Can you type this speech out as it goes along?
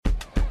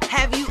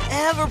Have you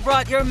ever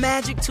brought your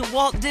magic to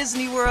Walt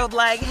Disney World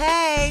like,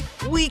 hey,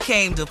 we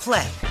came to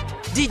play?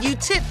 Did you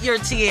tip your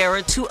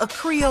tiara to a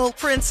Creole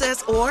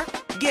princess or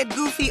get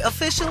goofy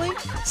officially?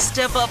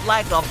 Step up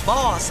like a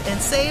boss and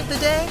save the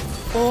day?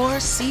 Or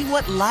see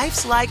what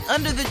life's like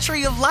under the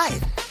tree of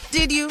life?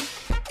 Did you?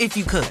 If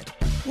you could.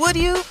 Would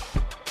you?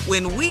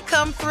 When we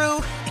come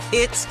through,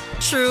 it's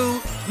true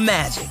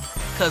magic.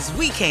 'Cause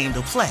we came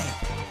to play.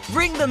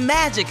 Bring the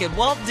magic at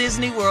Walt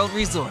Disney World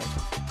Resort.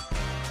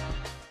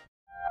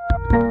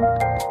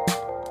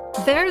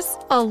 There's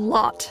a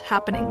lot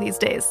happening these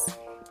days.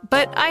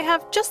 But I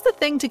have just the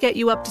thing to get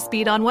you up to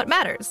speed on what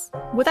matters,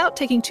 without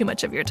taking too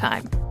much of your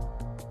time.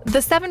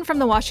 The 7 from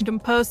the Washington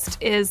Post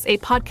is a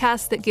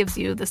podcast that gives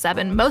you the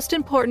 7 most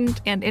important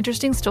and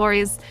interesting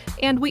stories,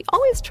 and we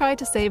always try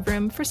to save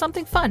room for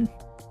something fun.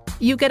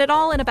 You get it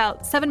all in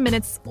about 7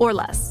 minutes or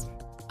less.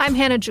 I'm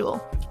Hannah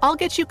Jewell. I'll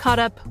get you caught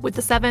up with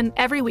the 7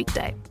 every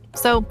weekday.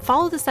 So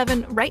follow the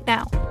 7 right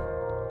now.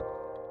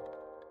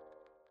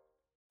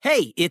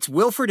 Hey, it's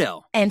Will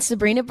Friedle. And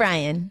Sabrina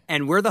Bryan.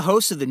 And we're the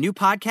hosts of the new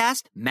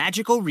podcast,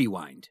 Magical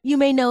Rewind. You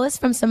may know us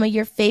from some of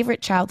your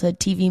favorite childhood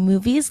TV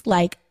movies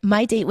like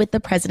My Date with the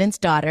President's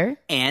Daughter.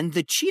 And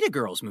the Cheetah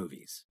Girls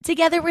movies.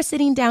 Together, we're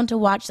sitting down to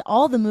watch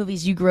all the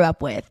movies you grew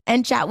up with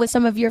and chat with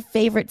some of your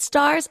favorite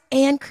stars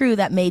and crew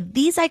that made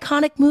these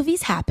iconic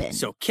movies happen.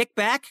 So kick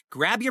back,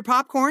 grab your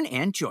popcorn,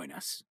 and join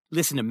us.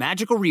 Listen to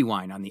Magical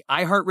Rewind on the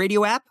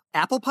iHeartRadio app,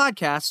 Apple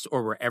Podcasts,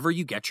 or wherever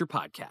you get your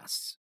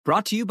podcasts.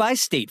 Brought to you by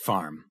State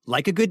Farm.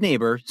 Like a good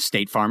neighbor,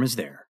 State Farm is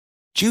there.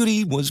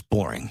 Judy was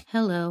boring.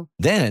 Hello.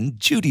 Then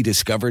Judy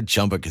discovered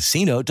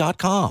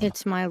ChumbaCasino.com.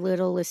 It's my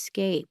little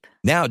escape.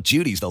 Now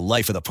Judy's the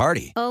life of the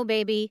party. Oh,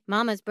 baby,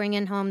 mama's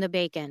bringing home the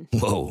bacon.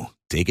 Whoa,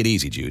 take it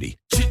easy, Judy.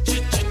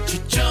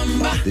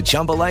 The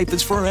Chumba life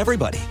is for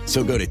everybody.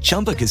 So go to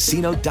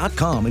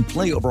ChumbaCasino.com and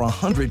play over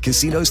 100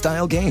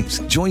 casino-style games.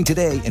 Join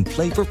today and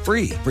play for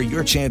free for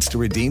your chance to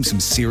redeem some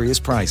serious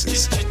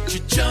prizes.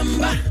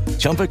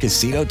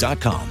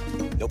 ChumbaCasino.com.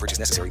 No purchase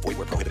necessary. Void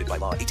where prohibited by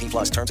law.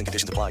 18+ terms and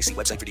conditions apply. See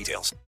website for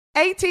details.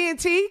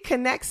 AT&T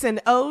connects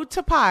an ode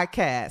to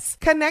podcasts.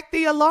 Connect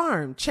the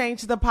alarm.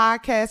 Change the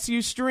podcast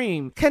you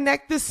stream.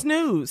 Connect the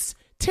snooze.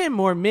 10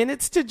 more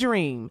minutes to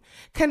dream.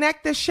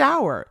 Connect the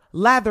shower.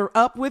 Lather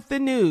up with the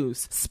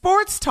news.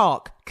 Sports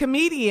talk,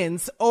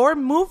 comedians, or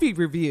movie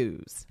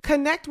reviews.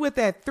 Connect with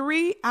that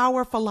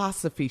 3-hour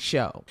philosophy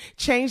show.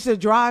 Change the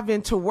drive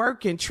into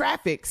work in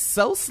traffic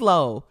so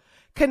slow.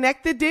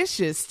 Connect the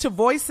dishes to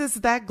voices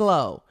that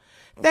glow.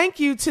 Thank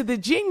you to the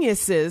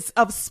geniuses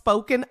of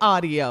spoken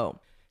audio.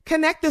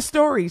 Connect the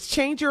stories,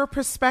 change your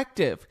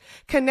perspective.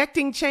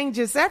 Connecting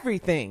changes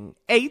everything.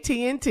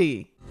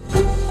 AT&T.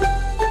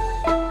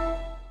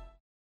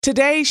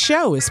 Today's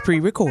show is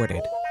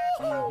pre-recorded.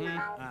 Y'all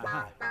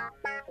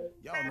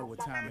know what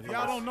time it is.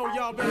 Y'all don't know,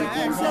 y'all better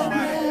ask somebody.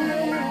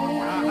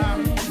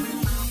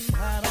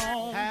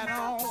 Hat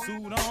on,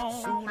 suit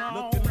on,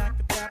 looking like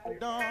a dapper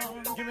dog,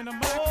 giving them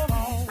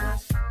microphone,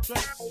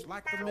 dressed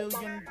like $1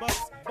 million,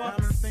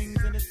 diamond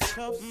things in its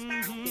cuffs.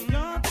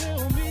 Y'all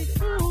tell me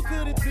who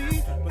could it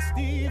be but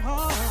Steve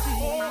Harvey?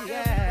 Everybody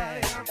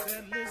out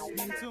there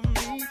listening to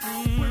me,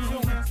 put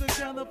your hands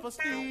together for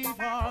Steve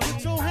Harvey.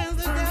 Put your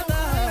hands together.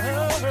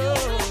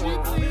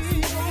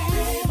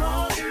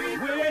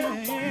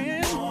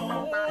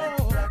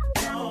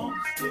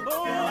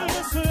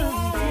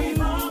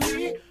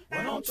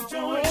 Why don't you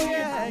join me?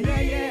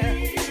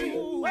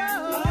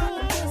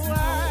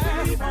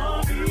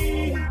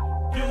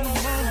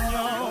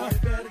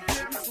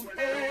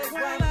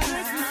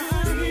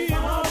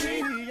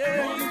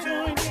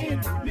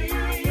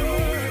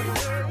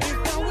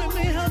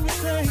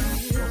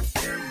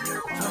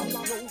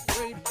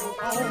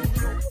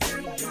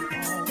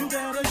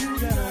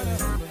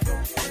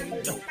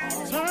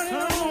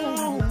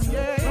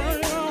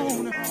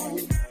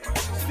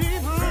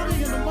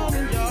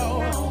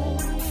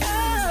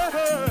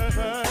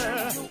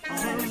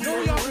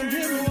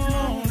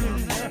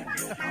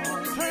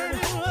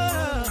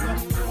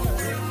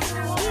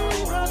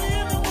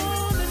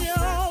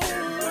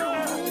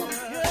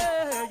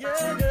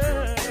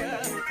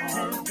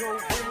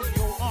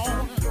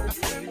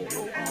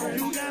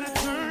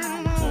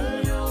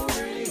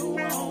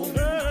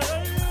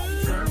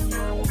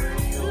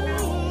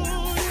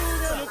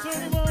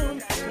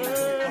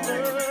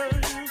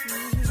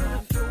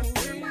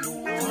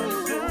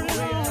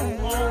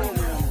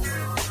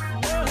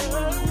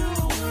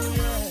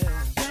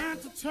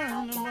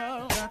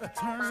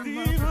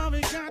 Steve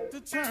Harvey got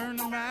to turn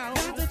them out.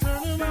 Got to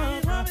turn them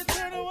out. Harvey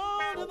turn them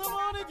on to the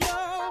morning,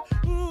 y'all.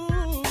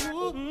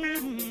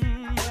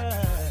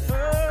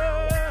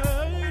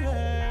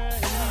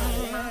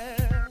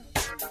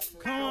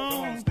 Come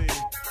on, Steve.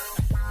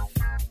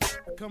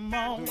 Come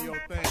on. Do your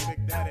thing,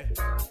 Big Daddy.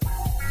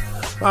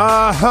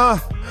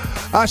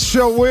 I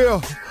sure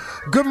will.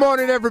 Good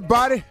morning,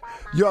 everybody.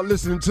 Y'all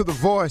listening to The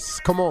Voice.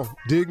 Come on,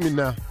 dig me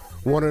now.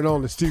 One and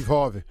only Steve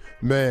Harvey.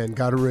 Man,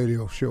 got a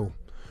radio show.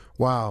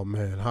 Wow,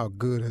 man, how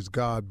good has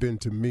God been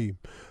to me?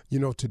 You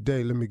know,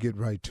 today, let me get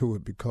right to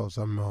it because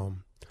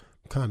I'm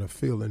kind of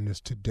feeling this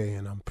today,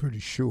 and I'm pretty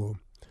sure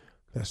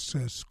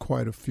there's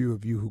quite a few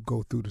of you who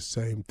go through the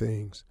same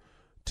things.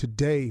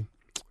 Today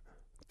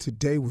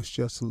was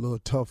just a little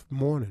tough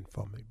morning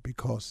for me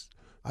because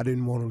I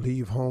didn't want to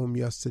leave home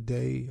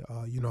yesterday.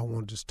 I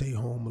wanted to stay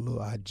home a little.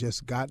 I had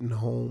just gotten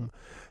home.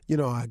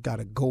 I got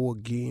to go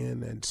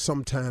again. And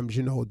sometimes,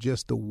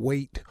 just the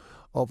weight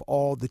of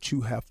all that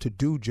you have to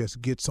do just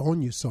gets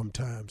on you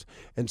sometimes.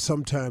 And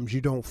sometimes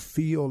you don't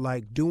feel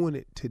like doing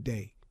it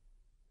today.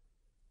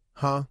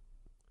 Huh?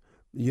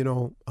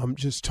 I'm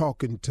just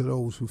talking to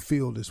those who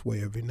feel this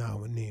way every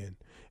now and then.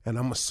 And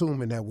I'm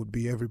assuming that would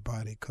be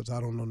everybody, because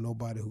I don't know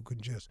nobody who can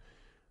just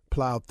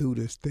plow through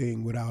this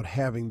thing without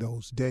having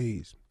those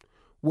days.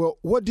 Well,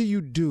 what do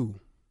you do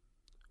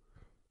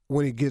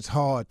when it gets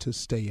hard to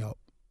stay up?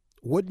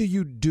 What do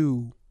you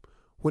do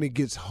when it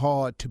gets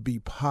hard to be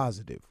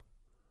positive?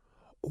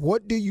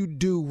 What do you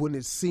do when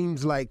it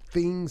seems like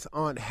things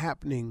aren't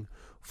happening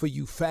for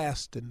you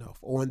fast enough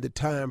or in the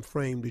time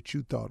frame that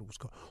you thought it was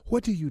going?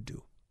 What do you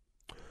do?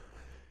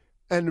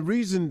 And the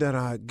reason that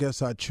I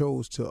guess I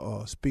chose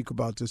to speak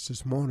about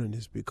this morning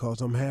is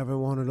because I'm having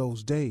one of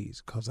those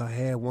days, because I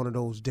had one of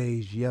those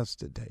days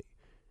yesterday.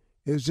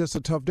 It was just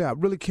a tough day. I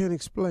really can't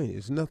explain it.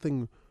 It's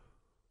nothing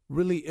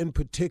really in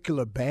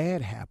particular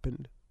bad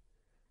happened.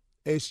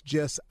 It's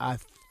just I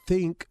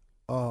think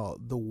the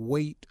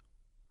weight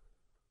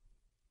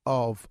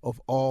of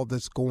all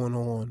that's going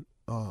on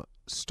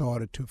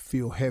started to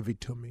feel heavy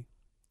to me.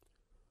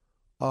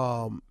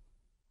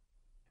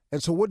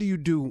 And so what do you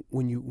do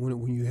when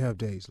you have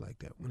days like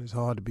that, when it's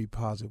hard to be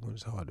positive, when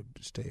it's hard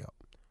to stay up?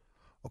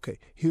 Okay,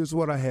 here's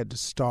what I had to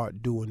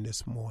start doing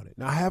this morning.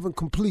 Now, I haven't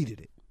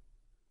completed it.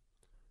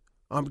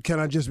 Can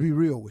I just be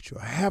real with you?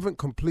 I haven't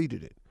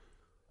completed it,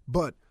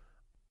 but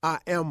I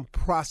am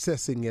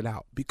processing it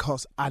out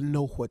because I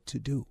know what to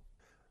do.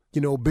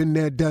 Been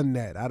there, done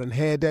that. I done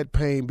had that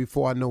pain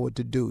before I know what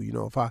to do.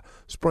 If I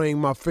sprain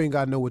my finger,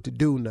 I know what to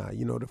do now.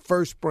 The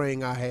first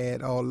sprain I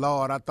had, oh,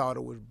 Lord, I thought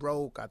it was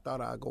broke. I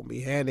thought I was going to be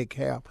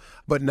handicapped.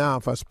 But now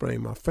if I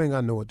sprain my finger,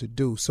 I know what to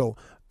do. So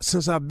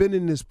since I've been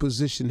in this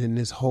position, in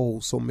this hole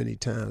so many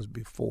times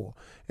before,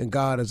 and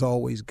God has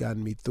always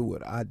gotten me through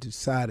it, I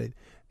decided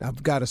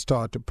I've got to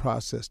start the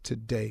process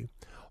today.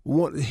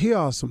 Here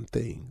are some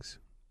things.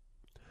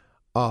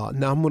 Now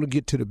I'm going to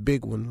get to the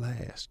big one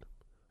last.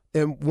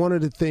 And one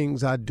of the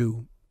things I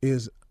do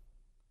is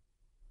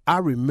I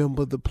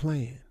remember the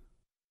plan.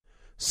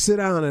 Sit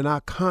down and I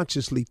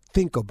consciously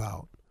think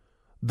about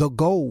the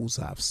goals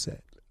I've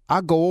set.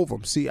 I go over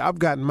them. See, I've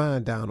got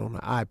mine down on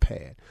the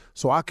iPad,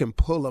 so I can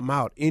pull them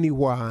out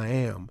anywhere I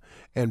am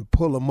and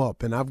pull them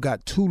up. And I've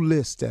got 2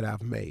 lists that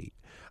I've made.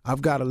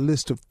 I've got a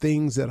list of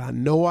things that I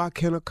know I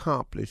can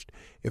accomplish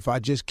if I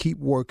just keep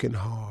working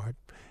hard.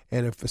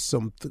 And if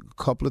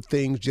couple of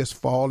things just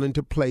fall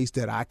into place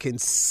that I can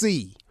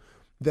see,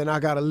 then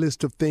I got a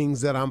list of things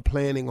that I'm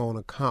planning on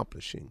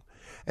accomplishing.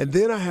 And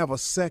then I have a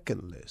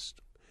second list.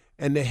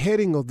 And the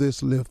heading of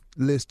this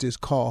list is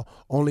called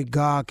Only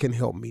God Can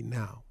Help Me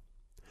Now.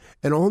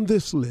 And on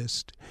this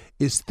list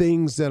is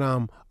things that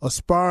I'm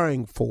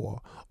aspiring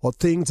for or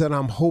things that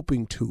I'm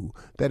hoping to,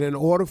 that in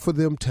order for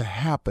them to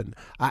happen,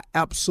 I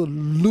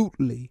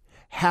absolutely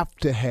have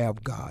to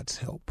have God's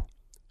help.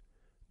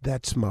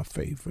 That's my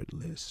favorite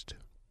list.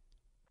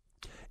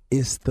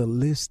 It's the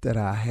list that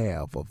I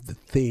have of the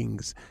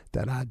things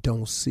that I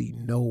don't see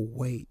no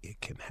way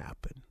it can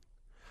happen.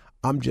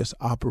 I'm just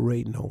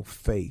operating on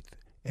faith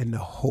and the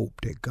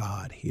hope that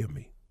God hear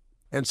me.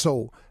 And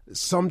so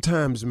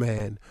sometimes,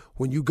 man,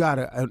 when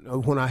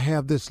I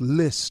have this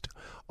list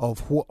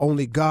of what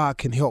only God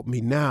can help me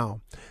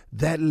now,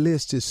 that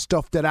list is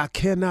stuff that I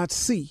cannot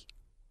see.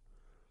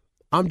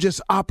 I'm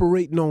just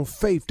operating on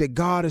faith that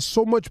God is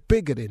so much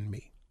bigger than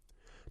me,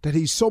 that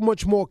he's so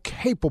much more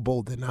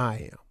capable than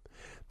I am,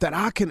 that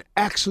I can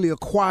actually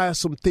acquire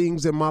some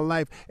things in my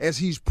life, as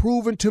he's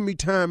proven to me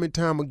time and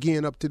time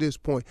again up to this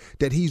point,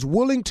 that he's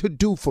willing to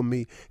do for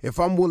me if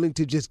I'm willing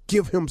to just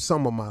give him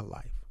some of my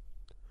life.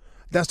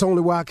 That's the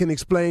only way I can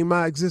explain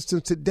my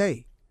existence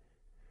today.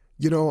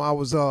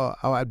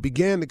 I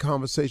began the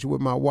conversation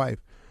with my wife.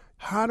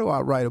 How do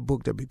I write a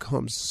book that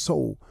becomes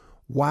so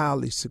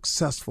wildly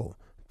successful?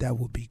 That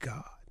would be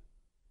God.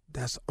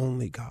 That's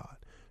only God.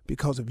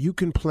 Because if you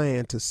can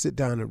plan to sit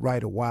down and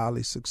write a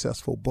wildly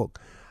successful book,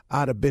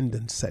 I'd have been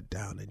done sat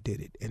down and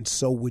did it, and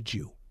so would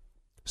you.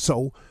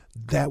 So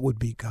that would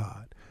be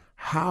God.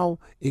 How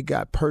it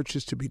got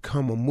purchased to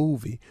become a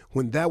movie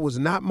when that was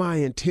not my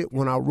intent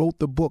when I wrote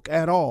the book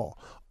at all.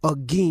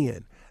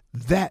 Again,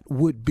 that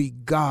would be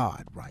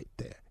God right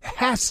there.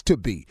 Has to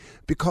be,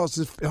 because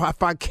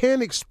if I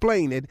can't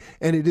explain it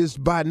and it is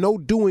by no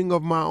doing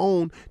of my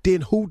own,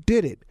 then who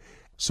did it?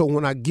 So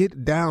when I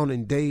get down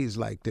in days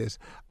like this,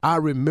 I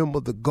remember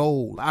the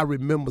goal. I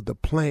remember the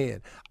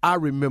plan. I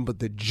remember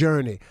the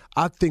journey.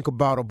 I think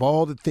about of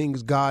all the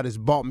things God has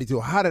brought me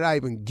through. How did I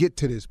even get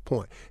to this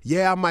point?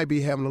 Yeah, I might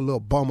be having a little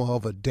bummer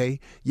of a day.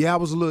 Yeah, I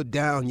was a little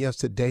down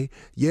yesterday.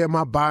 Yeah,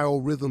 my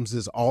biorhythms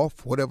is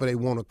off, whatever they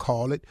want to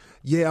call it.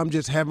 Yeah, I'm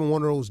just having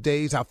one of those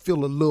days. I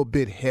feel a little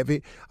bit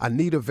heavy. I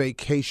need a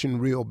vacation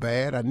real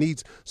bad. I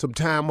need some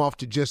time off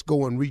to just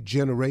go and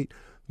regenerate.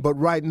 But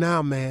right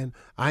now, man,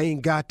 I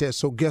ain't got that.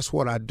 So guess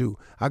what I do?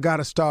 I got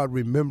to start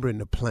remembering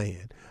the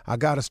plan. I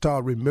got to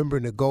start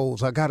remembering the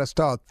goals. I got to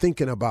start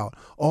thinking about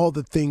all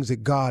the things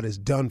that God has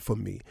done for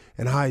me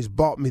and how he's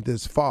brought me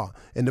this far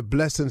and the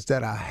blessings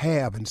that I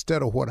have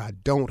instead of what I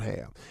don't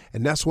have.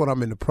 And that's what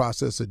I'm in the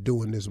process of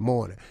doing this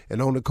morning.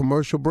 And on the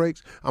commercial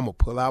breaks, I'm going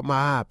to pull out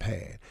my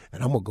iPad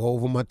and I'm going to go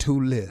over my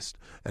to list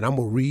and I'm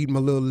going to read my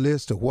little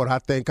list of what I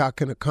think I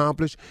can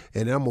accomplish.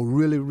 And I'm going to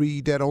really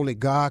read that only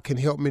God can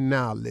help me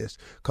now list,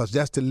 because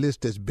that's the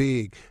list that's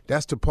big.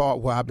 That's the part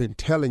where I've been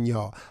telling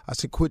y'all. I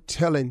said, quit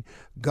telling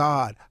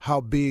God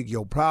how big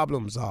your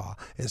problems are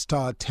and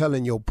start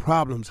telling your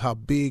problems how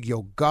big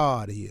your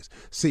God is.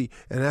 See,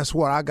 and that's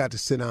what I got to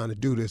sit down and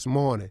do this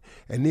morning.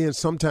 And then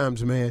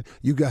sometimes, man,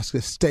 you got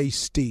to stay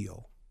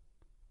still.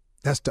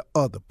 That's the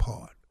other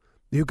part.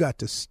 You got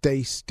to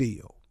stay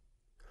still.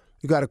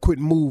 You got to quit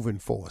moving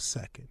for a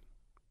second.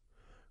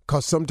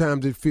 Because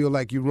sometimes it feels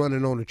like you're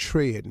running on a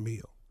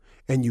treadmill.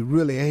 And you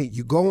really ain't.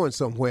 You're going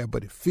somewhere,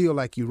 but it feel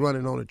like you're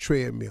running on a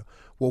treadmill.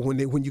 Well,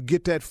 when you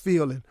get that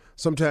feeling,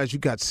 sometimes you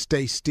got to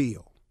stay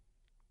still.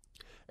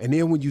 And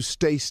then when you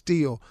stay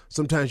still,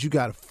 sometimes you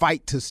got to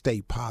fight to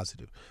stay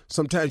positive.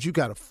 Sometimes you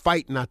got to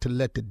fight not to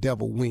let the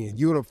devil win.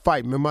 You're in a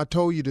fight. Remember, I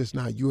told you this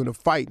now. You're in a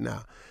fight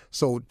now.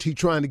 So he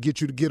trying to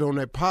get you to get on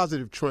that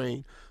positive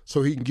train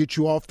so he can get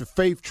you off the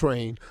faith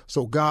train.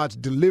 So God's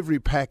delivery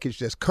package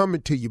that's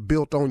coming to you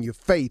built on your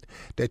faith,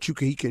 that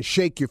he can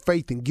shake your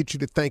faith and get you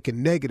to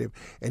thinking negative,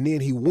 and then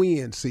he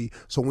wins, see.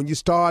 So when you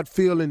start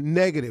feeling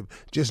negative,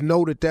 just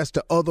know that that's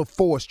the other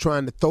force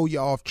trying to throw you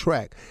off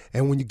track.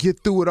 And when you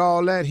get through with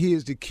all that,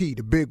 here's the key,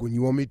 the big one.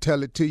 You want me to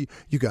tell it to you?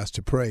 You got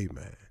to pray,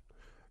 man.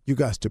 You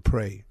got to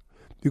pray.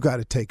 You got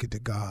to take it to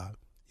God.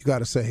 You got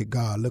to say, hey,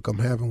 God, look, I'm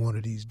having one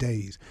of these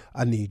days.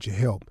 I need your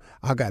help.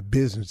 I got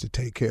business to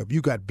take care of.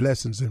 You got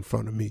blessings in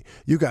front of me.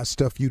 You got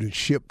stuff you done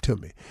shipped to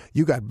me.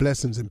 You got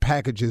blessings and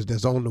packages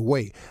that's on the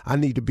way. I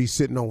need to be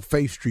sitting on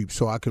Faith Street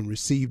so I can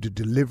receive the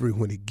delivery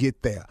when it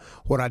get there.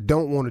 What I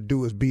don't want to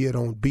do is be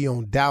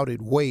on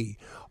Doubted Way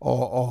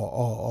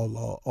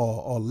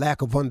or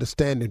lack of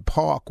understanding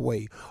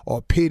Parkway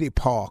or Pity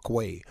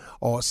Parkway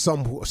or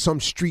some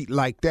street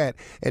like that,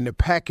 and the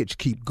package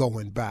keep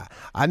going by.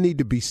 I need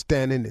to be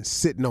standing and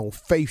sitting on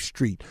Faith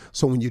Street,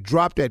 so when you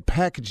drop that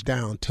package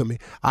down to me,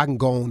 I can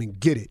go on and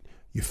get it.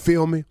 You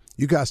feel me?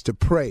 You got to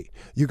pray.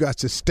 You got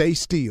to stay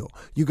still.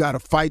 You got to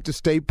fight to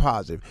stay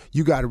positive.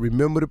 You got to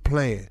remember the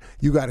plan.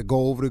 You got to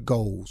go over the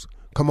goals.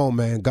 Come on,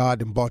 man. God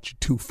done brought you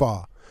too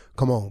far.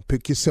 Come on,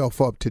 pick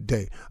yourself up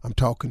today. I'm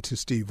talking to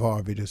Steve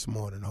Harvey this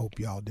morning. I hope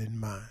y'all didn't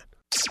mind.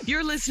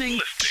 You're listening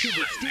to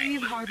the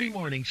Steve Harvey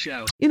Morning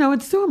Show. You know,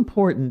 it's so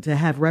important to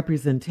have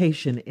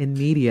representation in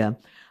media.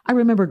 I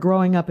remember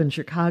growing up in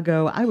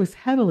Chicago, I was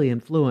heavily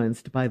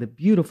influenced by the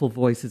beautiful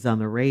voices on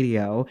the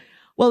radio.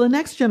 Well, the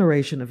next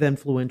generation of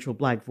influential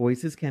Black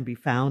voices can be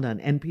found on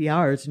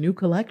NPR's new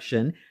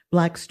collection,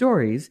 Black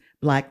Stories,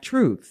 Black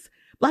Truths.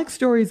 Black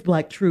Stories,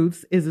 Black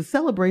Truths is a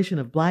celebration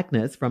of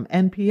Blackness from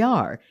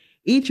NPR.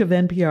 Each of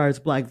NPR's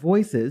Black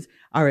voices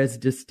are as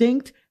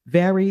distinct,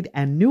 varied,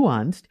 and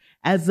nuanced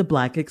as the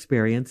Black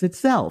experience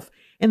itself.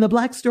 In the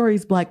Black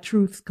Stories, Black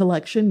Truths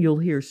collection, you'll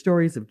hear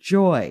stories of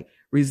joy,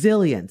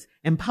 resilience,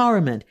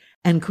 empowerment,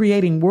 and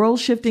creating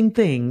world-shifting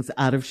things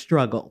out of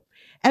struggle.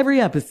 Every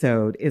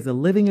episode is a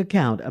living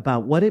account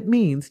about what it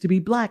means to be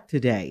Black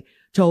today,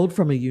 told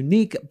from a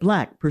unique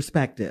Black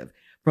perspective.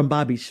 From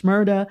Bobby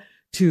Shmurda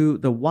to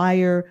The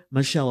Wire,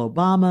 Michelle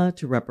Obama,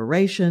 to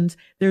reparations,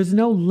 there's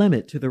no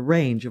limit to the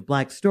range of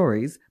Black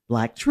stories,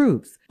 Black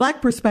truths. Black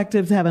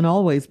perspectives haven't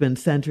always been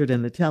centered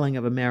in the telling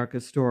of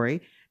America's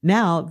story.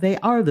 Now they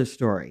are the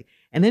story.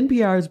 In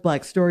NPR's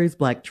Black Stories,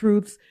 Black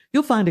Truths,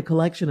 you'll find a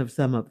collection of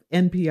some of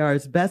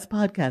NPR's best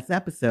podcast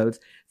episodes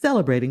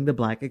celebrating the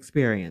Black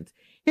experience.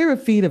 Hear a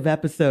feed of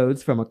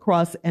episodes from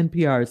across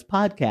NPR's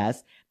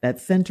podcasts that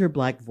center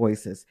Black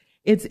voices.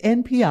 It's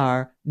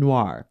NPR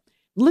Noir.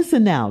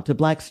 Listen now to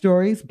Black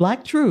Stories,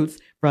 Black Truths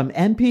from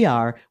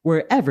NPR,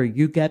 wherever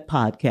you get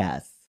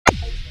podcasts.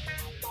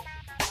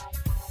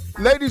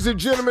 Ladies and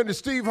gentlemen, the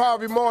Steve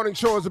Harvey Morning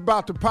Show is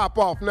about to pop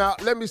off. Now,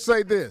 let me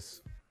say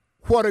this.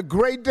 What a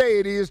great day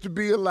it is to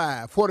be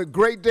alive. What a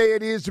great day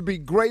it is to be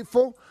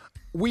grateful.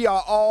 We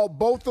are all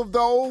both of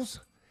those.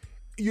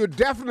 You're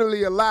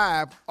definitely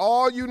alive.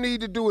 All you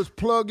need to do is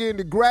plug in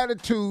the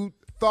gratitude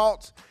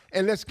thoughts,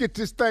 and let's get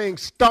this thing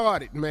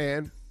started,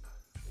 man.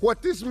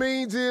 What this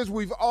means is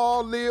we've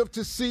all lived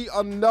to see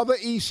another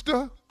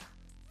Easter.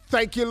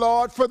 Thank you,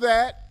 Lord, for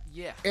that.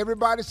 Yeah.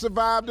 Everybody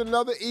survived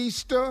another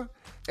Easter.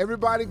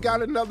 Everybody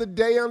got another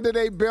day under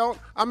their belt.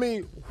 I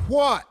mean,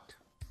 what?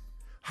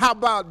 How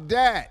about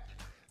that?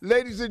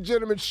 Ladies and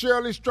gentlemen,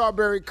 Shirley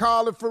Strawberry,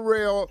 Carly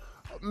Farrell,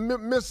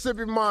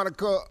 Mississippi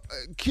Monica,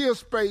 Kier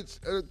Spates,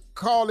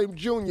 call him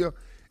Junior,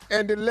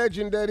 and the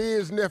legend that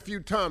is Nephew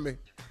Tommy.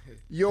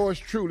 Yours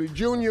truly.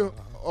 Junior,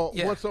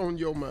 what's on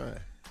your mind?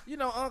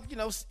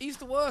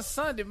 Easter was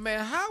Sunday,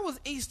 man. How was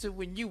Easter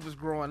when you was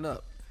growing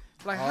up?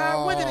 Like,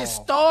 when did it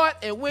start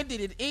and when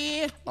did it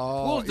end?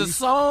 What was the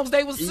songs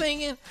they were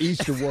singing?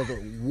 Easter was a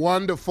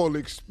wonderful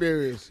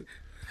experience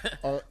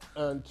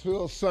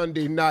until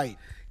Sunday night.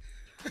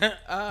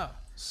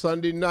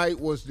 Sunday night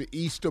was the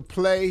Easter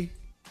play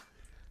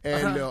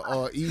and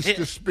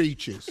Easter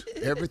speeches.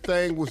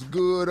 Everything was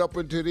good up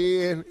until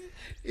the end.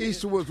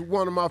 Easter was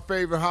one of my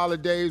favorite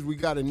holidays. We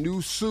got a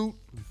new suit.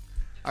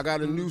 I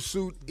got a new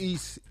suit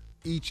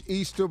each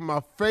Easter. My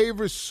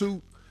favorite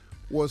suit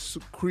was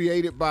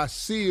created by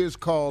Sears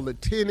called the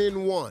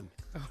 10-in-1.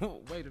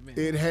 Oh, wait a minute.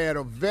 It had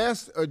a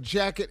vest, a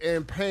jacket,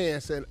 and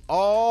pants, and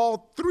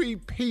all three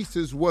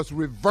pieces was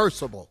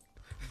reversible.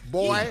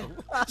 Boy,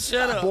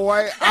 shut up.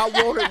 Boy, I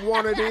wanted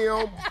one of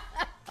them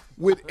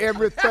with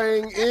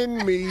everything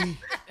in me.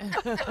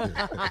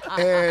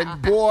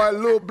 And boy,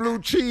 Little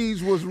Blue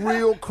Cheese was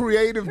real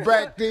creative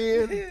back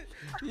then.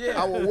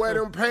 Yeah. I would wear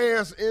them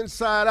pants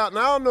inside out.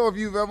 Now, I don't know if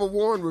you've ever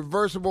worn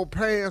reversible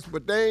pants,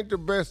 but they ain't the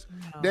best.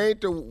 No. They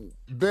ain't the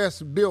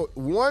best built.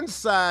 One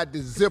side, the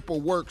zipper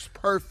works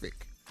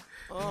perfect.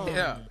 Oh.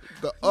 Yeah.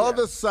 The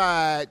other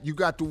side, you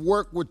got to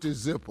work with the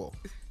zipper.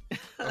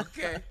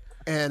 Okay.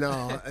 And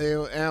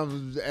I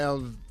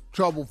was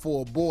trouble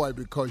for a boy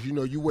because,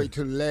 you wait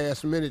till the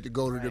last minute to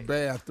go to the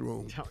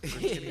bathroom.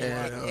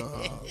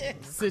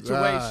 And,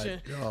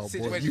 situation.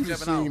 Boy, you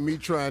seen me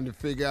trying to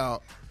figure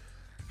out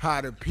how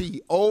to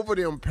pee over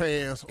them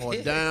pants or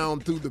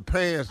down through the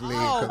pants leg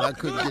because I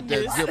couldn't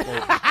get that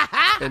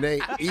zipper. And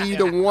ain't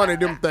either one of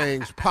them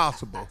things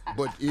possible.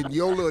 But in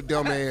your little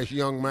dumbass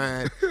young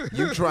mind,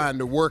 you trying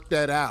to work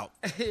that out.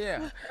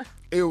 Yeah.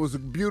 It was a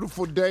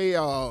beautiful day.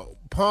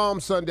 Palm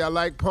Sunday. I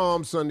like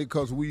Palm Sunday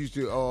because we used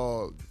to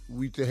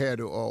have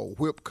a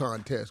whip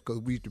contest because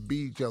we used to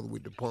beat each other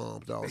with the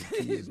palms. All the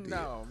kids did.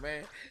 No,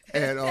 man.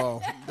 And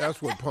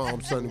that's what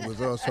Palm Sunday was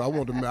us.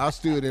 So I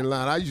stood in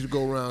line. I used to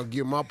go around and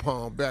give my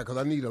palm back because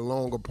I need a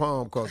longer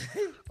palm because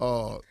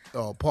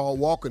Paul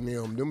Walker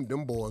and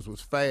them boys was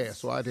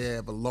fast, so I had to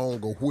have a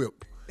longer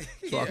whip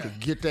so I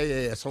could get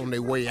their ass on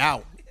their way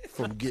out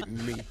from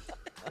getting me.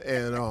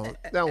 And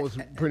that was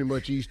pretty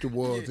much Easter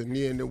was. And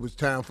then it was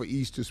time for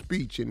Easter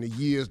speech. And the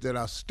years that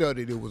I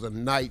studied, it was a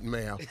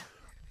nightmare.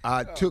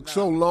 I took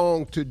so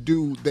long to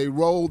do, they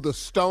rolled the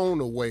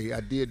stone away. I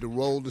did the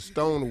roll the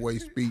stone away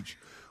speech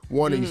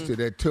one Easter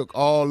that took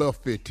all of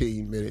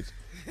 15 minutes.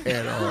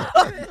 And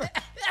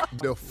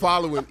the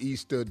following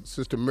Easter,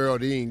 Sister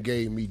Meraldine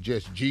gave me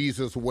just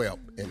Jesus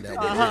Wept. And that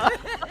was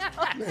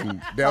it.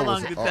 And that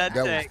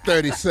was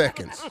 30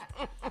 seconds.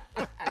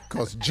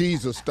 Because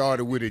Jesus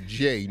started with a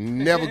J.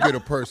 Never get a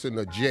person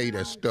a J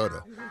that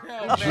stutter.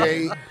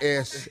 J,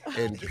 S,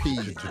 and P.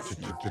 You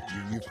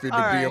fit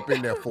to be up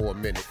in there for a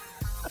minute.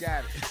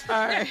 Got it.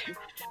 All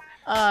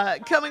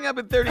right. Coming up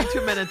at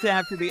 32 minutes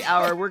after the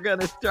hour, we're going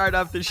to start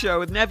off the show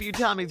with Nephew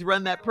Tommy's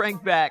Run That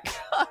Prank Back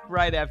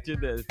right after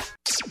this.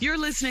 You're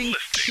listening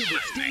to the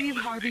Steve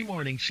Harvey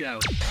Morning Show.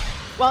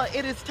 Well,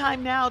 it is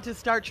time now to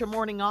start your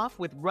morning off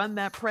with Run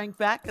That Prank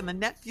Back. And the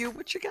nephew,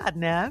 what you got,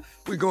 Nev?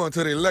 We're going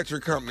to the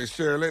electric company,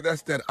 Shirley.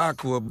 That's that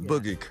aqua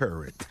boogie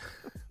current.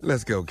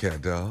 Let's go,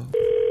 cat dog.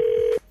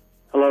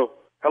 Hello.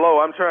 Hello,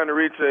 I'm trying to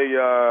reach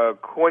a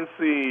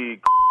Quincy,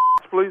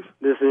 please.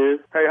 This is.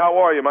 Hey, how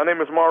are you? My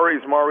name is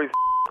Maurice. Maurice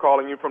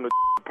calling you from the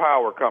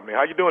power company.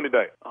 How you doing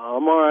today?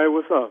 I'm all right.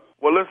 What's up?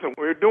 Well, listen,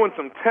 we're doing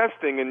some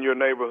testing in your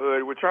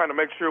neighborhood. We're trying to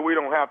make sure we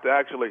don't have to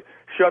actually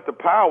shut the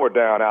power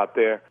down out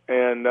there.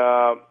 And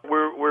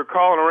we're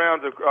calling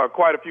around to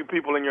quite a few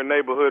people in your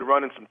neighborhood,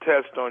 running some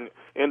tests on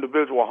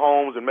individual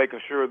homes and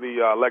making sure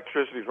the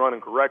electricity is running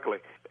correctly.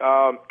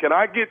 Can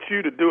I get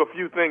you to do a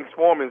few things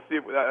for me and see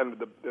if, and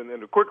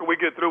the quicker we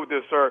get through with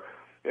this, sir,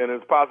 and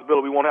there's a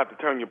possibility we won't have to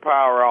turn your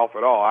power off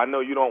at all. I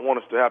know you don't want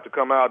us to have to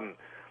come out and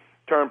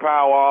turn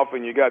power off,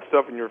 and you got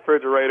stuff in your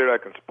refrigerator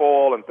that can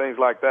spoil and things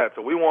like that.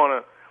 So we want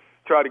to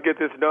try to get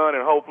this done,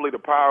 and hopefully the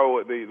power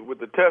with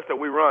the test that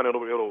we run,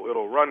 it'll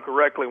run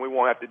correctly, and we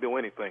won't have to do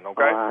anything.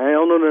 Okay? I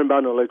don't know nothing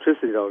about no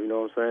electricity though. You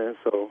know what I'm saying?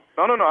 So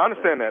no, I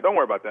understand that. Don't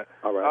worry about that.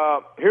 All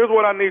right. Here's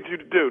what I need you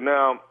to do.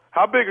 Now,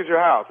 how big is your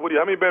house?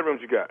 How many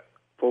bedrooms you got?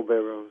 4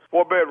 bedrooms.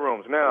 4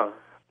 bedrooms. Now,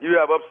 you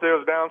have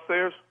upstairs,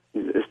 downstairs?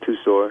 It's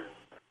 2-story.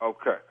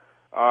 Okay.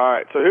 All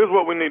right. So here's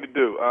what we need to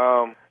do.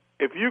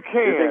 If you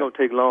can, this ain't gonna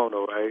take long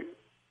though, right?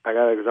 I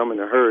got it because I'm in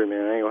a hurry,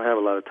 man. I ain't gonna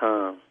have a lot of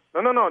time.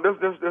 No.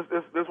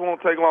 This won't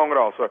take long at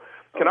all, sir.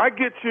 Can I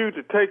get you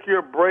to take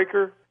your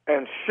breaker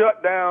and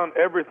shut down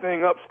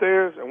everything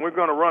upstairs, and we're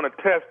gonna run a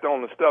test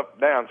on the stuff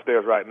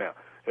downstairs right now.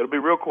 It'll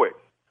be real quick.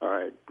 All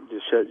right.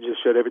 Just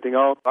shut everything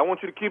off. I want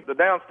you to keep the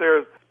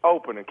downstairs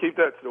open and keep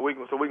that so we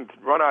can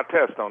run our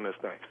test on this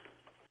thing.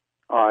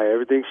 All right.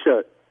 Everything's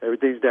shut.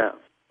 Everything's down.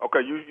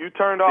 Okay, you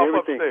turned off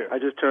Everything. upstairs. I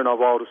just turned off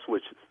all the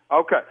switches.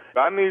 Okay,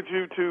 I need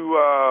you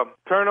to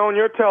turn on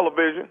your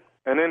television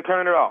and then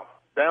turn it off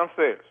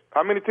downstairs.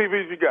 How many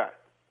TVs you got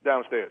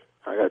downstairs?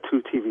 I got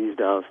 2 TVs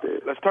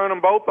downstairs. Let's turn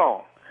them both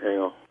on. Hang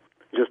on.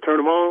 Just turn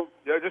them on?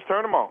 Yeah, just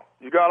turn them on.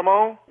 You got them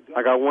on?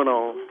 I got one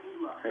on.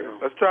 Hang on.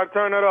 Let's try to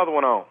turn that other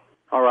one on.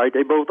 All right,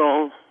 they both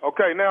on.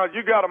 Okay, now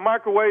you got a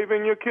microwave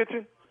in your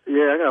kitchen?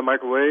 Yeah, I got a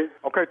microwave.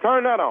 Okay,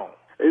 turn that on.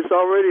 It's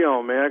already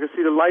on, man. I can see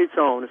the lights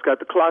on. It's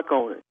got the clock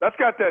on it. That's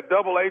got that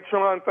double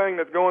H-tron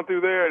thing that's going through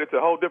there. It's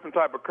a whole different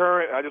type of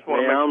current. I just want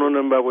to I don't know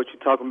nothing about what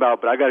you're talking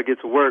about, but I got to get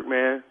to work,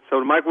 man.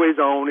 So the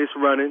microwave's on. It's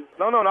running.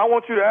 No, I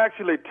want you to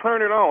actually turn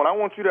it on. I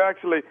want you to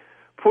actually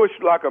push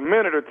like a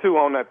minute or two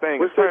on that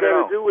thing. What's that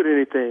got to do with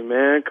anything,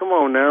 man? Come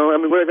on now. I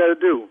mean, what I got to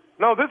do?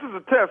 No, this is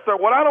a test, sir.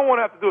 What I don't want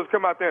to have to do is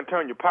come out there and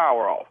turn your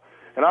power off.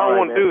 And I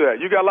don't want to do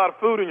that. You got a lot of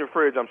food in your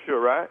fridge, I'm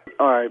sure, right?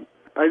 All right.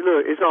 Hey,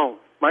 look, it's on.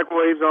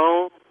 Microwave's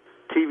on.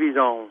 TV's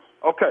on.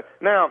 Okay.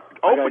 Now,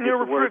 open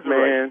your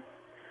refrigerator. Man.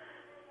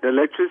 The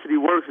electricity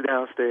works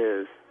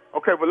downstairs.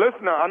 Okay, but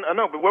listen now. I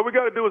know, but what we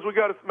got to do is we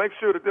got to make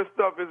sure that this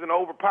stuff isn't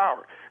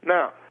overpowered.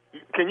 Now,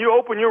 can you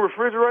open your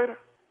refrigerator?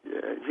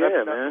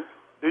 Yeah, man.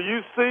 Do you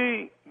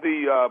see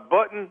the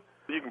button?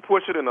 You can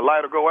push it and the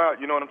light will go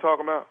out. You know what I'm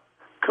talking about?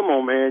 Come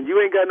on, man.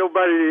 You ain't got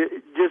nobody to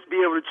just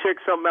be able to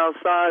check something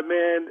outside,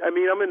 man. I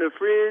mean, I'm in the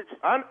fridge.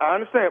 I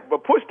understand,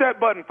 but push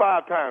that button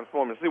 5 times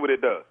for me and see what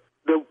it does.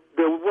 The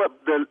what?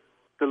 The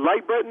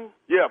light button?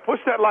 Yeah, push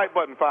that light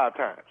button 5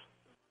 times.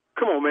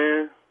 Come on,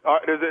 man.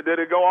 Did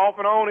it go off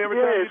and on every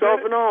time? Yeah, it's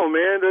off and on,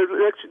 man.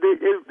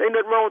 Ain't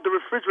nothing wrong with the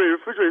refrigerator.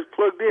 The refrigerator's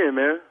plugged in,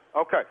 man.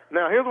 Okay.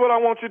 Now, here's what I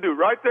want you to do.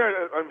 Right there,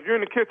 if you're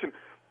in the kitchen,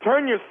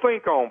 turn your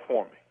sink on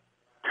for me.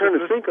 Turn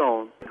the sink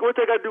on? What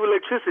they got to do with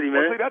electricity,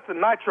 man? Well, see, that's a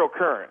nitro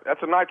current.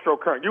 That's a nitro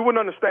current. You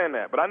wouldn't understand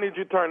that, but I need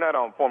you to turn that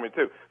on for me,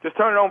 too. Just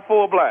turn it on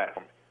full blast.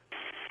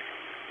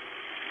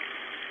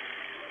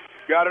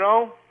 Got it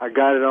on? I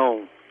got it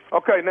on.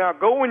 Okay, now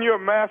go in your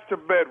master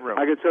bedroom.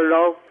 I can turn it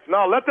off?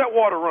 No, let that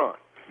water run.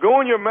 Go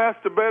in your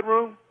master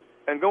bedroom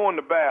and go in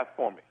the bath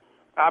for me.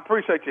 I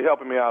appreciate you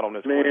helping me out on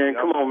this. Man,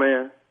 Quincy. come on,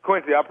 man.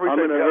 Quincy, I appreciate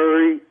you. I'm in a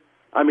hurry.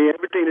 I mean,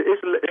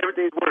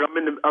 everything's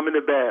working. I'm in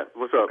the bath.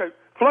 What's up? Okay,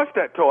 flush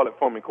that toilet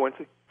for me,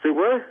 Quincy. Say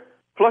what?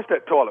 Flush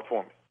that toilet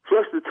for me.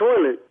 Flush the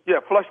toilet?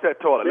 Yeah, flush that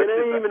toilet. Man,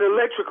 it ain't even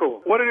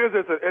electrical. What it is,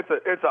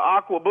 it's an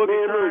aqua boogie.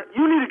 Man, look,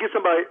 you need to get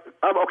somebody.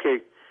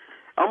 Okay.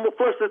 I'm gonna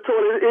flush the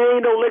toilet. It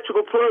ain't no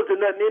electrical plugs or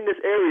nothing in this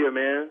area,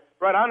 man.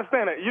 Right, I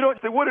understand that. You don't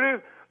see what it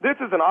is. This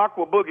is an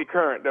aqua boogie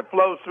current that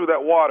flows through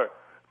that water.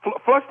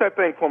 Flush that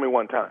thing for me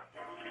one time.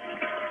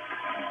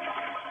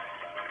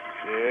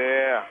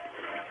 Yeah,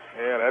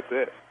 that's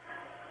it.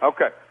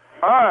 Okay.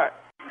 All right.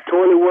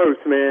 Toilet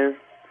works, man.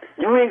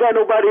 You ain't got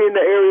nobody in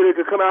the area that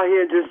could come out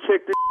here and just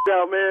check this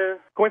out,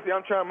 man. Quincy,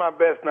 I'm trying my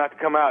best not to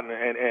come out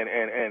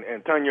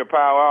and turn your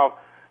power off.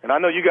 And I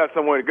know you got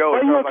somewhere to go.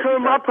 Why you gonna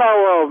turn my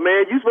power off,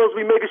 man? You supposed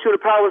to be making sure the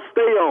power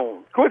stay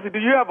on. Quincy,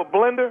 do you have a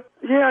blender?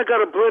 Yeah, I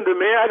got a blender,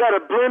 man. I got a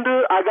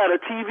blender, I got a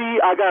TV,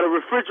 I got a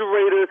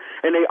refrigerator,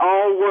 and they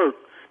all work.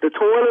 The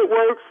toilet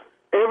works.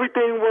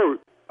 Everything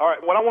works. All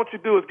right, what I want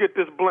you to do is get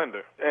this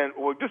blender, and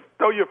we'll just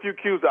throw you a few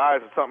cubes of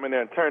ice or something in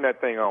there and turn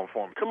that thing on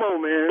for me. Come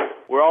on, man.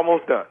 We're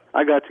almost done.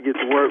 I got to get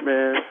to work,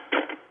 man.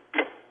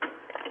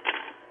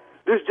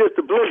 This is just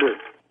a blender.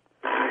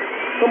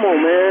 Come on,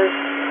 man.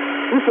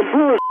 This some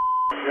bullshit.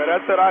 Yeah,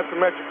 that's that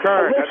isometric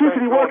current.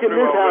 Electricity work in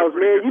this house,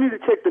 man. You need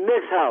to check the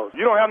next house.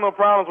 You don't have no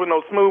problems with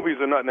no smoothies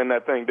or nothing in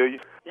that thing, do you?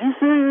 You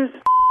serious?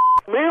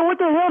 Man, what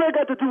the hell that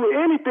got to do with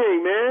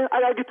anything, man?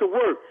 I got to get to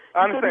work.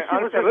 I understand.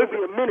 Listen.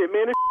 Be a minute,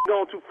 man. This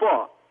going too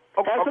far.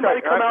 Okay, have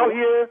somebody come out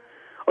here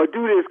or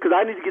do this because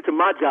I need to get to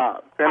my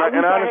job. And I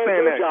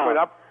understand that. Well,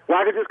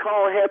 I could just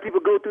call and have people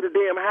go through the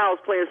damn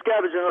house playing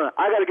scavenger hunt.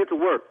 I got to get to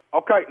work.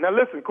 Okay, now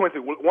listen, Quincy,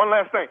 one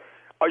last thing.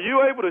 Are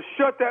you able to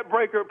shut that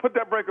breaker, put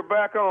that breaker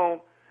back on,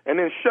 and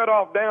then shut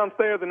off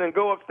downstairs and then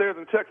go upstairs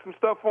and check some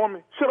stuff for me?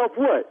 Shut off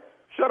what?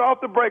 Shut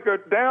off the breaker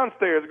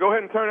downstairs. Go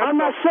ahead and turn it I'm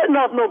not shutting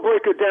off no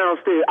breaker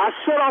downstairs. I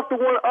shut off the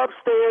one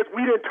upstairs.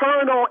 We done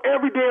turned on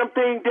every damn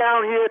thing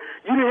down here.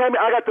 You didn't have me.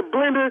 I got the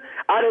blender.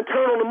 I done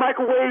turned on the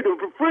microwave, the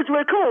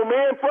refrigerator. Come on,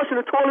 man. Flushing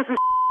the toilets and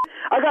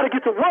I got to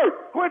get to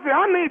work. Quincy,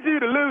 I need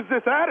you to lose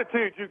this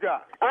attitude you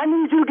got. I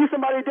need you to get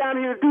somebody down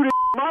here to do this.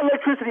 My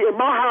electricity in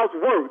my house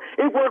work.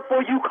 It worked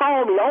for you.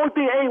 Call me. The only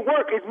thing ain't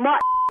work is my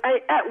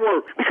ain't at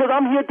work because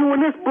I'm here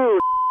doing this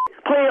bull.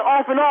 Playing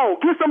off and on.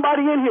 Get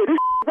somebody in here. This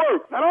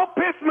work. Now don't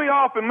piss me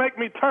off and make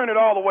me turn it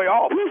all the way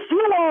off. Piss you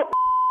off.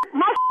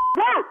 My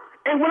work.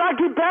 And when I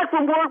get back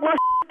from work, my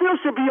still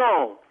should be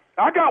on.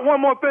 I got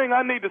one more thing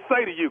I need to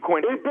say to you,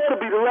 Quincy. It better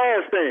be the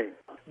last thing.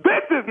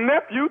 This is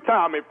Nephew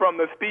Tommy from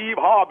the Steve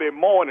Harvey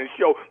Morning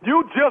Show.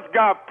 You just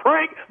got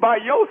pranked by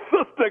your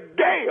sister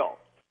Gail.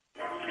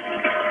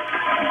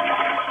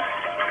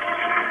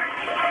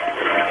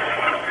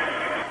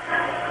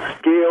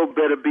 Gail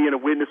better be in a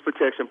witness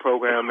protection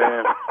program,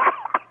 man.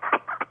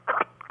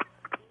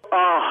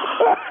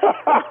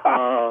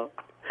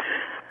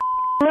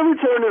 Let me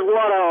turn this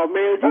water off,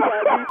 man. You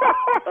got me.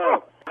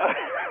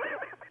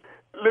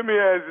 Let me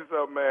ask you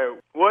something, man.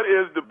 What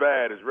is the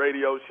baddest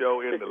radio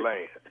show in the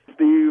land?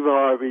 Steve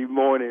Harvey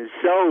Morning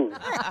Show.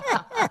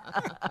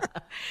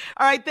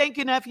 All right, thank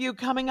you, nephew.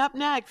 Coming up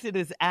next, it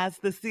is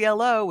Ask the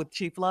CLO with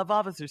Chief Love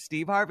Officer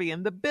Steve Harvey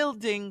in the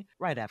building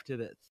right after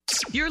this.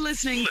 You're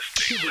listening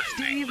to the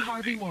Steve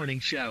Harvey Morning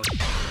Show.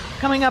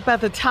 Coming up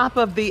at the top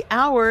of the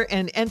hour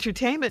in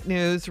entertainment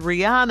news,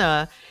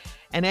 Rihanna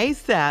and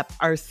ASAP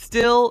are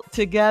still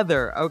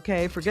together,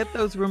 okay? Forget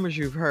those rumors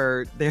you've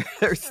heard.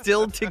 They're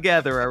still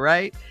together, all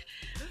right?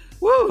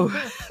 Woo,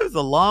 it was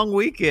a long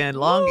weekend,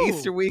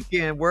 Easter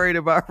weekend, worried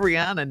about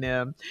Rihanna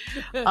now.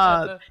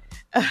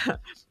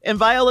 And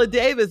Viola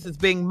Davis is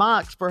being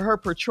mocked for her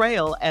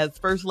portrayal as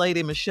First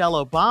Lady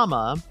Michelle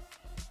Obama.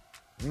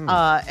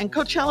 And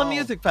Coachella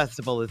Music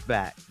Festival is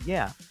back.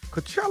 Yeah.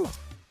 Coachella.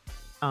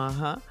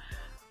 Uh-huh.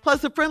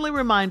 Plus, a friendly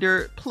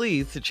reminder,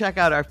 please, to check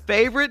out our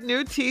favorite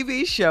new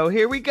TV show.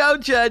 Here we go,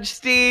 Judge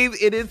Steve.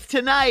 It is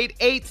tonight,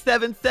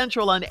 8/7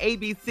 Central on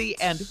ABC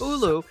and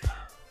Hulu.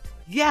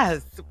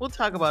 Yes, we'll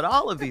talk about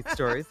all of these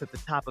stories at the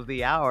top of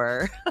the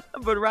hour.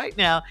 But right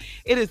now,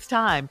 it is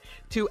time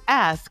to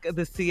ask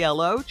the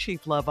CLO,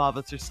 Chief Love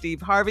Officer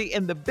Steve Harvey,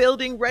 in the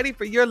building, ready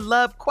for your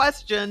love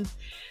questions.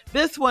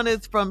 This one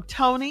is from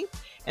Tony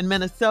in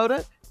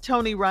Minnesota.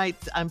 Tony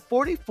writes, I'm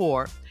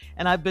 44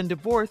 and I've been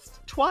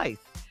divorced twice.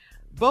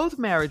 Both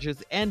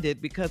marriages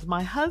ended because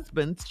my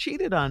husband's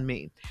cheated on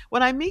me.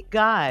 When I meet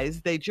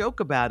guys, they joke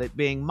about it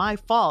being my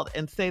fault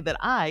and say that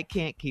I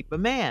can't keep a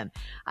man.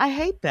 I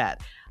hate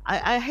that.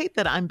 I hate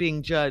that I'm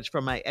being judged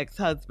for my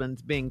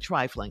ex-husband's being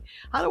trifling.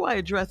 How do I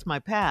address my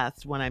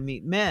past when I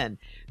meet men?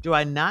 Do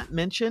I not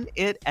mention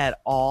it at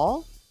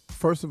all?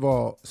 First of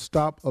all,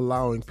 stop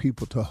allowing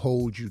people to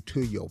hold you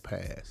to your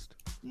past.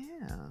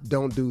 Yeah.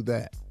 Don't do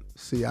that.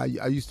 See, I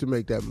used to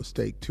make that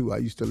mistake too. I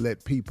used to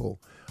let people,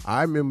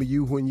 I remember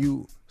you when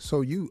you,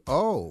 you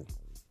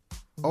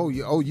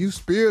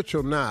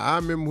spiritual now. I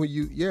remember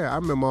when I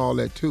remember all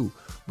that too.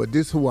 But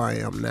this is who I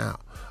am now.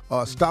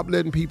 Stop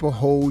letting people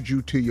hold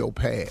you to your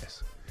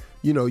past.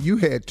 You know, you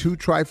had 2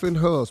 trifling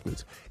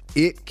husbands.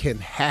 It can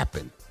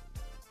happen.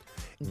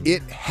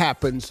 It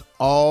happens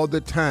all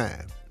the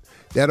time.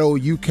 That,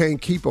 you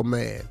can't keep a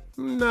man.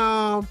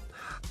 No,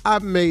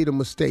 I've made a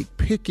mistake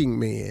picking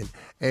men.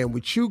 And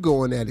with you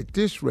going at it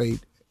this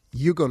rate,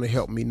 you're going to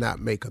help me not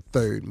make a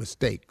third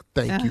mistake.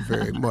 Thank you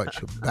very much.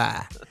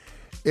 Bye.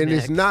 And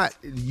It's not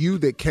you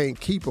that can't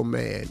keep a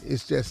man.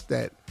 It's just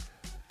that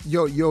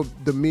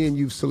the men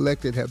you've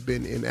selected have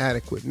been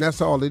inadequate, and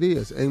that's all it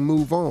is. And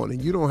move on,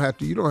 and you don't have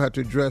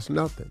to address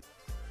nothing.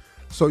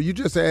 So you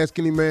just ask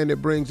any man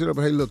that brings it up,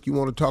 hey, look, you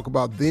want to talk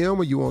about them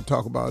or you want to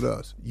talk about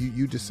us?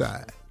 You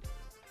decide.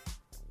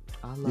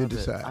 I love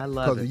it. I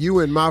love it. Because you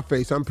in my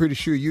face, I'm pretty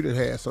sure you done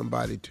had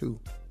somebody too.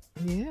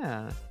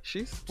 Yeah,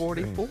 she's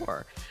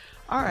 44.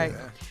 All right.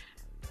 Yeah.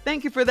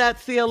 Thank you for that,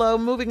 CLO.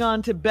 Moving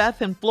on to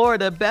Beth in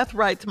Florida. Beth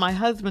writes, my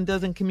husband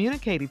doesn't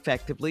communicate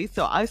effectively,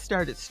 so I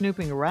started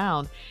snooping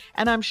around,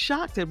 and I'm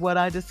shocked at what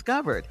I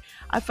discovered.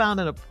 I found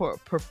a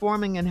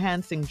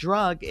performing-enhancing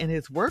drug in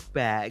his work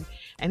bag,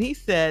 and he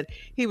said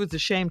he was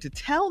ashamed to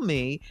tell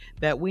me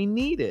that we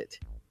need it.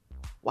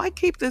 Why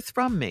keep this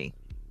from me?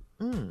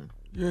 You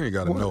ain't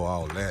got to know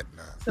all that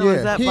now. So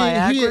is that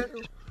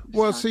Viagra?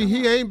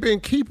 He ain't been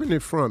keeping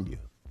it from you.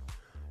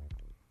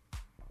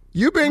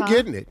 You've been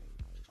getting it.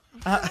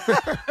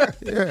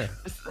 Yeah.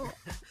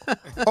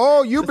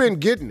 You've been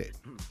getting it.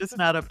 It's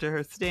not up to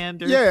her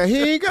standard. Yeah,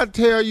 he ain't got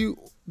to tell you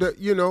that,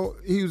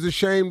 he was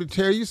ashamed to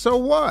tell you, so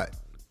what?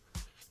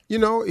 He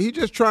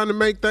just trying to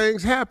make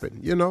things happen,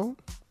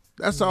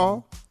 That's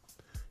all.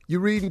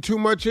 You're reading too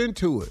much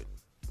into it.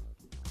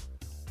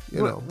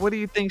 What do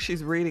you think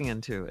she's reading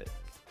into it?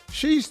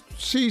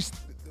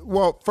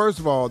 Well, first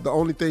of all, the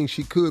only thing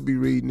she could be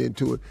reading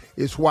into it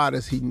is why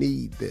does he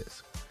need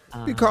this?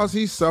 Because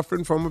he's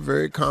suffering from a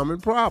very common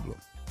problem.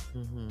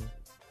 Mm-hmm.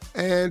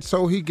 And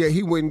so he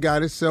went and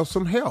got himself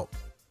some help.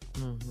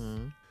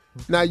 Mm-hmm.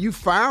 Now, you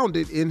found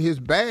it in his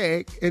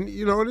bag, and,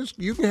 you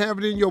can have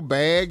it in your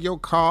bag, your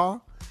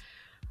car.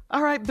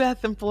 All right,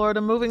 Beth in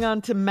Florida. Moving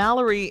on to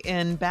Mallory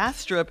in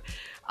Bastrop.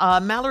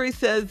 Mallory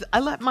says,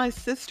 I let my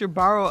sister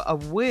borrow a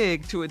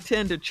wig to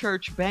attend a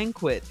church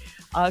banquet.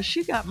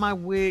 She got my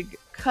wig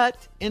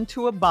cut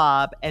into a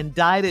bob and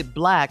dyed it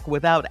black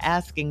without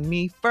asking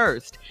me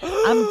first.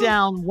 I'm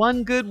down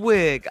one good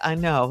wig. I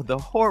know, the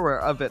horror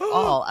of it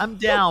all. I'm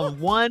down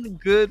one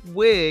good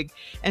wig,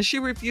 and she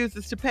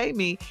refuses to pay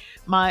me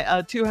my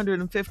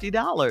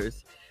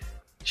 $250.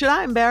 Should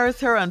I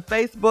embarrass her on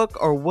Facebook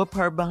or whoop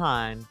her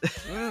behind?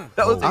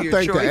 Those are your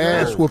choices. I think the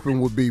ass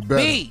whooping would be better.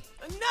 Me?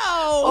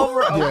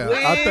 No.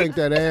 Yeah, I think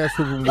that ass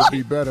whooping would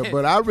be better,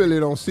 but I really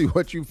don't see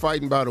what you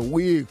fighting about a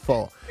wig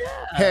for. Yeah.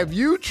 Have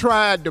you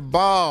tried the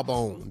bob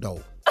on,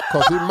 though?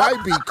 Because it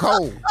might be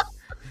cold.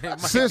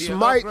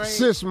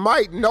 Sis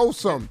might know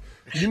something.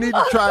 You need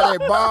to try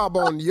that bob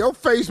on. Your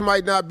face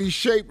might not be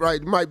shaped right.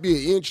 It might be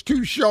an inch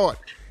too short.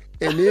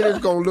 And then it's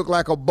going to look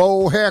like a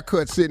bowl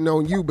haircut sitting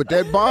on you. But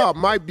that bob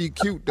might be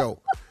cute, though.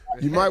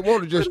 You might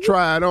want to just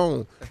try it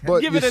on. But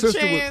give your it a sister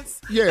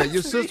chance.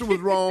 Your sister was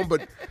wrong,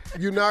 but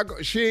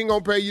she ain't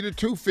gonna pay you the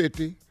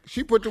 $250.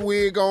 She put the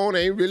wig on,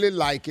 ain't really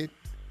like it.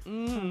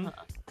 You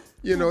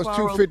know, it's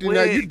 $250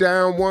 now. You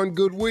down one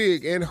good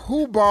wig. And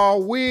who borrow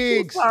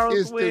wigs? Who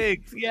borrows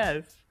wigs?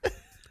 Yes.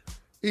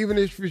 Even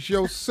if it's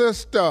your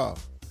sister.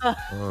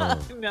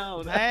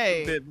 No, that's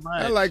a bit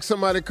much. I like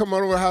somebody come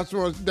over the house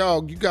and wants,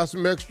 dog, you got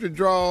some extra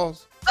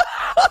drawers?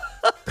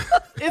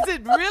 Is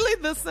it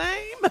really the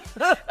same?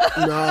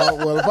 No,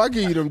 well, if I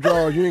give you them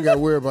drawers, you ain't got to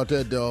worry about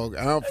that, dog.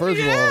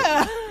 First of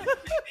all.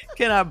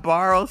 Can I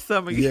borrow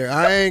some of you? Yeah,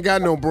 I ain't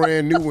got no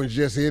brand new ones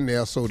just in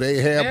there, so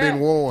they have been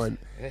worn.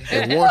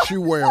 And once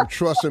you wear them,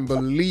 trust and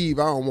believe,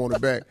 I don't want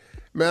it back.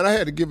 Man, I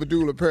had to give a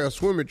dude a pair of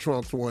swimming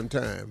trunks one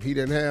time. He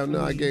didn't have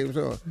none. I gave him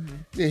some.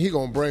 Then he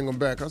gonna bring them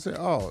back. I said,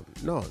 oh,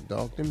 no,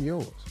 dog, them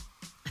yours.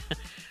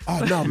 Oh,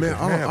 no,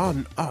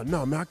 man.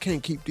 No, man, I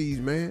can't keep these,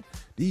 man.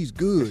 These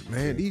good,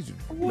 man. These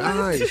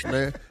nice,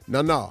 man.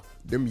 No,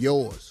 them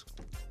yours.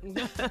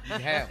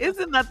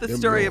 Isn't that the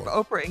story of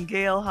Oprah and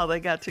Gail, how they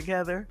got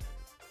together?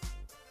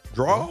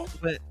 Draw?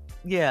 But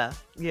yeah,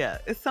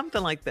 it's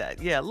something like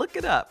that. Yeah, look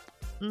it up.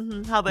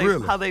 How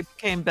they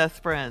became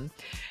best friends.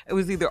 It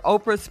was either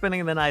Oprah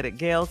spending the night at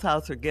Gail's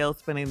house or Gail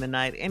spending the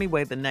night.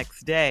 Anyway, the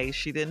next day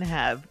she didn't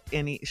have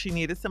any. She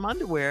needed some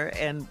underwear,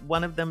 and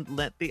one of them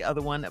lent the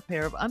other one a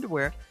pair of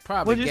underwear.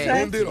 Probably What'd you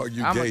Gabe. say?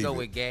 I'm gonna go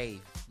with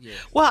Gabe. Yeah.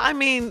 Well, I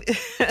mean,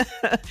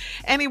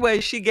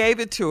 anyway, she gave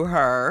it to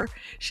her.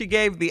 She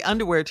gave the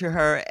underwear to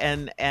her,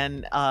 and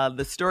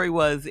the story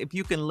was, if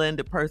you can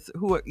lend a person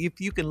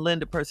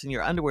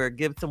your underwear,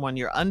 give someone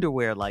your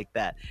underwear like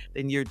that,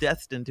 then you're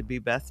destined to be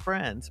best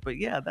friends. But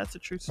yeah, that's a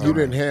true story. You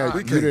didn't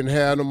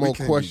have no more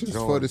questions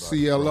for the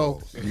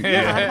CLO.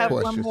 Yeah, I have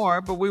one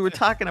more, but we were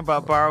talking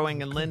about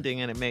borrowing and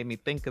lending, and it made me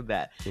think of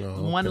that.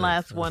 One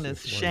last one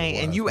is Shane,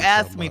 and you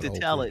asked me to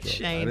tell it.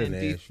 Shane in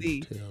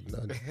D.C.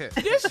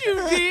 Yes, you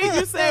did.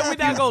 You said we're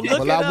not going to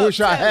look it up. Well, I wish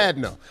I had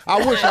no.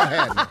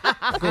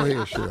 Go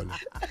ahead, Shirley.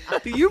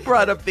 You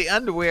brought up the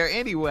underwear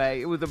anyway.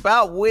 It was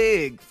about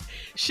wigs.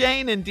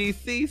 Shane in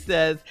D.C.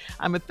 says,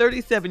 I'm a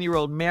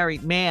 37-year-old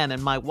married man,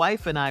 and my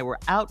wife and I were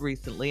out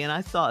recently, and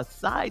I saw a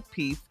side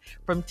piece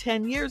from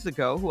 10 years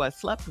ago who I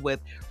slept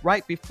with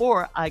right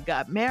before I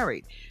got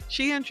married.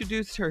 She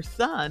introduced her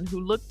son,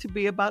 who looked to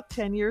be about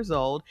 10 years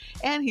old,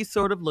 and he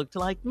sort of looked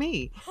like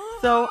me.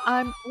 So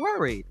I'm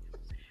worried.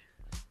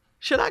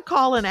 Should I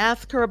call and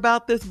ask her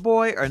about this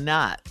boy or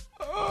not?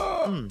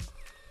 Better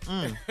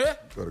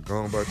go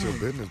on about your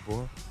business,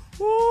 boy.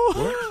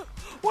 What?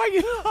 Why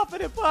you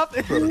huffing and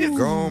puffing? Better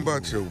go on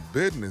about your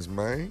business,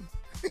 man.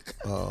 He's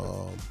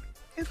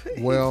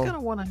going to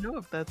want to know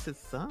if that's his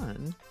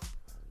son.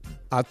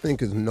 I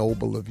think it's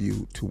noble of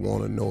you to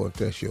want to know if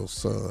that's your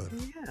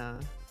son. Yeah.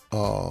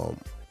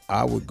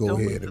 I would go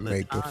ahead and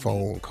make the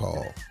phone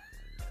call.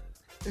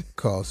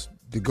 Because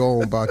to go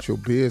on about your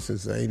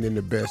business ain't in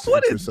the best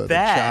interest of the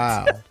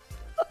child.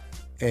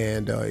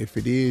 And if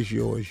it is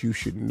yours, you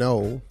should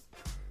know.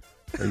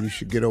 And you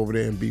should get over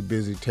there and be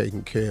busy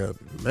taking care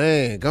of it.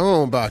 Man, go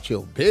on about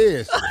your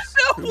business.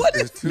 What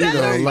is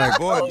that? Man,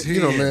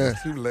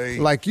 too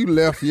late. Like you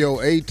left your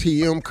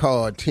ATM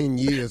card 10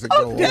 years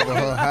ago over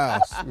her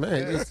house.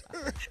 Man,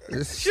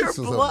 this is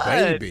a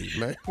baby,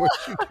 man. What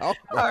you talking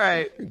about? All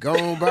right. Go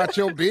on about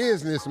your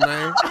business,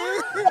 man.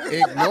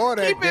 Ignore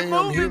that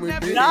damn human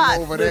being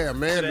over there,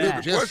 man.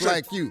 Look just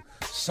like you.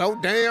 So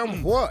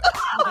damn what?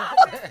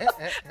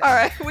 All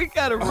right, we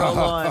got to roll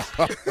on.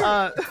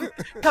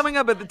 Coming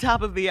up at the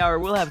top of the hour,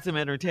 we'll have some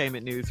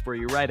entertainment news for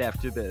you right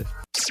after this.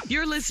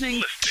 You're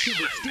listening to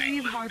the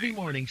Steve Harvey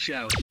Morning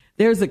Show.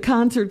 There's a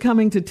concert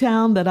coming to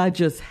town that I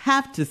just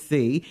have to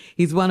see.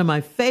 He's one of my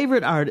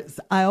favorite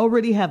artists. I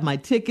already have my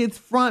tickets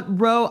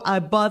front row. I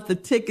bought the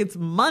tickets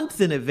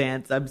months in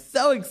advance. I'm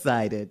so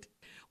excited.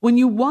 When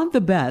you want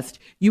the best,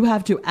 you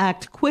have to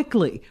act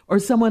quickly or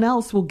someone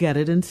else will get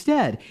it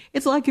instead.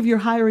 It's like if you're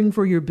hiring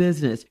for your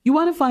business. You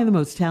want to find the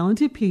most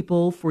talented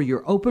people for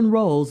your open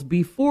roles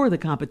before the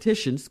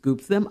competition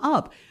scoops them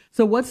up.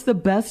 So what's the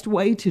best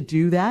way to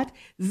do that?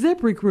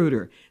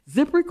 ZipRecruiter.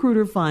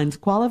 ZipRecruiter finds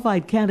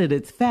qualified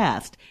candidates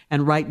fast.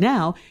 And right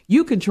now,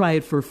 you can try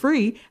it for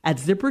free at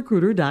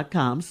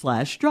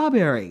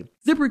ZipRecruiter.com/strawberry.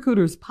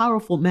 ZipRecruiter's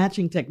powerful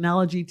matching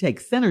technology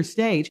takes center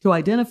stage to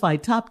identify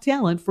top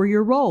talent for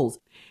your roles.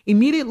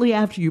 Immediately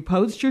after you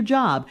post your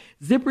job,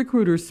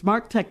 ZipRecruiter's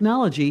smart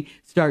technology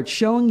starts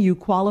showing you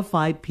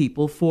qualified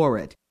people for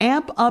it.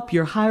 Amp up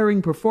your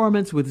hiring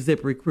performance with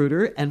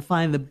ZipRecruiter and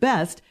find the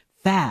best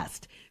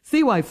fast.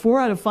 See why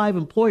 4 out of 5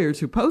 employers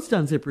who post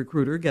on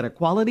ZipRecruiter get a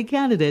quality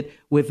candidate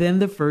within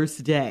the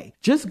first day.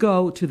 Just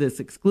go to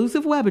this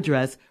exclusive web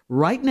address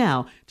right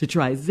now to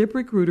try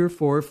ZipRecruiter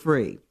for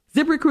free.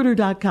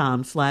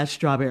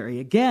 ZipRecruiter.com/strawberry.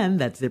 Again,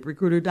 that's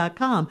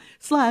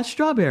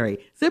ZipRecruiter.com/strawberry.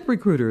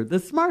 ZipRecruiter, the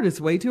smartest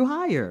way to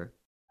hire.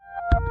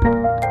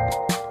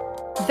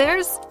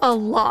 There's a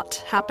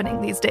lot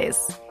happening these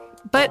days,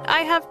 but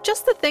I have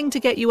just the thing to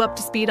get you up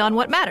to speed on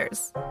what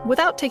matters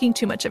without taking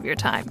too much of your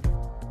time.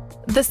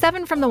 The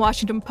 7 from the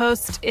Washington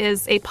Post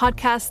is a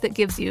podcast that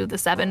gives you the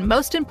 7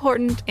 most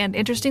important and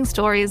interesting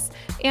stories,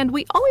 and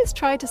we always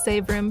try to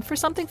save room for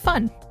something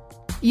fun.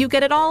 You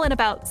get it all in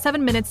about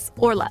 7 minutes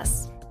or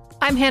less.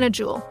 I'm Hannah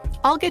Jewell.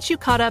 I'll get you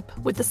caught up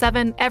with the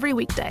 7 every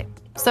weekday.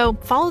 So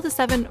follow the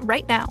 7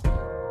 right now.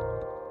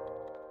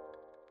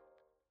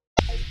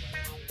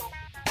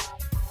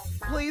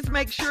 Please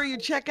make sure you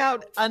check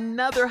out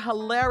another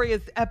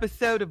hilarious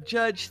episode of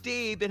Judge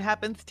Steve. It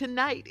happens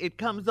tonight. It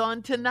comes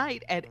on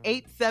tonight at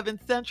 8/7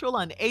 Central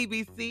on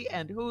ABC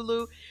and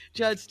Hulu.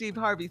 Judge Steve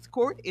Harvey's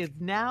Court is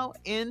now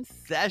in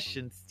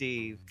session,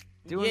 Steve.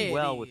 Doing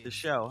well with the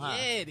show, huh?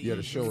 Yeah,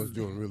 the show is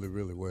doing really,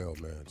 really well,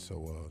 man.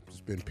 So it's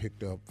been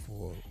picked up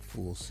for a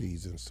full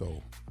season.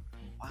 So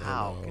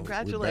wow,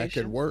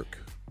 congratulations.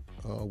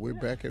 We're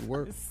back at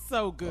work. It's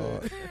so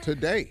good.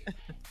 Today.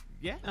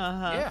 Yeah.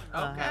 Yeah.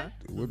 Okay.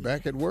 We're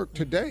back at work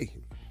today.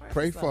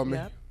 Pray for me.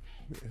 Yep.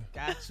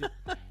 Got you.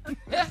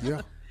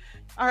 Yeah.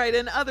 All right,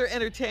 in other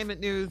entertainment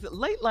news,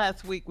 late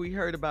last week we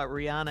heard about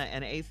Rihanna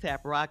and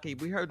A$AP Rocky.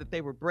 We heard that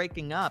they were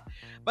breaking up,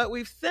 but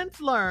we've since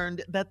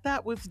learned that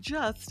that was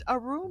just a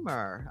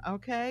rumor,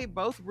 okay?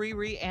 Both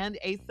Riri and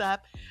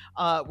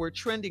A$AP were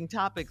trending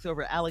topics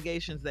over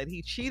allegations that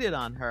he cheated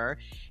on her.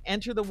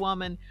 Enter the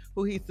woman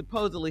who he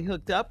supposedly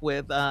hooked up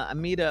with,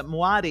 Amita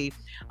Muaddi,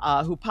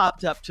 who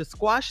popped up to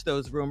squash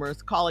those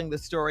rumors, calling the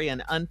story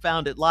an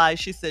unfounded lie.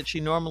 She said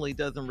she normally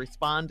doesn't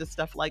respond to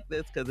stuff like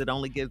this because it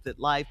only gives it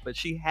life, but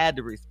she had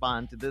to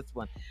respond to this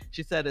one.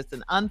 She said it's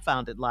an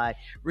unfounded lie.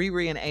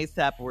 Riri and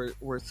A$AP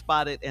were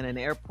spotted in an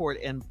airport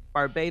in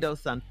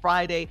Barbados on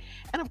Friday.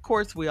 And of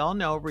course, we all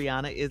know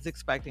Rihanna is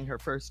expecting her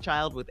first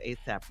child with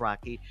A$AP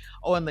Rocky.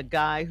 Oh, and the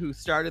guy who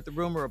started the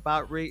rumor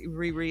about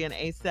Riri and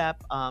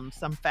A$AP,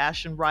 some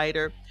fashion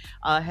writer,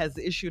 has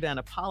issued an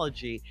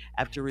apology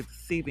after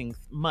receiving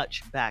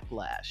much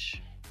backlash.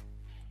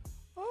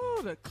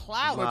 Oh, the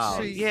clout. Wow.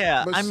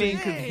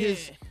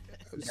 Because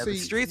the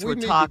streets were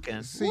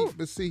talking.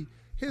 See,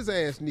 his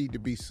ass need to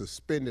be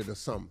suspended or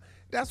something.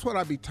 That's what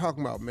I be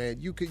talking about, man.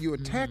 You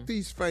attack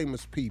these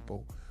famous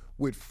people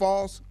with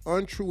false,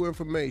 untrue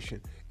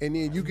information, and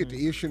then you get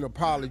to issue an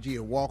apology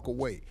and walk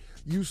away.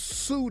 You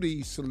sue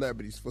these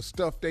celebrities for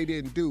stuff they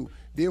didn't do.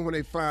 Then when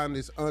they find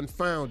it's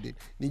unfounded,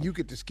 then you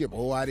get to skip.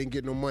 Oh, I didn't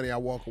get no money, I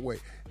walk away.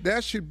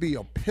 That should be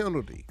a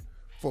penalty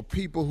for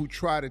people who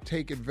try to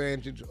take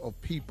advantage of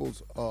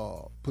people's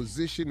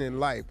position in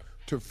life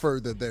to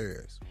further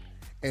theirs.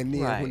 And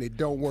then when it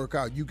don't work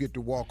out, you get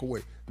to walk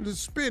away.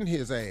 Just spin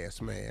his ass,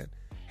 man.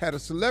 Had a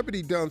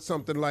celebrity done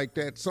something like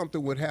that,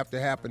 something would have to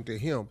happen to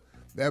him.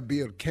 That'd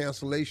be a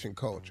cancellation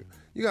culture.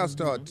 You gotta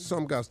start.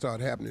 Some gotta start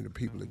happening to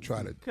people that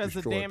try to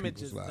destroy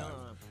people's lives.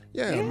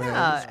 Yeah,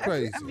 man, it's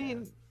crazy. I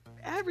mean,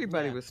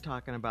 everybody was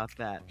talking about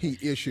that. He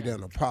issued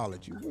an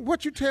apology.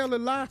 What you tell a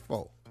lie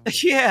for?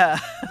 Yeah.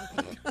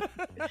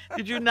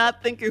 Did you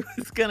not think it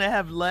was gonna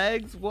have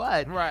legs?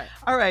 What? Right.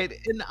 All right.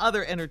 In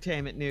other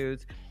entertainment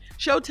news,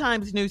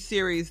 Showtime's new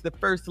series, The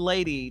First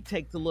Lady,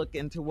 takes a look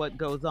into what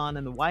goes on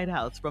in the White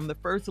House from the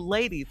First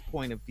Lady's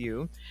point of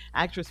view.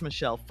 Actress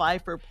Michelle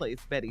Pfeiffer plays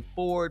Betty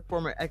Ford.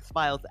 Former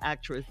X-Files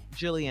actress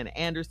Gillian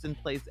Anderson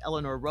plays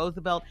Eleanor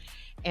Roosevelt.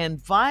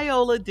 And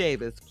Viola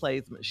Davis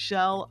plays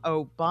Michelle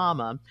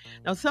Obama.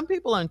 Now, some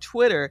people on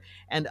Twitter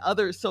and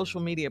other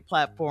social media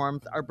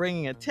platforms are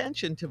bringing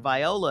attention to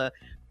Viola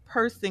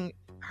pursing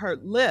her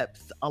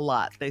lips a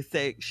lot. They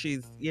say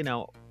she's,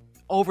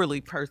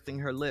 overly pursing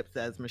her lips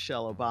as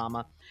Michelle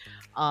Obama.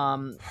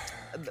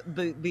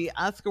 The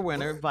Oscar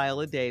winner,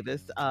 Viola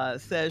Davis,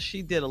 says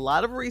she did a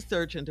lot of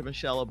research into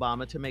Michelle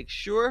Obama to make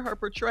sure her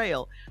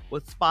portrayal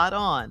was spot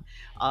on.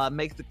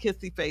 Makes a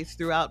kissy face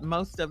throughout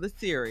most of the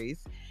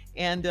series.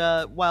 And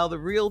while the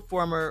real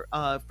former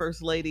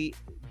First Lady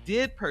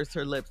did purse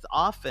her lips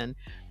often,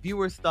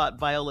 viewers thought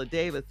Viola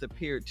Davis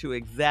appeared to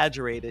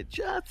exaggerate it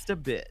just a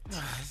bit.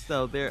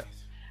 So there.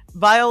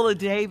 Viola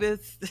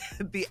Davis,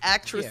 the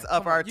actress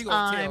of our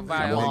time.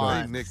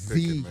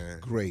 The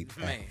great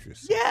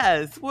actress.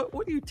 Yes. What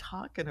are you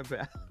talking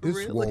about? This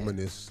really? woman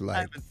is like I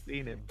haven't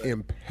seen it, but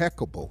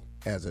impeccable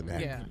as an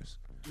actress.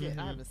 Yeah,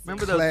 I haven't seen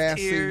Remember it. those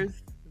Classy.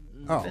 tears?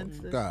 Oh,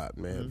 Vincent? God,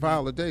 man.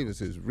 Viola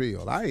Davis is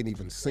real. I ain't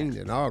even seen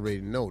it. I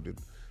already know that.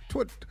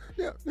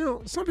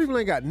 Some people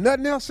ain't got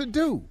nothing else to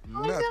do.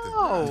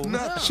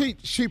 Nothing.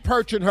 She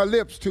perching her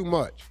lips too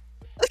much.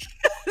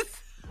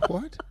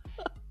 What?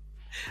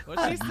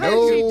 Well, she said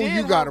No, she did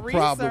you got a her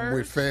problem research.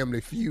 with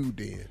Family Feud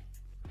then.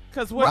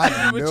 Because what you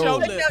do with your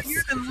lips?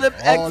 You're the lip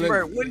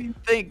expert. What do you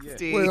think,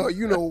 Steve?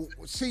 Well,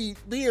 see,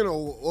 being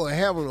or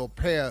having a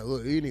pair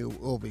of any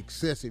of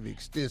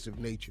extensive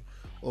nature,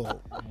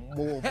 or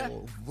more of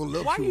a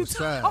voluptuous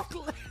size.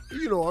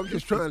 I'm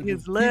just trying to.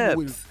 His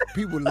lips.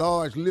 People with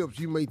large lips,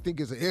 you may think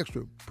it's an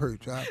extra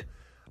perch.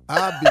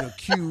 I've been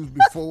accused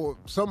before.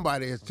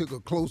 Somebody has took a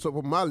close up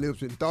of my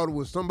lips and thought it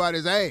was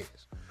somebody's ass.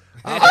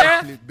 I've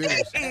actually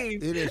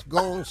it has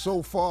gone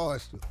so far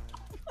as to,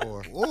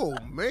 oh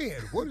man,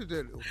 what is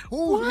that?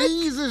 Whose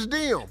knees is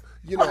them?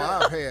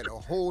 I've had a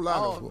whole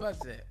lot of.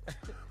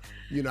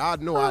 You know, I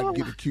know I'd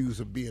get accused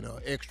of being an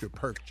extra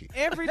perky.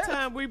 Every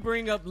time we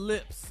bring up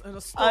lips in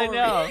a story. I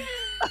know.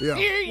 Yeah.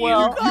 Here you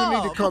you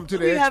need to come to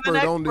the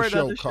expert on the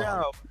show,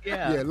 Carl.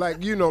 Yeah. Yeah,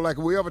 like, you know, like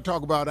if we ever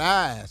talk about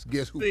eyes,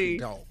 guess who can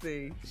talk?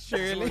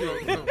 Shirley.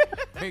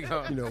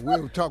 You know,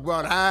 we'll talk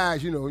about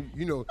eyes, you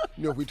know,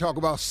 if we talk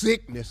about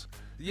sickness,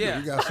 Yeah.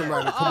 You got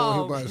somebody to come on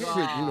here about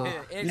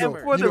sick, And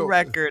for the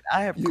record,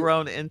 I have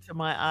grown into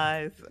my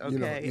eyes.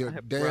 Okay, you're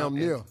damn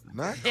near.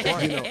 Not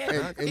quite.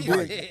 And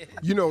then,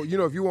 you know,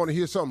 if you want to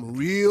hear something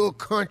real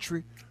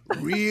country,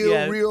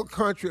 real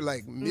country,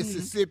 like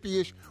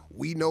Mississippi-ish,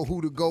 we know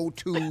who to go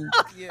to.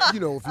 You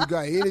know, if you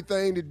got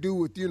anything to do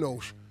with,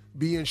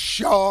 being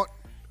short,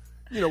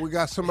 we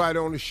got somebody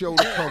on the show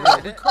to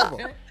cover. We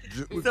cover.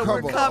 So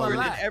we're covered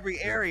in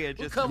every area.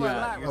 Just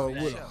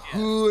with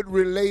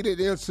hood-related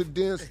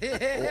incidents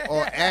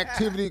or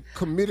activity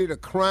committed a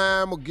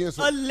crime against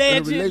a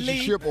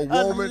relationship or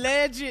woman.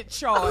 Alleged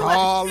charge.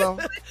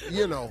 Holler,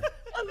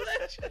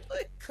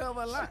 Allegedly.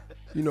 Cover a lot.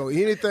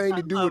 Anything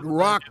to do with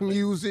rock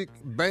music,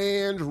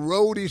 bands,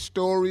 roadie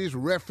stories,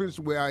 reference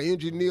where our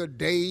engineer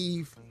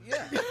Dave.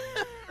 Yeah.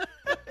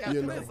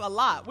 It's a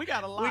lot. We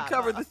got a lot. We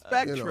cover the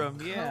spectrum,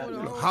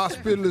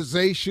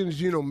 Hospitalizations,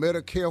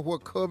 Medicare,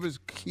 what covers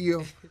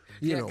kill.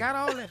 Got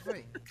all that for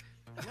you.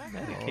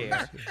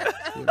 Medicare.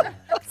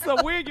 So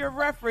we're your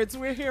reference.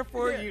 We're here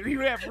for you. You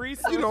have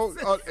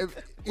resources.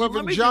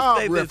 Even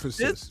job references.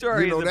 This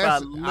story is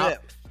about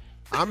lips.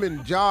 I'm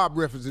in job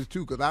references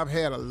too, because I've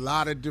had a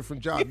lot of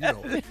different jobs.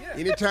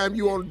 Anytime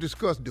you want to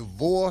discuss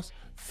divorce,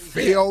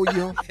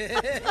 failure,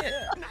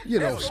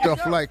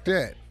 stuff like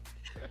that.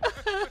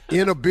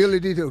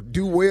 Inability to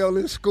do well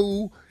in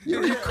school,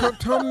 you come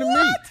to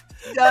me.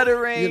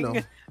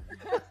 Stuttering.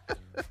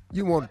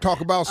 You want to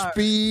talk about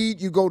speed,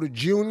 you go to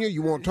Junior.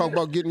 You want to talk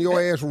about getting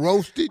your ass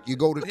roasted, you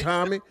go to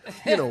Tommy.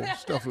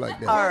 Stuff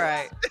like that. All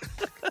right.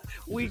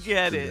 We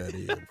get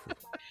it.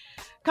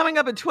 Coming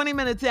up at 20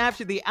 minutes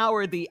after the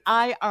hour, the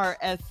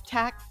IRS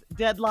tax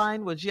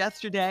deadline was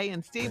yesterday,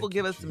 and Steve will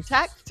give us some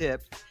tax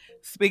tips.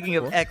 Speaking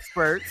of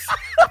experts.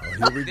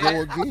 Here we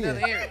go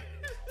again.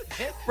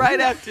 Right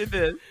after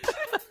this.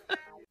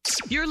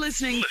 You're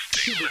listening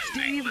to the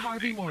Steve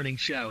Harvey Morning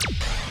Show.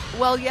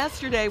 Well,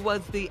 yesterday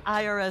was the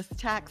IRS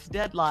tax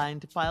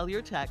deadline to file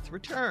your tax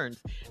returns.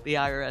 The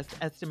IRS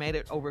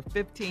estimated over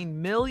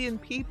 15 million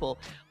people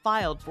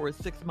filed for a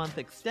 6-month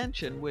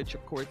extension, which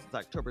of course is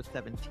October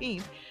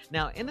 17th.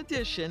 Now, in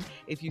addition,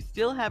 if you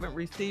still haven't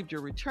received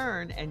your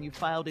return and you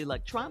filed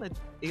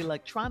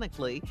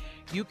electronically,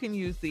 you can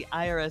use the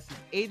IRS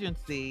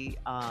agency's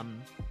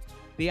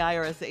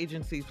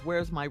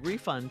Where's My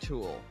Refund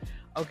tool.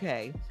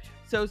 Okay.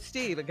 So,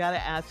 Steve, I got to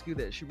ask you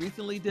this. You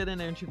recently did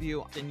an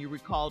interview and you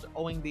recalled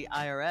owing the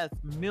IRS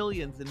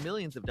millions and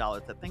millions of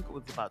dollars. I think it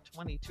was about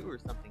 22 or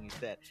something you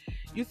said.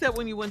 You said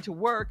when you went to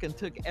work and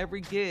took every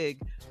gig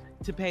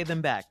to pay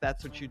them back.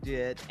 That's what you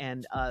did.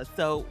 And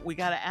so we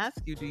got to ask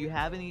you, do you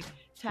have any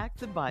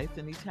tax advice,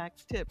 any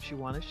tax tips you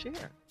want to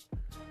share?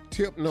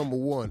 Tip number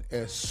 1,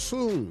 as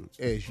soon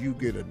as you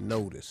get a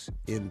notice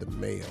in the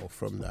mail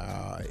from the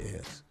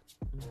IRS,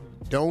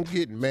 don't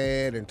get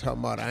mad and talk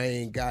about I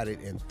ain't got it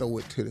and throw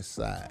it to the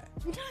side.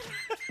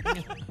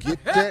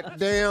 Get that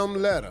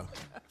damn letter.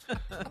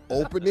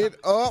 Open it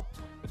up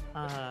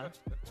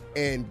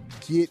and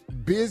get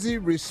busy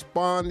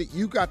responding.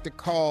 You got to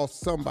call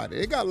somebody.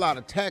 They got a lot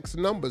of tax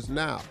numbers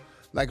now.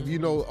 Like if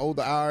you owe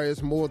the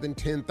IRS more than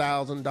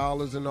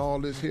 $10,000 and all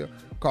this here,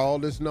 call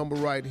this number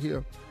right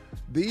here.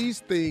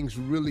 These things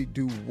really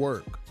do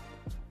work.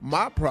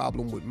 My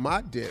problem with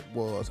my debt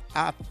was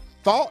I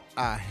thought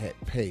I had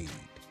paid.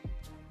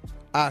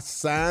 I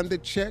signed the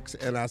checks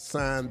and I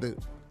signed the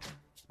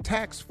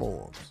tax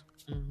forms.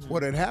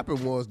 What had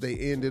happened was they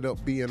ended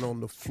up being on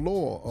the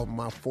floor of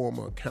my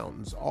former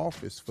accountant's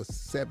office for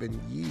 7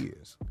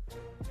 years.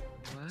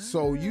 What?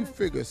 So you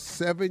figure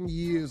 7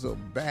 years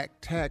of back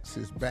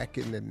taxes back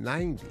in the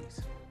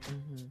 90s.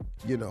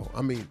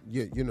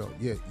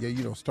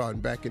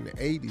 Starting back in the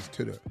 80s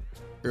to the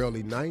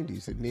early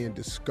 90s, and then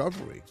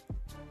discovering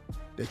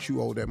that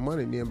you owe that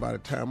money. And then by the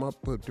time I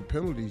put the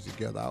penalties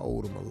together, I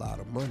owed them a lot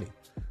of money.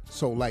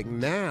 So like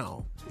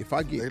now, if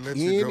I get they let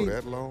you go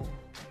that long?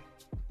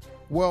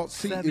 Well,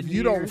 see, 7 if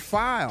you years? don't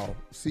file,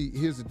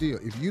 here's the deal.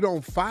 If you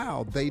don't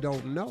file, they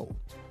don't know.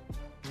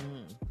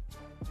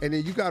 And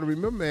then you got to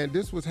remember, man,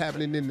 this was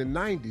happening in the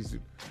 90s.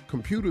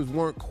 Computers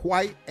weren't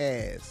quite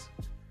as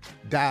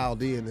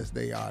dialed in as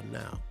they are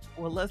now.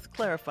 Well, let's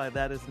clarify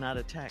that is not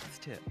a tax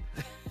tip.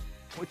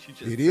 What you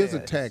just said. It is a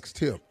tax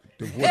tip.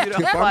 The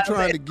tip I'm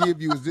trying to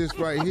give you is this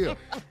right here.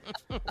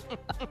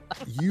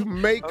 You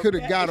could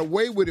have got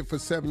away with it for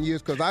 7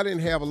 years because I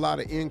didn't have a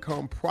lot of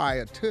income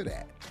prior to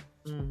that.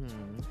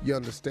 You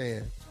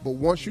understand? But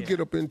once you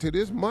get up into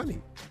this money,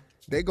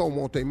 they're going to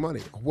want their money.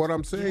 What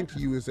I'm saying to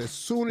you is as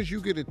soon as you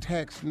get a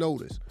tax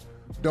notice,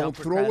 don't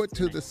throw it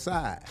to the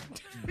side.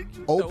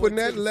 Open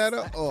that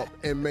letter up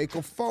and make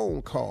a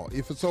phone call.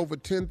 If it's over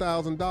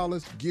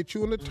 $10,000, get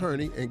you an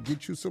attorney and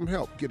get you some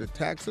help. Get a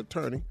tax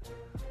attorney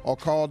or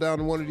call down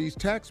to one of these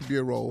tax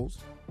bureaus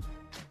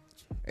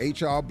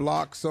HR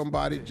Block,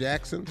 somebody,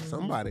 Jackson,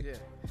 somebody.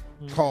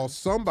 Call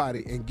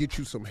somebody and get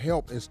you some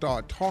help and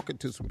start talking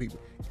to some people.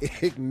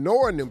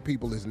 Ignoring them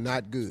people is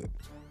not good.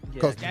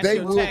 Because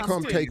they will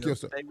come take your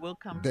stuff. They will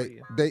come for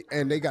you.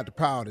 They got the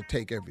power to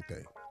take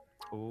everything.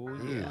 Oh,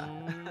 yeah.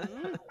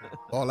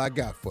 All I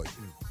got for you.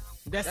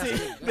 That's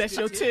it. That's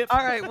your tip.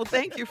 All right. Well,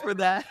 thank you for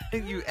that,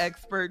 you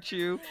expert,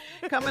 you.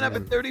 Coming up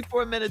at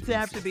 34 minutes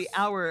after the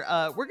hour,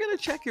 we're going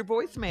to check your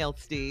voicemail,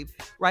 Steve,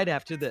 right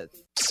after this.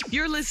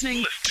 You're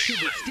listening to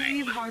the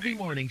Steve Harvey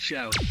Morning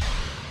Show.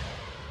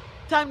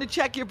 Time to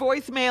check your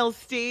voicemail,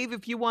 Steve.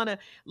 If you want to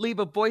leave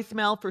a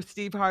voicemail for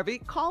Steve Harvey,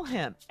 call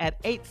him at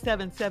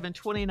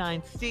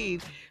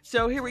 877-29-STEVE.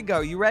 So here we go.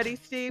 You ready,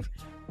 Steve?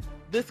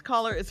 This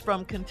caller is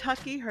from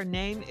Kentucky. Her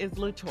name is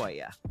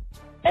LaToya.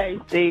 Hey,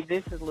 Steve,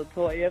 this is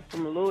LaToya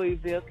from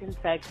Louisville,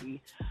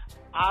 Kentucky.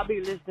 I'll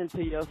be listening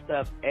to your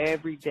stuff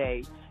every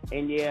day.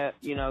 And yeah,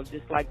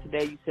 just like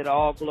today, you said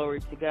all glory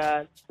to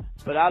God.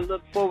 But I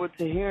look forward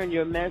to hearing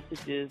your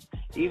messages.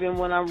 Even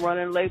when I'm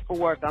running late for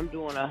work, I'm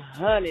doing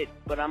 100,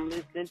 but I'm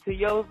listening to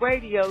your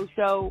radio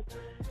show.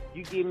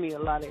 You give me a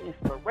lot of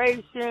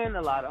inspiration,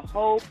 a lot of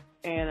hope.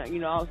 And,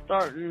 I'm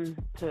starting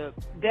to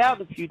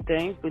doubt a few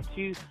things, but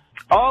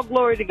all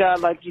glory to God,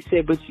 like you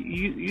said, but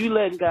you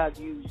letting God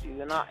use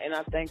you. And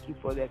I thank you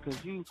for that,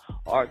 because you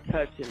are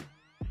touching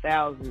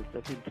thousands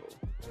of people.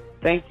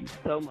 Thank you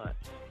so much.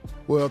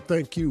 Well,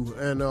 thank you,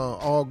 and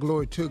all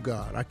glory to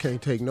God. I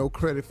can't take no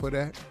credit for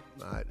that.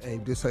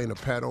 This ain't a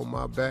pat on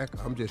my back.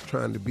 I'm just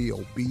trying to be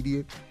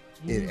obedient,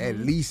 at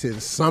least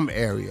in some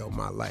area of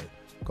my life,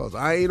 because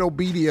I ain't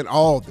obedient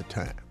all the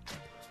time.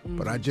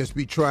 But I just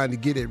be trying to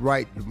get it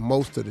right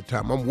most of the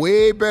time. I'm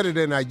way better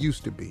than I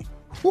used to be.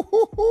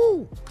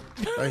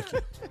 Thank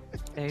you.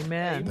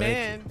 Amen.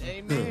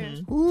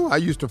 Amen. Ooh, I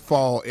used to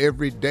fall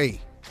every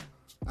day.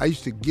 I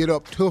used to get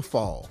up to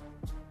fall.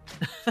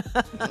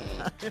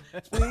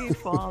 We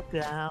fall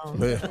down.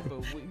 Yeah.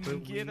 We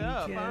get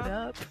up.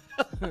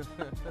 All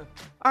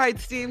right,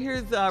 Steve,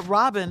 here's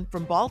Robin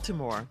from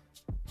Baltimore.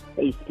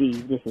 Hey,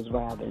 Steve, this is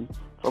Robin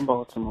from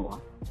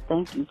Baltimore.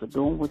 Thank you for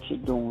doing what you're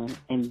doing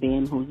and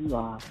being who you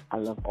are. I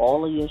love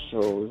all of your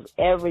shows.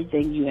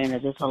 Everything you enter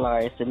is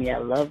hilarious to me. I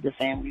love the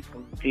Family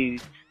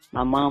Feud.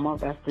 My mama,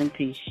 rest in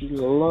peace, she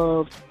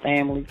loved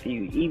Family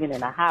Feud. Even in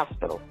the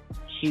hospital,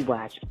 she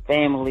watched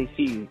Family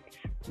Feud.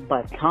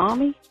 But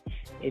Tommy,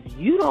 if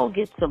you don't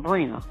get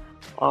Sabrina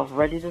off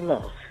Ready to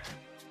Love,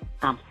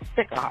 I'm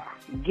sick of her.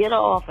 Get her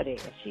off of there.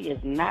 She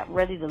is not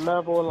ready to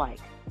love or like.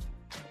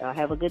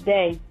 Have a good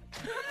day.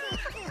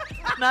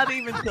 Not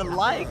even to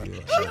like.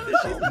 She's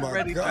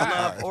ready to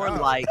love or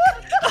like.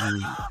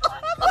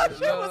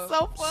 She was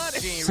so funny.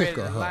 She ain't Sick ready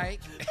to of her. like.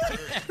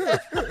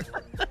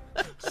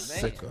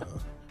 Sick of her.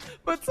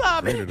 But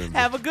Tommy,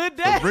 have a good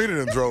day.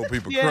 Sabrina done drove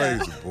people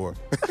crazy, boy.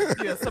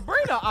 Yeah,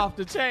 Sabrina off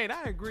the chain.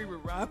 I agree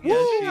with Rob. Yeah,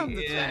 She she off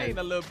the is. chain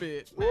a little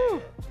bit.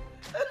 Woo.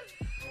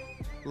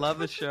 Love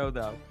the show,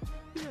 though.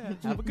 Yeah,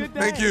 have a good day.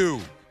 Thank you.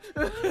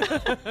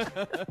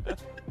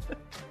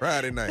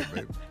 Friday night,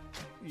 baby.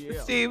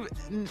 Yeah. Steve,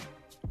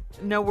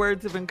 no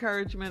words of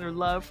encouragement or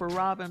love for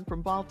Robin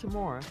from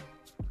Baltimore?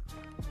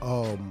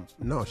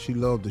 No, she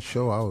loved the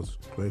show. I was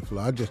grateful.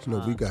 I just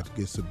know we got to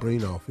get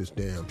Sabrina off his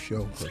damn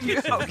show.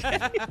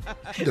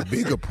 The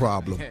bigger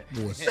problem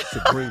was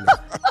Sabrina.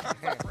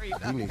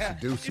 He needs to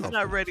do something. She's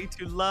not ready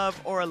to love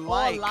or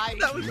like.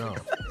 No.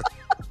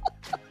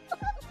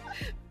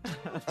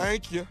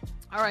 Thank you.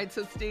 All right,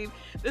 so Steve,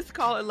 this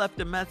caller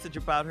left a message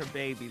about her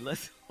baby.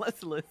 Let's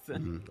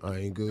listen. I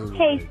ain't good.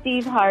 Hey,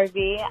 Steve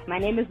Harvey. My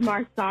name is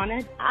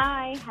Marsana.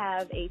 I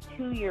have a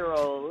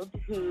 2-year-old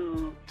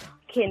who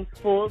can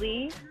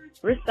fully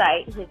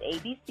recite his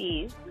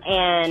ABCs,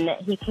 and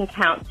he can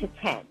count to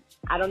 10.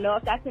 I don't know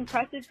if that's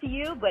impressive to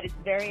you, but it's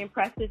very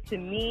impressive to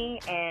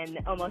me and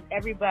almost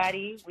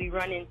everybody we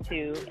run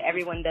into.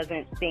 Everyone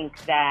doesn't think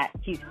that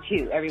he's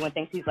 2. Everyone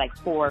thinks he's like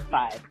 4 or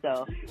 5.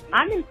 So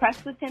I'm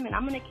impressed with him, and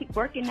I'm going to keep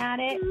working at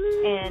it,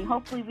 and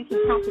hopefully we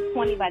can count to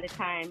 20 by the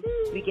time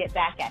we get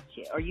back at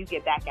you, or you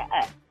get back at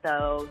us.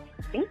 So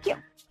thank you.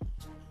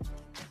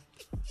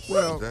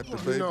 Well, Is that the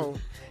baby?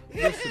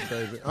 Listen,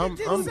 baby, I'm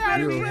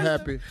real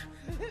happy.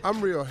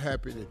 I'm real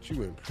happy that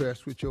you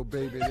impressed with your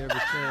baby and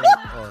everything.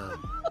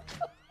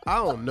 I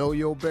don't know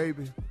your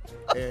baby,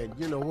 and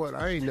you know what?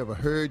 I ain't never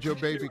heard your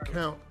baby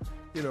count.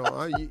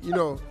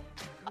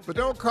 But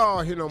don't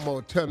call here no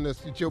more telling us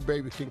that your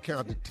baby can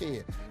count to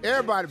 10.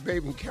 Everybody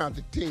baby can count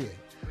to 10.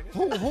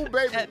 Who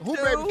baby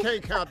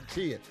can't count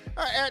to 10?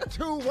 At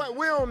 2,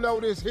 we don't know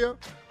this here.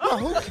 But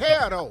who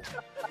care though?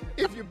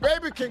 If your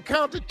baby can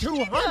count to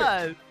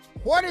 200.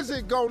 What is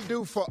it gonna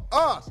do for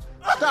us?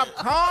 Stop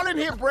calling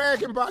here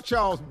bragging about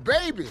y'all's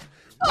babies.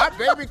 My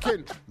baby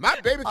can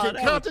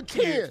count to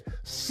 10.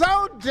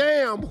 So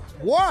damn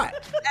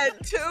what?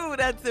 At 2,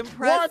 that's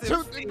impressive.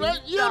 1, 2,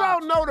 you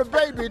don't know the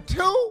baby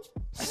 2?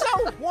 So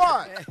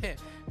what?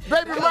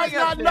 Baby might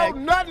not know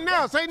nothing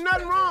else. Ain't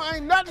nothing wrong.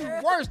 Ain't nothing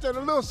worse than a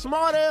little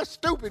smart ass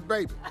stupid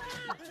baby.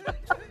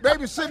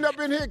 Baby sitting up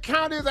in here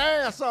counting his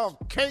ass off,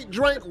 can't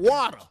drink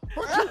water.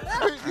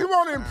 You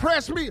want to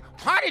impress me?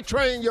 Potty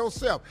train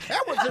yourself.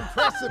 That was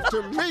impressive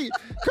to me.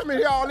 Come in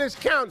here, all this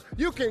counting.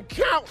 You can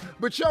count,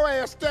 but your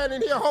ass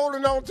standing here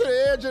holding on to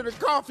the edge of the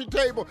coffee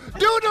table,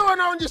 doodling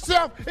on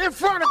yourself in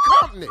front of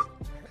company.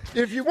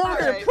 If you want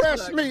to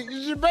impress me,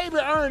 is your baby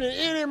earning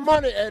any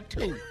money at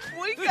 2?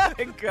 We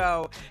gotta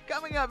go.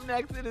 Coming up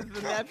next, it is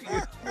the nephew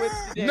with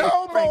today's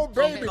No more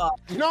prank baby. call.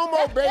 No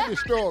more baby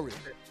stories.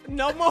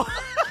 No more.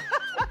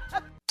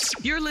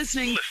 You're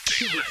listening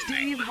to the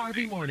Steve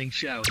Harvey Morning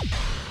Show.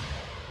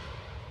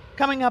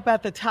 Coming up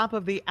at the top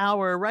of the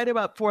hour, right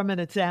about 4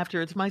 minutes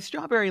after, it's my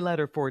strawberry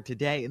letter for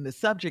today. And the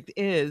subject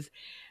is,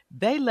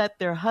 they let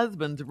their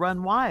husbands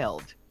run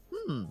wild.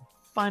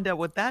 Find out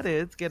what that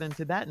is. Get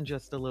into that in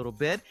just a little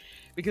bit.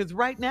 Because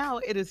right now,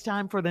 it is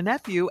time for the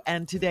nephew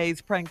and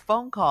today's prank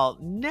phone call.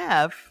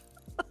 Neff,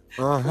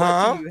 what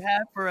do you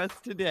have for us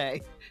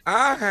today?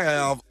 I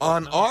have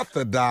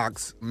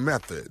unorthodox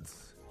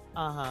methods.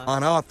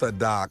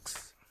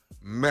 Unorthodox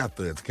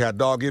methods. Cat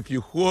dog, if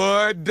you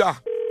would.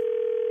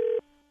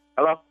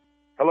 Hello?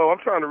 Hello, I'm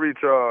trying to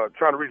reach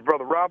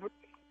Brother Robert.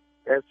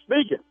 And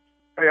speaking.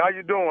 Hey, how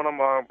you doing?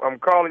 I'm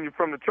calling you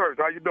from the church.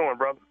 How you doing,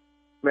 brother?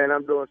 Man,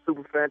 I'm doing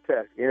super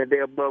fantastic. Any day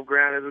above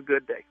ground is a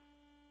good day.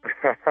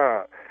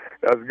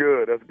 That's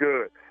good. That's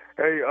good.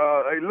 Hey,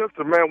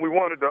 listen, man, we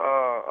wanted to,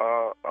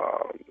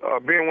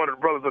 being one of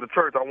the brothers of the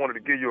church, I wanted to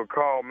give you a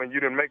call. Man,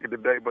 you didn't make it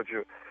today, but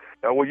your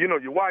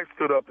wife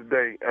stood up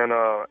today and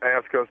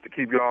asked us to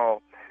keep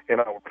y'all in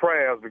our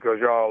prayers because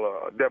y'all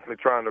are definitely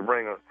trying to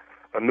bring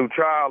a new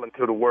child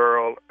into the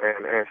world,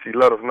 and she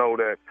let us know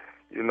that,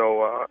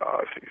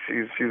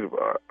 she's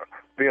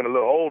being a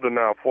little older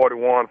now,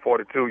 41,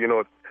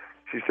 42,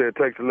 she said it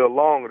takes a little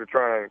longer to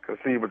try and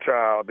conceive a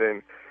child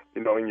than,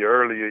 in your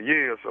earlier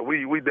years. So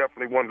we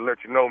definitely wanted to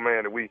let you know,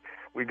 man, that we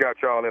got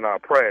y'all in our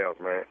prayers,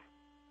 man.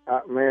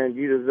 Man,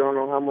 you just don't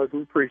know how much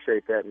we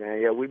appreciate that,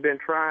 man. Yeah, we've been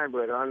trying,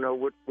 but I know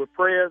with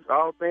prayers,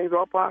 all things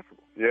are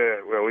possible.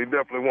 Yeah, well, we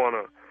definitely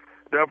want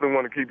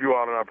to keep you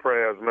all in our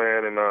prayers,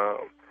 man, and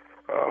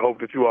hope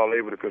that you all are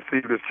able to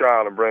conceive this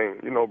child and bring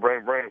a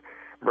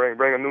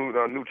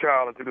new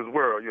child into this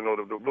world.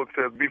 The book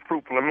says, "Be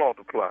fruitful and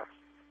multiply."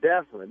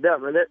 Definitely.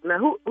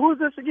 Now, who is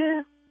this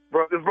again?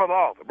 This is Brother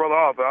Arthur. Brother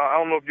Arthur. I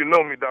don't know if you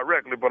know me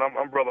directly, but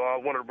I'm Brother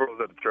Arthur, one of the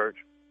brothers at the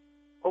church.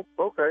 Oh,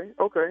 okay,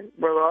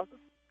 Brother Arthur.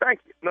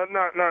 Thank you. Now,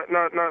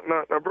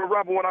 Brother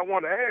Robert, what I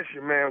wanted to ask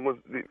you, man, was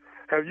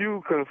have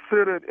you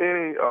considered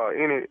any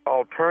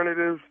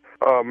alternatives,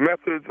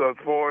 methods as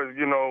far as,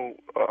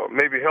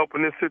 maybe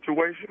helping this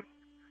situation?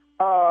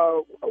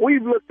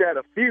 We've looked at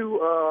a few.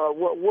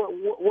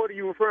 What are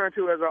you referring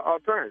to as an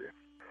alternative?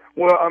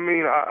 Well, I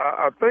mean,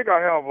 I think I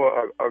have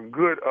a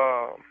good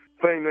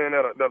thing then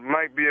that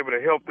might be able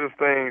to help this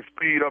thing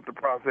speed up the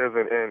process,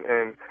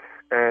 and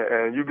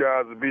you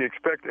guys will be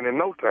expecting in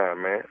no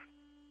time, man.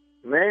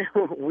 Man,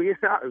 we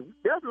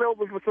definitely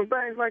open for some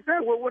things like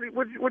that.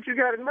 What you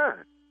got in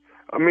mind?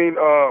 I mean,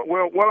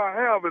 well, what I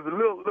have is a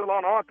little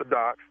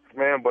unorthodox,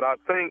 man. But I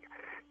think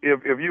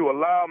if you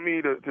allow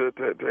me to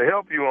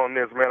help you on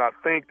this, man, I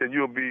think that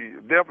you'll be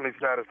definitely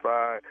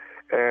satisfied.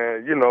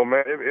 And,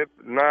 man, if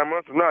 9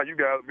 months from now, you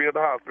guys will be at the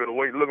hospital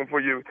looking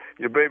for your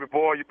baby boy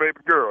or your baby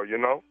girl,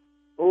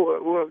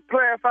 Well,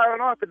 clarify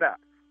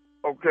unorthodox.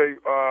 Okay.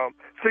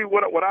 See,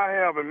 what I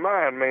have in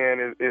mind,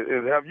 man,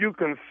 is have you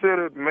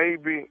considered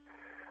maybe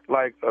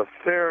like a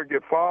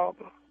surrogate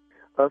father?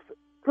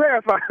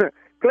 Clarify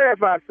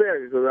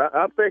surrogate, because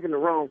I'm thinking the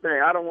wrong thing.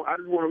 I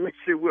just want to make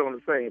sure we're on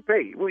the same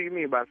page. What do you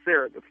mean by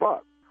surrogate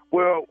father?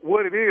 Well,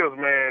 what it is,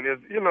 man, is,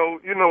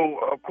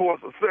 of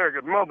course, a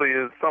surrogate mother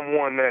is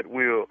someone that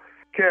will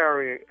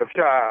carry a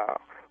child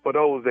for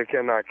those that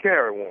cannot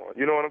carry one.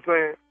 You know what I'm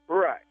saying?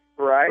 Right.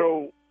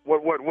 So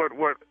what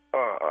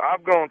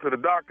I've gone to the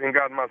doctor and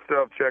gotten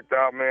myself checked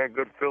out, man,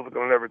 good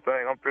physical and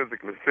everything. I'm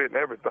physically fit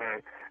and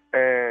everything.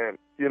 And,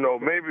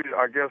 maybe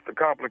I guess the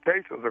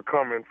complications are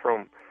coming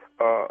from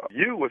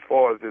you as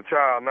far as the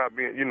child not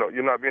being,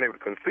 you're not being able to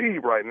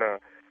conceive right now.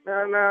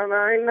 No,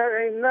 ain't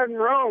nothing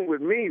wrong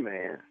with me,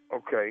 man.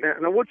 Okay.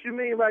 Now, what you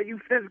mean by you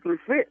physically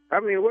fit? I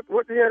mean, what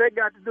the hell that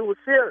got to do with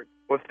surrogate?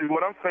 Well, see,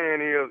 what I'm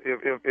saying is,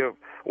 if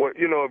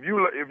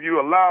you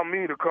allow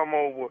me to come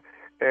over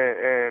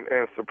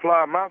and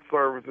supply my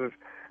services,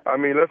 I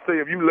mean, let's say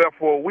if you left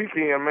for a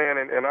weekend, man,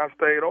 and I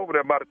stayed over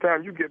there, by the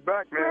time you get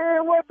back, man.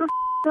 Man, what the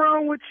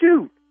wrong with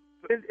you?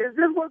 Is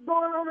this what's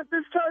going on at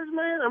this church,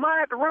 man? Am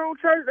I at the wrong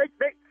church?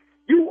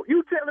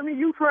 You telling me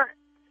you trying?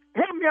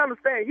 Help me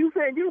understand. You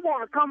saying you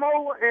want to come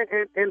over and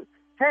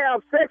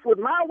have sex with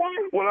my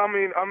wife? Well, I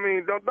mean,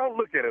 don't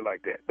look at it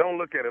like that. Don't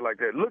look at it like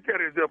that. Look at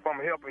it as if I'm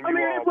helping you all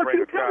bring a child. What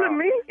you telling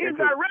me is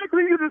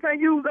directly you just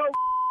ain't use those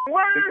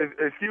words.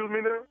 Excuse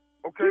me now?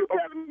 Okay. You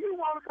telling me you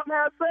want to come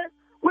have sex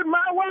with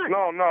my wife?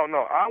 No.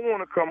 I want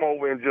to come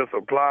over and just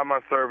apply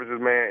my services,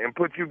 man, and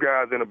put you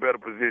guys in a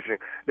better position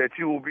that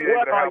you will be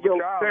able to have a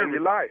child in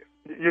your life.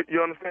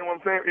 You understand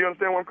what I'm saying? You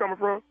understand where I'm coming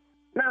from?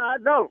 No,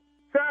 I don't.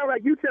 Sound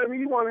like you telling me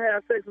you want to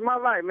have sex with my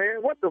life,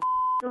 man. What the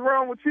is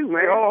wrong with you,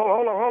 man? Hey,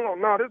 hold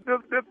on. No,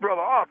 this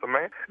brother Arthur,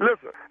 man.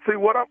 Listen, see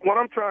what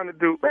I'm trying to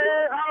do. Man,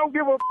 I don't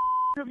give a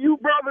if you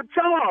brother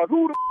Charles.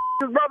 Who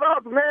the is brother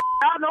Arthur, man?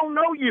 I don't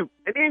know you.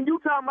 And then you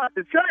talking about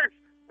the church.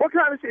 What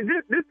kind of shit?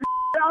 This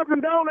out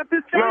and down at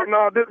this church?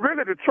 No,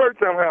 really the church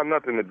don't have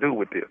nothing to do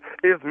with this.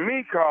 It's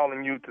me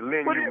calling you to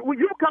lend you. Well,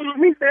 you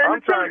calling me saying I'm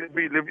trying to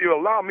be, if you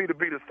allow me to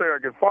be the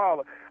surrogate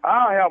father,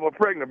 I'll have her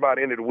pregnant by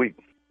the end of the week.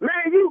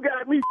 Man, you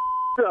got me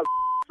up.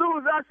 As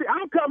soon as I see,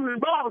 I'm coming to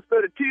Bible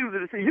study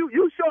Tuesday to see you.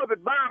 You show up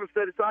at Bible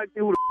study so I can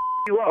see who the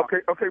you are.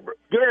 Okay, bro.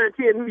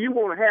 Guaranteeing who you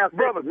want to have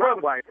brother, my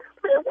wife.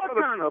 Man, what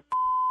kind of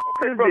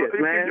okay, is brother,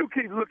 this, man? If you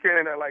keep looking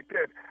at it like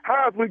that,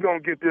 how are we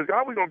going to get this?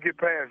 How are we going to get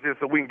past this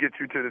so we can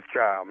get you to this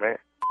child, man?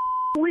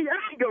 We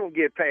ain't going to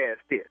get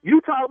past this.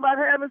 You talking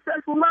about having sex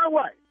with my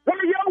wife. Where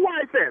your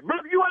wife at?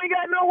 Brother, you ain't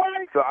got no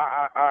wife? So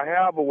I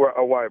have a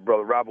wife,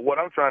 Brother Robert.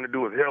 What I'm trying to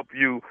do is help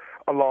you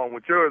along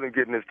with yours and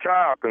getting this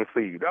child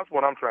conceived. That's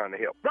what I'm trying to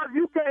help. Brother,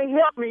 you can't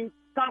help me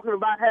talking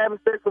about having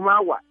sex with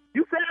my wife.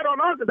 You said on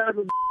Orthodox,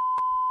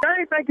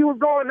 I ain't think you was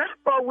going that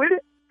far with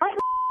it. How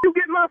the you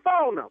get my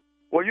phone number?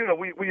 Well, you know,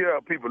 we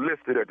have people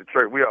listed at the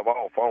church. We have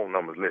all phone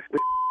numbers listed.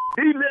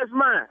 He lists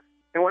mine.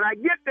 And when I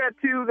get that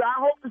Tuesday, I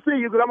hope to see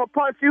you because I'm going to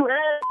punch you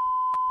and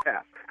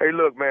Hey,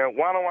 look, man,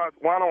 why don't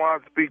I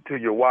speak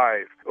to your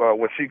wife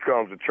when she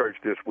comes to church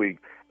this week,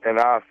 and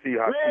I'll see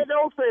how man,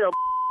 don't say a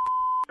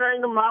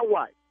thing to my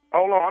wife.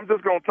 Hold on, I'm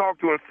just going to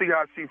talk to her and see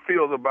how she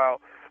feels about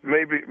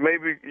maybe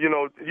you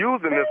know,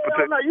 using this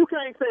particular... No, you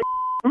can't say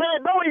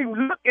man, don't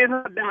even look in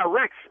her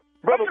direction.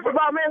 Brother,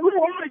 man, who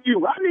are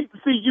you? I need to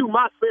see you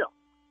myself.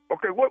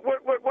 Okay, what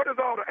is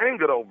all the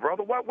anger, though,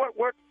 brother? What?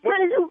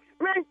 Man, you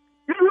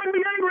wouldn't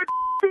be angry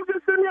you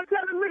just sitting there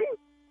telling me?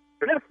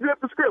 Let's flip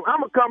the script.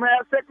 I'm going to come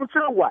have sex with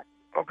your wife.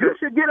 Okay. You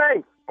should get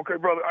angry. Okay,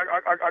 brother,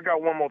 I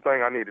got one more thing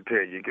I need to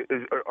tell you.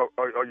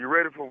 Are you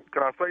ready for,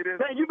 can I say this?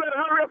 Man, you better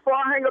hurry up before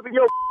I hang up in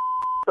your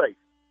face.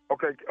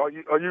 Okay, are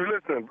you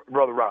listening,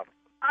 Brother Robert?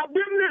 I've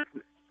been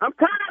listening. I'm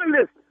tired of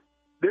listening.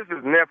 This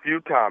is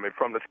Nephew Tommy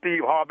from the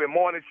Steve Harvey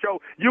Morning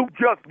Show. You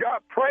just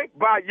got pranked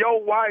by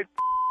your wife.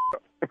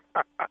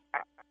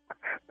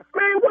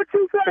 Man, what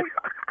you say?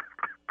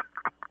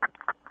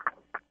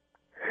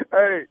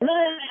 Hey.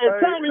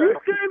 Man, Tommy, you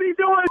can't be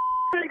doing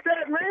like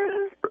that,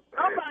 man.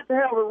 I'm about to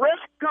have a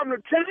rest come to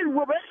change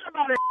with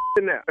everybody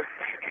in there.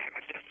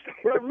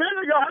 But a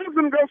minute ago, I was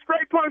going to go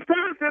straight punch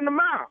Thomas in the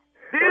mouth.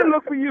 Then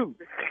look for you.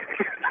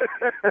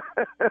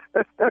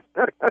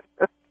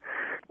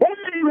 What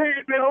do you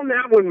had been on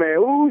that one, man?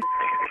 Ooh.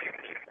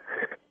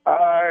 All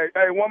right.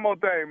 Hey, one more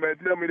thing, man.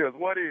 Tell me this.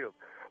 What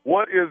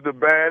is the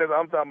baddest,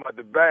 I'm talking about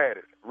the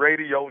baddest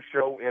radio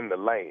show in the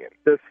land?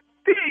 The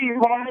Steve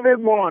Harvey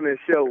Morning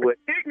Show with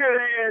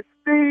ignorant-ass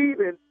Steve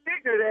and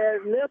ignorant-ass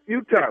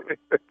Nephew Tommy.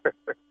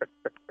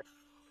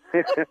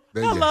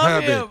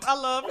 I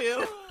love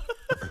him.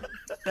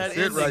 That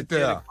it right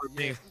there. For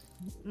me.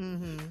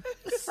 Mm-hmm.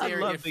 I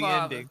love the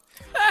ending.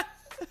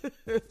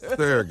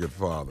 Surrogate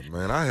father,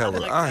 man. I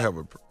have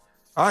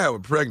a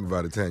pregnant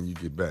by the time you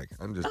get back.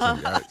 I'm just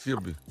telling you, she'll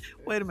be.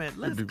 Wait a minute.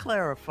 Let's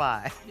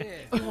clarify. Yeah,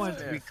 you want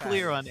to be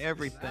clear on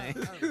everything.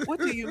 What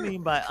do you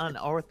mean by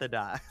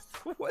unorthodox?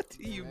 What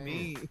do you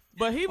mean?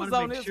 But he was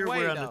on his sure way,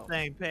 we're though. on the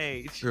same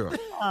page. Sure.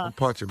 I'm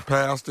punching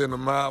pastor in the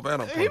mouth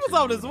and I'm punching He was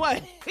on his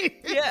way.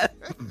 Yeah.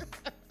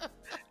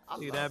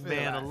 Leave that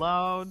man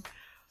alone.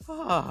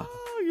 Oh,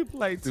 you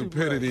played too much.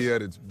 Stupidity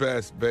at its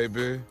best,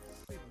 baby.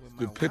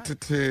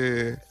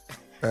 Stupidity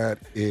at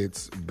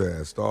its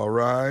best. All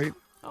right?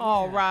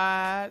 All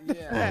right.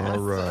 All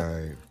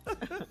right.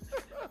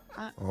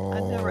 I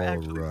never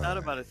actually thought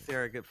about a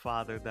surrogate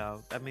father,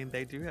 though. I mean,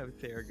 they do have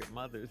surrogate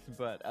mothers,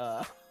 but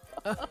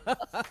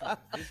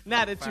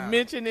now that you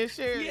mention it,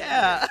 Sherry.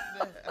 Yeah.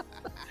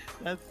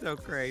 That's so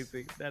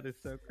crazy. That is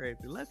so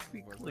crazy. Let's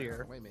be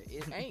clear. Wait a minute.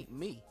 It ain't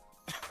me.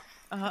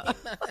 I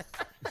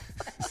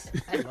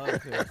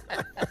love him.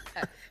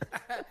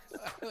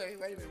 Wait a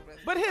minute.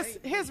 But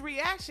his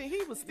reaction,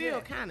 he was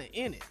still kind of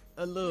in it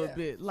a little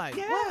bit. Like,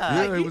 Yeah. what? Yeah,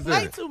 Like, he you was play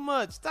there. too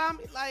much,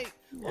 Tommy. Like,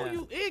 oh,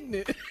 you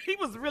ignorant. He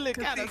was really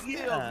kind of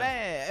still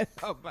bad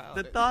about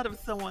The it. thought of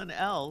someone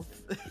else.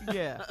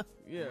 Yeah.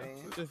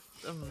 Just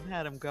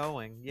had him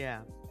going.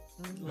 Yeah.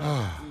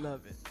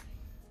 Love it.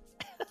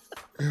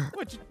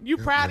 What, you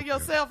proud of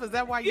yourself? Is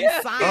that why you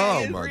signed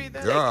Oh, my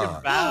everything?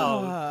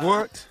 God.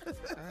 What?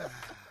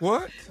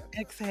 What?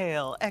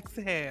 Exhale.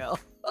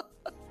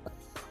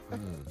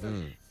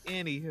 Mm-hmm.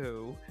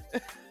 Anywho.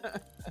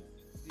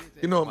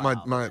 You know,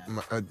 my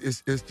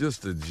it's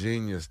just a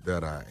genius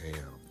that I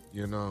am.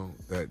 You know,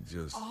 that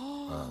just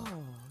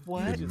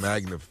What? it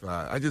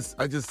magnify. I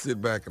just sit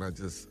back and I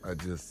just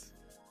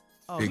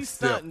Oh, he's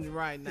accept, stunting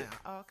right now.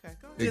 Oh, okay,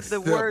 go ahead. Is the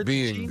accept word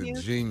being genius?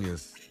 the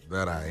genius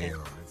that I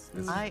am.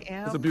 I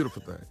am. It's a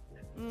beautiful thing.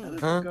 How does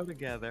Huh? it go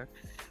together?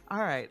 All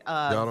right.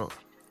 Y'all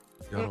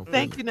don't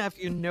Thank feel you,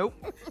 nephew. Nope.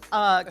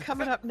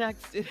 Coming up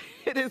next, it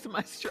is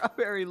my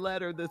strawberry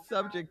letter. The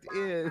subject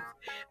is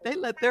they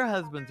let their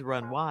husbands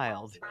run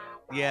wild.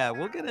 Yeah,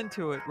 we'll get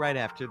into it right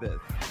after this.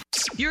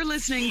 You're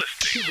listening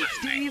to the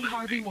Steve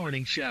Harvey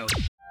Morning Show.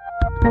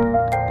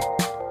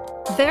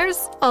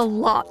 There's a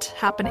lot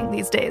happening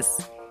these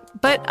days,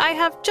 but I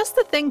have just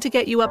the thing to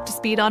get you up to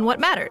speed on what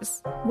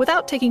matters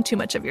without taking too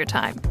much of your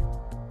time.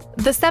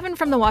 The 7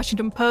 from the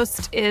Washington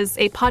Post is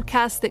a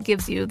podcast that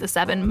gives you the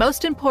 7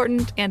 most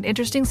important and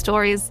interesting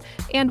stories,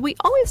 and we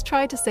always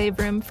try to save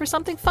room for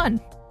something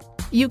fun.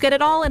 You get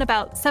it all in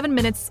about 7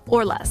 minutes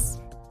or less.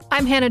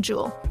 I'm Hannah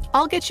Jewell.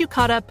 I'll get you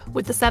caught up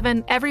with the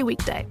 7 every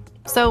weekday.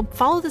 So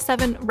follow the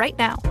 7 right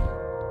now.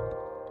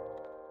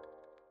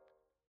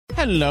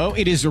 Hello,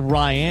 it is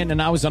Ryan,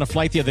 and I was on a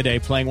flight the other day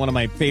playing one of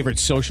my favorite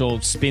social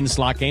spin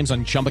slot games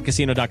on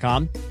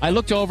ChumbaCasino.com. I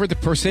looked over at the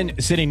person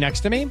sitting next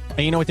to me, and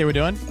you know what they were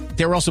doing?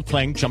 They were also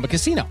playing Chumba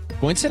Casino.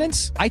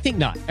 Coincidence? I think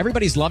not.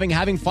 Everybody's loving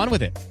having fun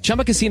with it.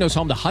 Chumba Casino is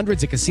home to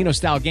hundreds of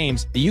casino-style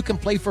games that you can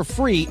play for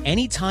free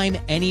anytime,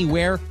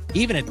 anywhere,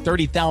 even at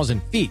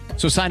 30,000 feet.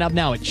 So sign up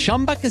now at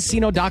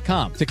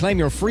ChumbaCasino.com to claim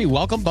your free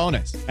welcome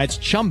bonus. That's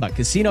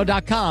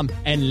ChumbaCasino.com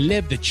and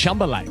live the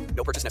Chumba life.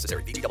 No purchase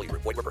necessary. VGW.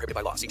 Void where prohibited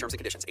by law. See terms and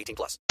conditions.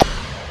 18+.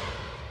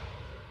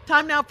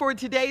 Time now for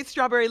today's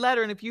Strawberry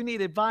Letter. And if you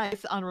need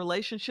advice on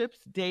relationships,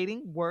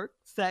 dating, work,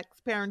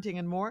 sex, parenting,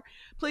 and more,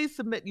 please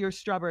submit your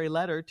Strawberry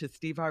Letter to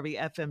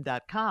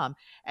steveharveyfm.com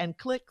and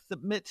click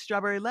Submit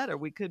Strawberry Letter.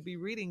 We could be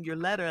reading your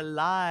letter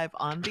live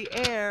on the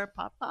air.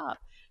 Pop, pop.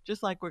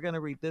 Just like we're going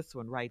to read this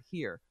one right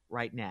here,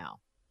 right now.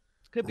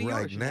 Could be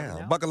right yours.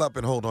 now. Buckle up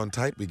and hold on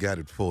tight. We got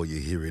it for you.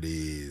 Here it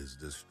is,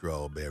 the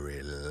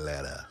Strawberry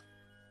Letter.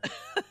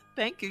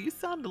 Thank you. You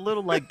sound a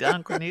little like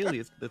Don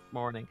Cornelius this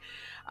morning.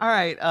 All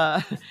right.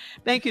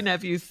 Thank you,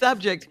 nephew.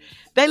 Subject,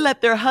 they let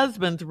their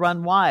husbands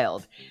run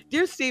wild.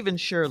 Dear Steve and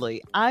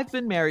Shirley, I've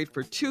been married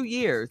for 2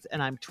 years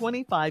and I'm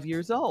 25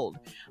 years old.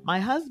 My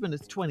husband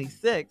is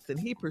 26 and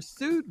he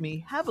pursued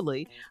me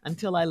heavily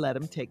until I let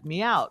him take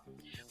me out.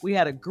 We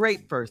had a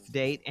great first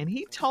date and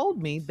he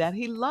told me that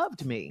he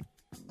loved me.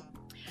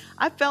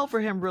 I fell for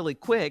him really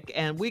quick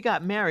and we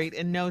got married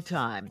in no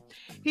time.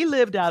 He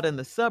lived out in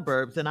the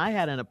suburbs and I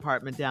had an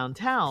apartment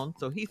downtown,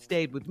 so he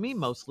stayed with me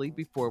mostly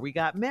before we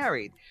got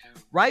married.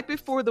 Right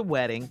before the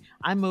wedding,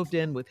 I moved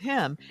in with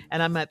him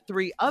and I met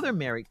 3 other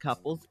married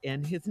couples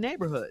in his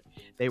neighborhood.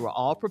 They were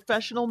all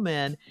professional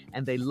men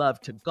and they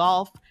loved to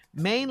golf,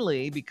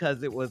 mainly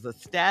because it was a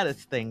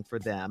status thing for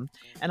them.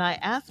 And I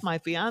asked my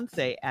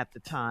fiance at the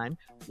time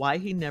why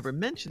he never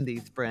mentioned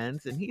these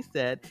friends, and he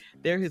said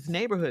they're his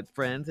neighborhood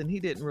friends and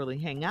he didn't really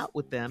hang out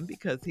with them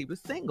because he was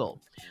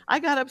single. I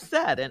got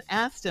upset and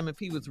asked him if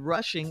he was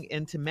rushing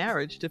into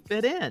marriage to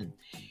fit in.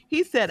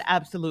 He said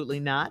absolutely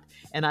not,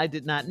 and I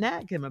did not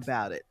nag him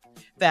about it.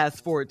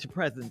 Fast forward to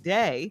present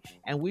day,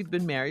 and we've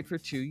been married for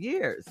 2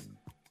 years.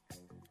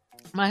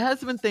 My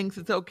husband thinks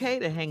it's okay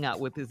to hang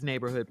out with his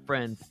neighborhood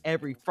friends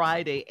every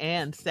Friday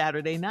and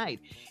Saturday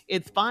night.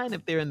 It's fine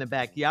if they're in the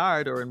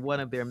backyard or in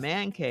one of their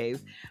man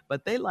caves,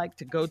 but they like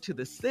to go to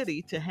the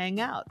city to hang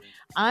out.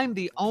 I'm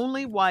the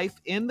only wife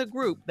in the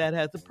group that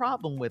has a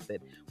problem with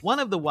it. One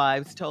of the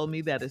wives told me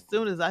that as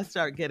soon as I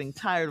start getting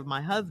tired of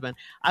my husband,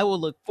 I will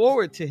look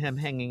forward to him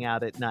hanging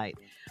out at night.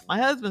 My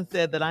husband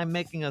said that I'm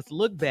making us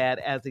look bad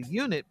as a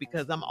unit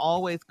because I'm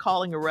always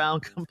calling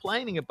around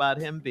complaining about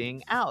him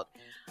being out.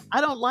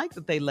 I don't like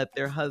that they let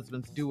their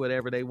husbands do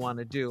whatever they want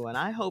to do, and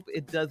I hope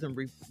it doesn't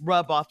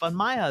rub off on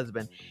my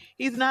husband.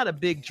 He's not a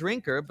big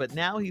drinker, but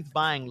now he's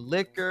buying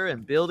liquor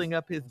and building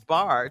up his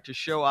bar to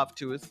show off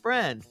to his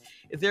friends.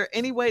 Is there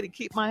any way to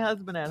keep my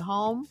husband at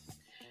home?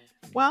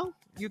 Well,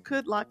 you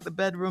could lock the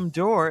bedroom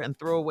door and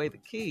throw away the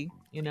key,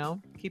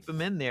 keep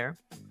him in there.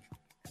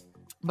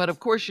 But of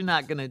course, you're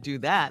not going to do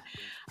that.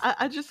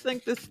 I just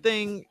think this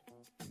thing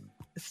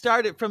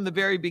started from the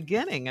very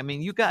beginning. I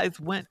mean, you guys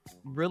went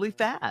really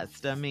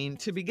fast. I mean,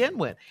 to begin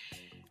with,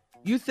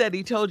 you said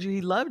he told you he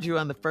loved you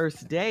on the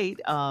first date.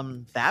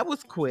 That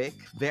was quick,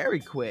 very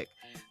quick.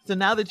 So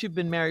now that you've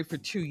been married for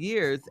 2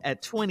 years,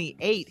 at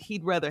 28,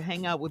 he'd rather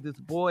hang out with his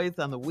boys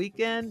on the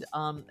weekend.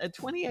 At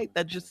 28,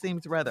 that just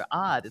seems rather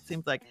odd. It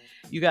seems like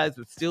you guys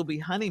would still be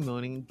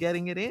honeymooning and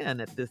getting it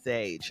in at this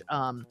age.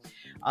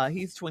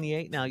 He's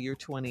 28 now, you're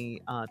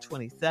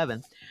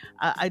 27.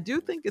 I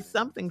do think it's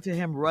something to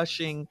him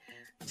rushing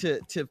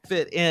to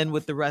fit in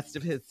with the rest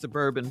of his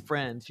suburban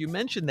friends. You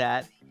mentioned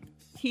that.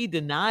 He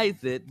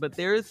denies it, but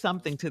there is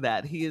something to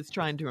that. He is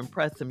trying to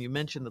impress them. You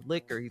mentioned the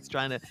liquor. He's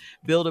trying to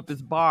build up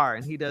his bar,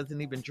 and he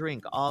doesn't even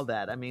drink, all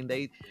that. I mean,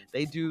 they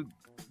do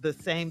the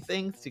same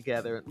things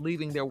together,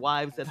 leaving their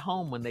wives at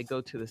home when they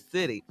go to the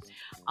city.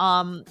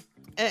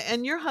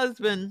 And your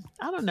husband,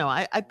 I don't know,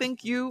 I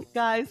think you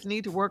guys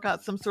need to work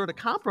out some sort of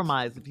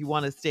compromise if you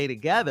want to stay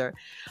together,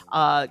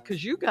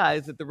 because you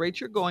guys, at the rate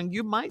you're going,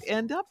 you might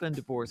end up in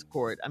divorce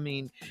court. I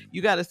mean,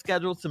 you got to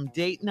schedule some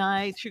date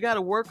nights. You got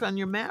to work on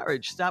your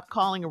marriage. Stop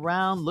calling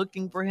around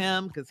looking for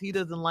him because he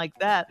doesn't like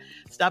that.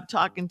 Stop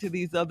talking to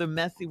these other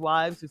messy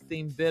wives who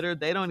seem bitter.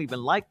 They don't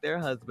even like their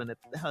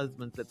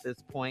husbands at this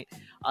point.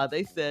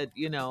 They said,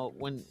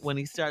 when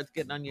he starts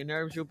getting on your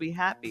nerves, you'll be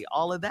happy.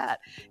 All of that.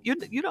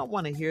 You don't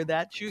want to hear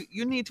that.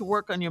 You need to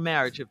work on your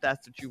marriage if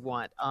that's what you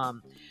want.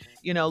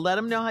 Let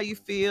him know how you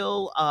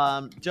feel.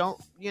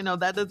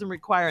 That doesn't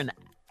require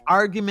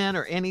argument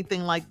or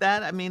anything like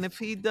that. I mean, if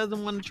he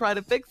doesn't want to try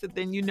to fix it,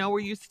 then you know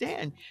where you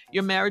stand.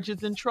 Your marriage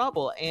is in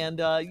trouble, and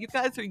you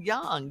guys are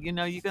young. You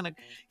know, you're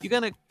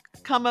gonna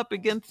come up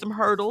against some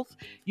hurdles.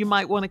 You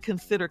might want to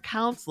consider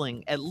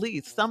counseling, at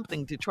least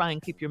something to try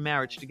and keep your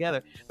marriage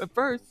together. But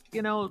first,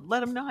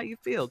 let him know how you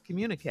feel.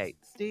 Communicate.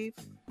 Steve?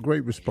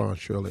 Great response,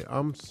 Shirley.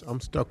 I'm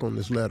stuck on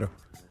this letter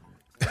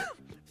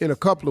in a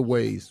couple of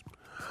ways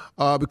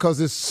because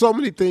there's so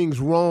many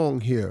things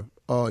wrong here,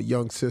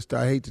 young sister.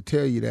 I hate to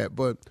tell you that,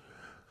 but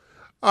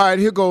all right,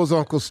 here goes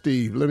Uncle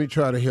Steve. Let me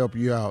try to help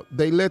you out.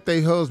 They let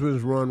their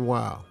husbands run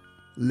wild.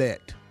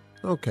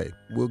 Okay,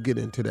 we'll get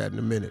into that in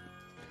a minute.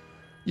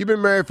 You've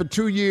been married for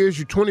 2 years.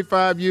 You're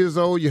 25 years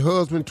old. Your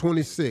husband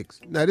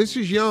 26. Now, this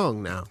is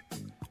young now.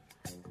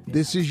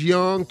 This is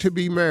young to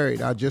be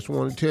married. I just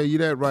want to tell you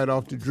that right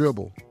off the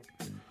dribble.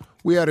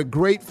 We had a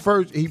great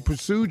first. He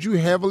pursued you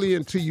heavily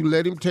until you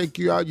let him take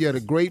you out. You had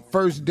a great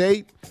first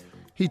date.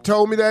 He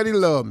told me that he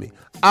loved me.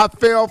 I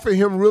fell for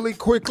him really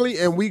quickly,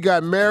 and we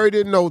got married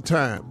in no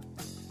time.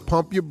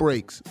 Pump your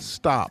brakes.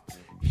 Stop.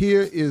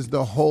 Here is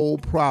the whole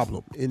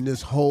problem in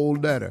this whole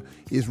letter.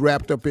 Is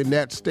wrapped up in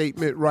that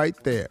statement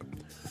right there.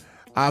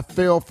 I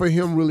fell for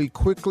him really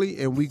quickly,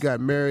 and we got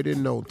married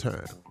in no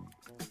time.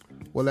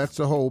 Well, that's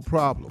the whole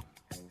problem.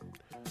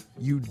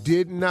 You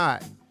did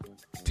not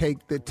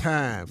take the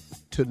time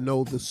to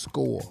know the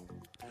score.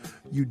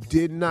 You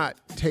did not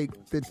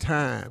take the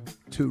time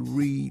to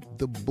read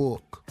the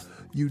book.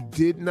 You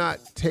did not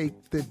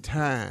take the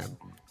time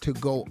to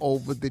go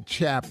over the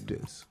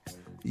chapters.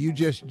 You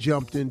just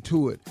jumped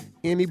into it.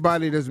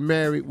 Anybody that's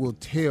married will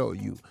tell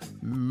you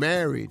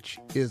marriage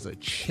is a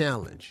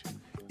challenge.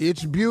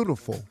 It's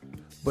beautiful,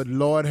 but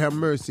Lord have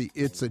mercy,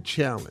 it's a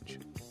challenge.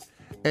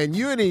 And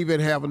you didn't even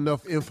have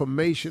enough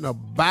information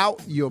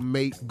about your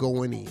mate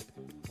going in.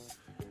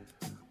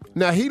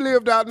 Now, he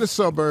lived out in the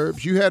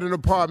suburbs. You had an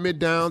apartment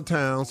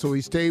downtown, so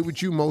he stayed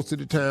with you most of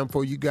the time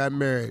before you got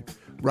married.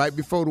 Right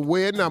before the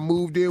wedding, I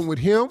moved in with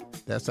him.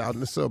 That's out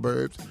in the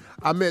suburbs.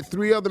 I met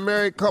 3 other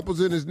married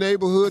couples in his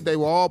neighborhood. They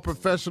were all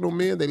professional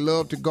men. They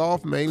loved to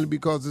golf, mainly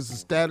because it's a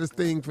status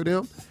thing for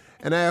them.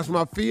 And I asked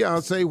my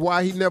fiance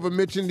why he never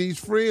mentioned these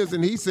friends,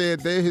 and he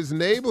said they're his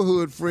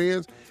neighborhood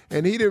friends,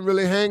 and he didn't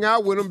really hang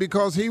out with them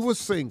because he was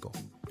single.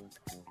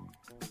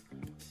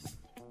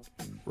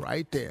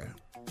 Right there.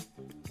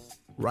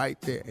 Right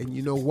there. And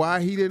you know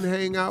why he didn't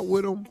hang out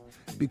with them?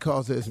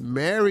 Because as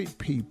married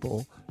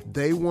people,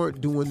 they weren't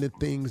doing the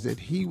things that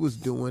he was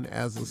doing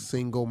as a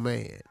single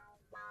man.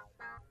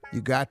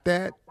 You got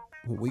that?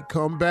 When we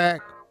come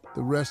back,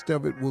 the rest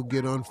of it will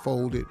get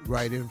unfolded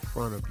right in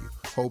front of you.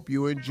 Hope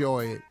you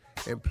enjoy it.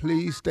 And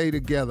please stay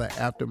together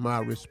after my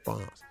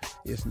response.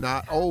 It's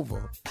not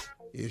over.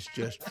 It's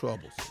just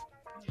troublesome.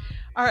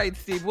 All right,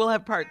 Steve, we'll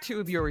have part 2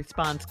 of your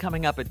response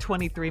coming up at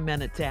 23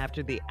 minutes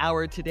after the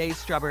hour. Today's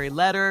Strawberry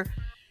Letter.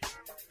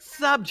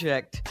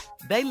 Subject,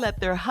 they let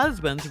their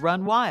husbands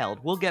run wild.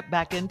 We'll get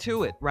back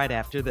into it right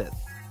after this.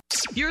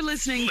 You're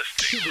listening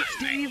to the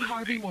Steve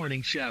Harvey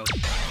Morning Show.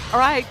 All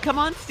right, come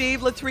on,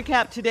 Steve. Let's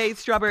recap today's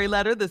Strawberry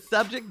Letter. The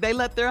subject, they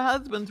let their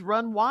husbands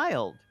run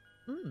wild.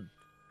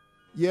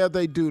 Yeah,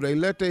 they do. They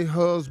let their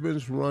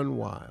husbands run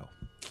wild.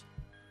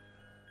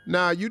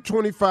 Now, you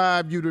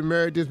 25, you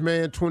married this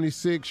man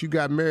 26. You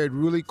got married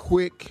really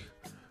quick.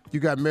 You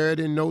got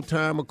married in no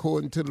time,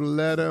 according to the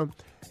letter.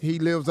 He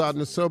lives out in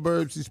the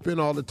suburbs. He spent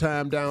all the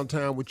time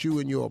downtown with you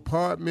in your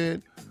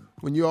apartment.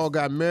 When you all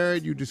got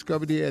married, you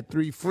discovered he had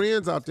 3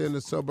 friends out there in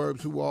the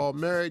suburbs who were all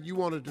married. You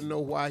wanted to know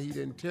why he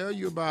didn't tell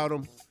you about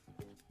them.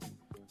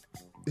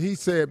 He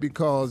said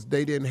because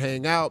they didn't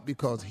hang out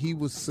because he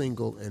was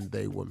single and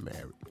they were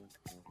married.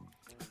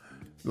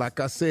 Like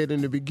I said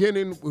in the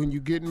beginning, when you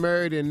get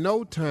married in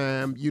no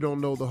time, you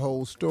don't know the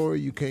whole story.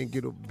 You can't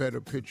get a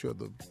better picture of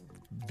the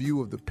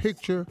view of the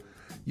picture.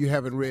 You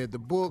haven't read the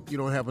book. You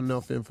don't have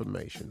enough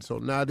information. So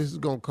now this is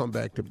going to come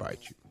back to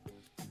bite you.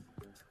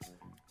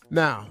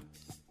 Now,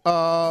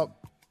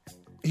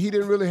 he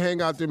didn't really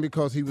hang out there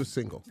because he was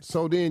single.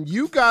 So then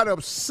you got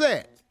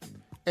upset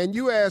and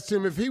you asked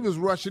him if he was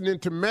rushing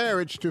into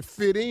marriage to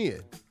fit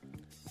in.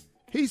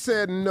 He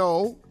said,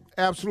 no,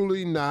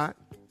 absolutely not.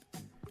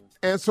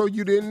 And so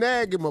you didn't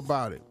nag him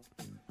about it.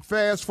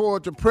 Fast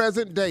forward to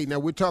present day. Now,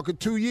 we're talking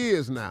 2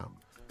 years now.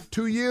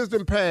 2 years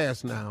done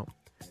passed now.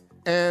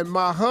 And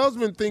my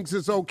husband thinks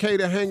it's okay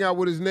to hang out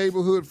with his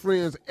neighborhood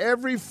friends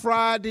every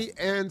Friday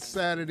and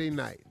Saturday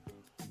night.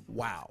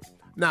 Wow.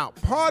 Now,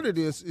 part of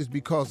this is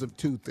because of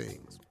 2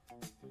 things.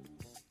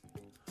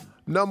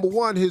 Number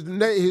one,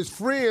 his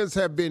friends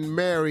have been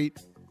married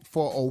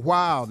for a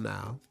while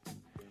now.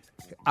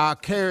 I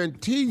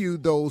guarantee you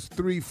those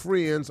 3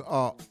 friends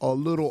are a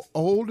little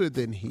older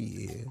than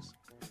he is.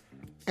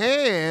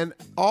 And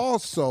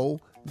also,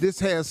 this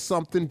has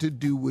something to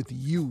do with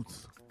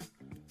youth.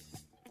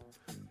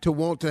 To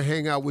want to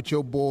hang out with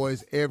your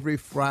boys every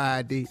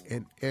Friday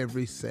and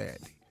every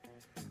Saturday.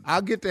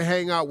 I get to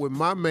hang out with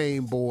my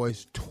main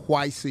boys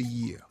twice a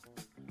year.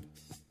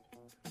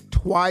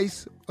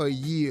 Twice a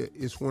year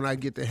is when I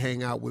get to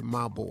hang out with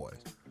my boys.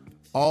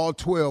 All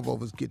 12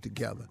 of us get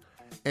together.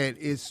 and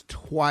it's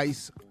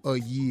twice a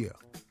year.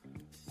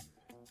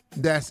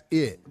 That's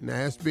it.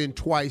 Now, it's been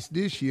twice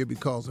this year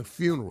because of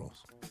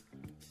funerals.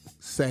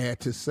 Sad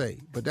to say,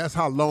 but that's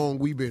how long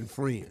we've been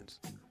friends.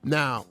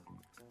 Now,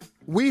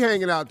 you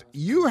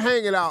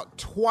hanging out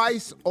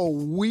twice a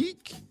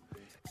week,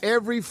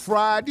 every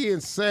Friday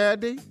and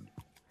Saturday,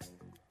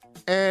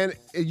 and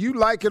you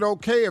like it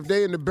okay if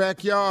they in the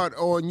backyard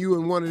or you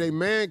in one of their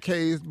man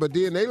caves, but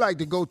then they like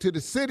to go to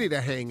the city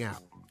to hang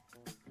out.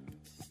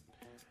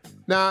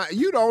 Now,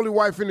 you the only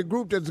wife in the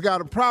group that's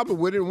got a problem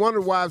with it, and one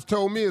of the wives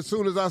told me as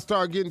soon as I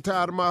start getting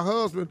tired of my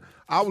husband,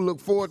 I would look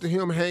forward to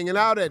him hanging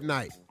out at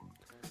night.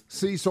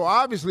 See, so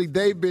obviously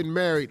they've been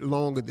married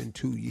longer than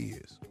 2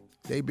 years.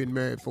 They've been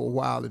married for a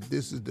while if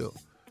this is the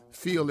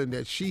feeling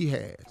that she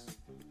has.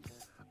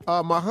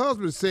 My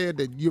husband said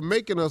that you're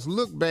making us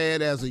look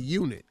bad as a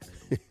unit.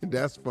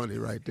 That's funny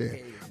right there.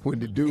 When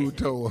the dude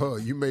told her,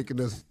 you're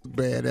making us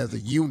bad as a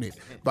unit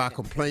by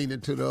complaining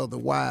to the other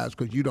wives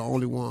because you're the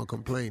only one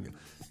complaining.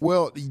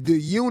 Well, the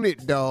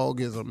unit, dog,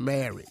 is a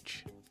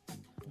marriage.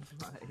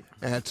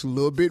 That's a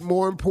little bit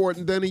more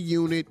important than a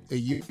unit. A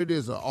unit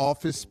is an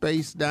office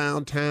space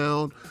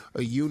downtown.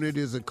 A unit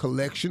is a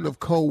collection of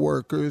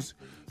co-workers.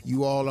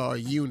 You all are a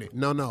unit.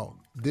 No.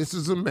 This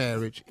is a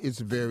marriage. It's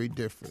very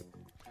different.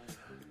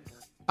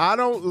 I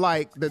don't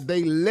like that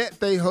they let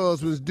their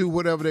husbands do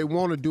whatever they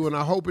want to do, and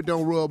I hope it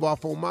don't rub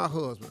off on my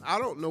husband. I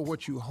don't know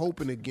what you're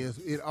hoping against.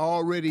 It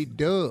already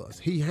does.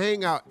 He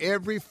hang out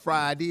every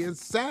Friday and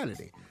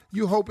Saturday.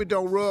 You hope it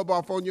don't rub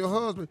off on your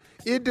husband.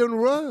 It done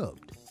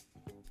rubbed.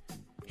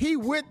 He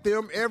with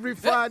them every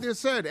Friday and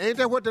Saturday. Ain't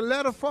that what the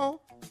letter for?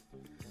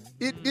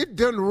 It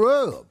done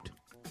rubbed.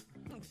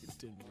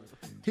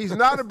 He's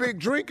not a big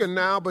drinker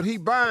now, but he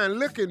buying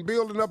liquor and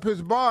building up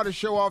his bar to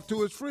show off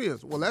to his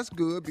friends. Well, that's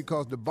good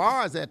because the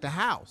bar is at the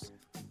house.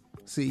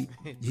 See,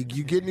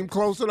 you getting him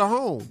closer to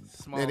home.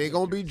 Now, they're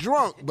going to be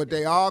drunk, but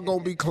they are going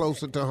to be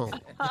closer to home.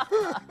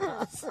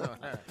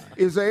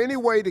 Is there any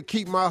way to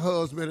keep my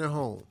husband at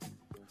home?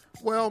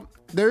 Well,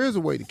 there is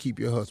a way to keep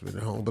your husband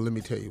at home, but let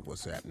me tell you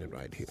what's happening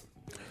right here.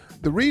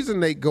 The reason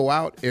they go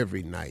out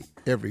every night,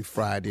 every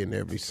Friday and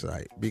every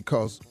night,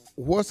 because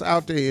what's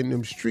out there in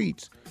them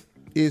streets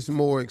is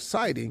more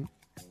exciting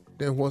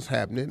than what's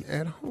happening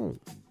at home.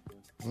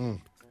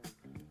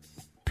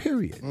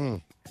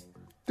 Period.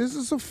 This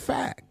is a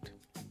fact.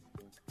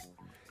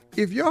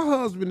 If your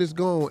husband is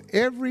gone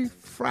every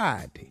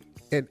Friday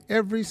and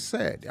every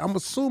Saturday, I'm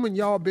assuming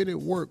y'all been at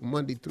work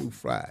Monday through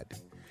Friday,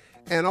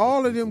 and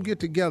all of them get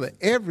together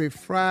every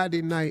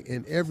Friday night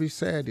and every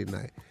Saturday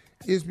night,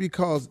 is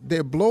because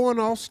they're blowing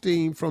off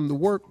steam from the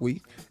work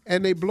week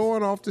and they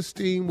blowing off the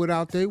steam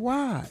without their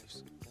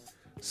wives.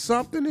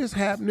 Something is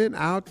happening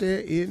out there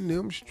in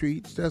them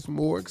streets that's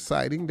more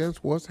exciting than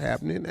what's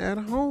happening at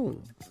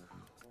home.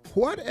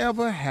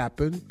 Whatever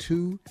happened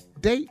to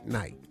date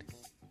night?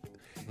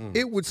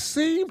 It would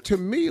seem to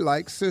me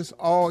like, since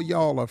all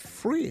y'all are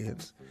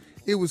friends,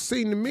 it would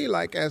seem to me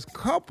like as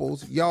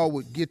couples, y'all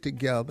would get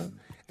together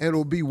and it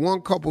would be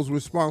one couple's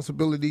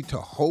responsibility to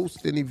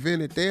host an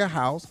event at their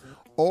house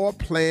or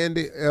plan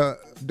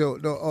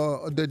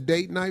the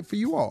date night for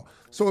you all.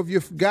 So if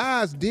your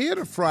guys did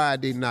a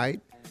Friday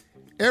night,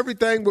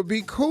 everything would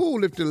be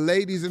cool if the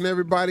ladies and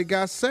everybody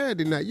got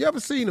Saturday night. You ever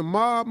seen a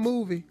mob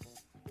movie?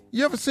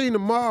 Even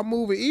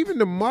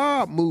the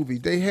mob movie,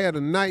 they had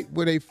a night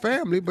with a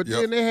family, but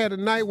then they had a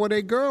night where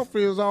their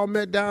girlfriends all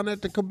met down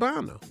at the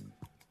Cabana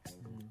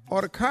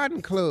or the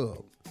Cotton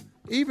Club.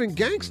 Even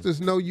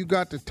gangsters know you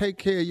got to take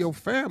care of your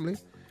family.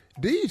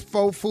 These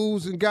four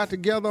fools and got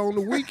together on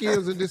the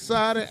weekends and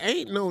decided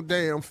ain't no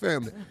damn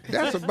family.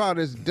 That's about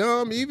as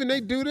dumb. Even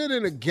they do that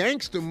in a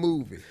gangster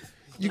movie.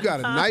 You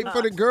got a night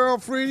for the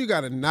girlfriend, you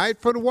got a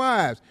night for the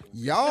wives.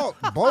 Y'all,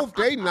 both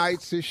they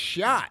nights is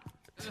shot.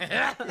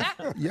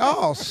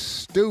 Y'all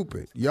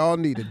stupid. Y'all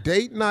need a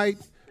date night.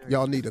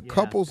 Y'all need a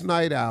couple's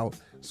night out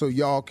so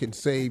y'all can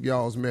save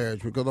y'all's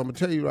marriage. Because I'm going to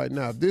tell you right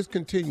now, if this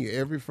continue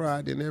every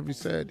Friday and every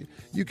Saturday,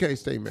 you can't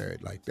stay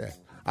married like that.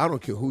 I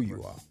don't care who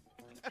you are.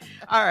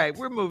 All right,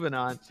 we're moving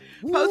on.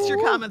 Post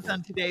your comments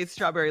on today's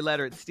Strawberry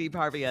Letter at Steve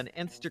Harvey on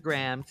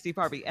Instagram, Steve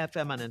Harvey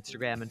FM on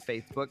Instagram and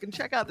Facebook, and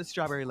check out the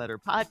Strawberry Letter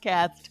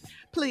podcast.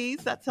 Please,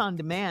 that's on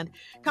demand.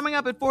 Coming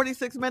up at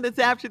 46 minutes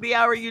after the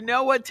hour, you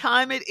know what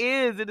time it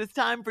is. It is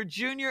time for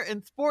Junior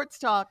and Sports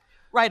Talk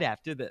right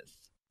after this.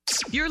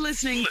 You're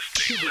listening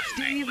to the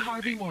Steve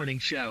Harvey Morning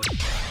Show.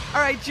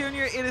 All right,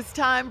 Junior, it is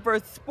time for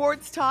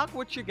Sports Talk.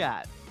 What you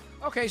got?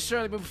 Okay,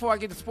 Shirley, but before I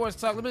get to Sports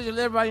Talk, let me just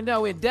let everybody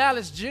know in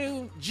Dallas,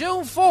 June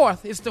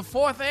 4th, it's the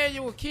 4th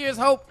annual Kiers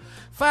Hope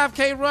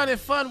 5K Run and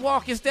Fun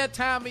Walk. It's that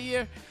time of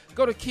year.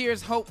 Go to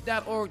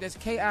KiersHope.org. That's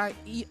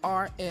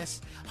KIERS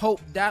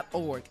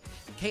Hope.org.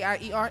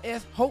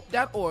 KIERS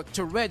Hope.org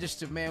to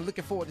register, man.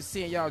 Looking forward to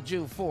seeing y'all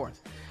June 4th.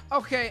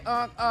 Okay,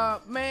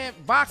 man,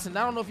 boxing.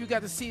 I don't know if you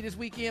got to see this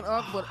weekend,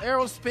 but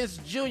Errol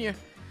Spence Jr.,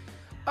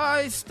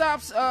 It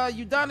stops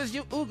Udonis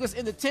Ugas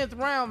in the 10th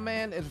round,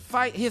 man. And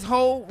fight, his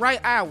whole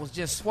right eye was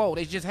just swole.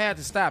 They just had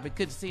to stop. It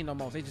couldn't see no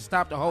more. They just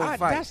stopped the whole fight.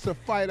 That's the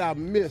fight I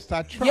missed.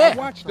 I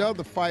watched the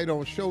other fight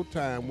on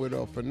Showtime with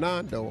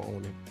Fernando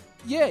on it.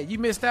 Yeah, you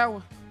missed that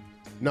one?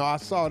 No, I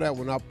saw that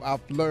one.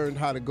 I've learned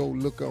how to go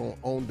look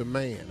on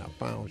demand. I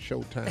found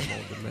Showtime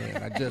on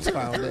demand. I just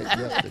found that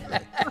yesterday.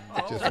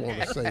 I just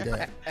want to say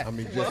that. I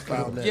mean, just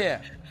found that.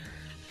 Yeah.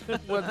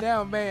 Well,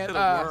 now, man, To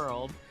the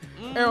world.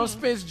 Errol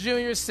Spence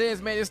Jr.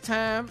 says, man, it's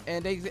time.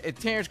 And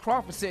Terrence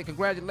Crawford said,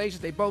 congratulations.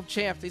 They both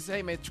champs. They say,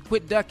 hey, man,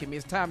 quit ducking me.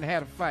 It's time to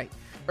have a fight.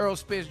 Errol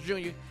Spence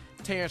Jr.,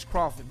 Terrence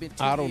Crawford. Been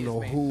 2 I don't years, know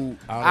man. who.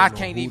 I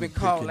can't even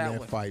call that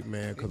one. Fight,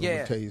 man. Because I'm Yeah.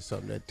 gonna tell you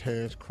something. That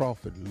Terrence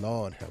Crawford,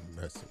 Lord have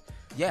mercy.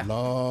 Yeah.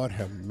 Lord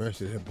have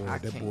mercy.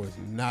 That boy is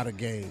not a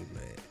game,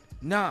 man.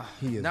 Nah.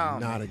 He is nah,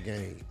 not man. a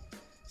game.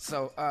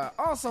 So,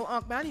 also,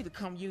 Unc, man, I need to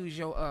come use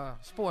your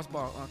sports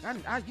bar,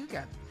 Unc.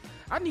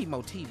 I need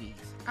more TVs.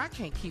 I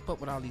can't keep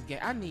up with all these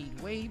games. I need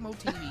way more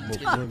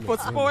TVs. For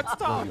sports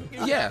talk.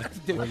 Yeah.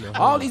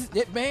 All these,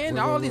 man,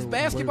 all these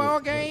basketball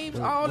games,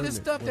 all this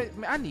stuff. That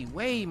man, I need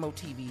way more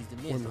TVs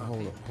than this.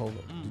 Hold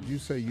up. Did you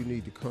say you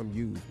need to come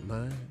use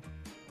mine?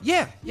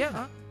 Yeah.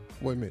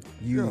 Wait a minute.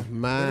 Use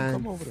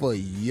mine for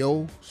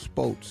your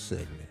sports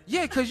segment.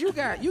 Yeah, because you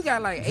got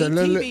like 8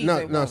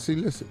 TVs. No, see,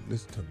 listen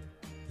to me.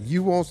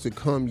 You wants to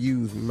come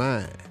use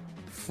mine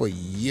for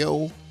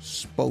your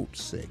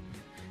sports segment.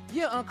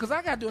 Yeah, because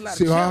I got to do a lot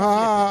of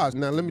challenges.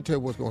 Now, let me tell you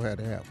what's going to have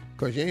to happen.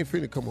 Because you ain't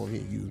finna come over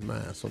here and use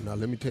mine. So now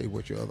let me tell you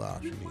what your other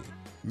option is.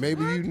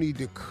 Maybe you need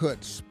to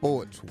cut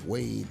sports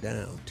way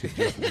down to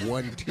just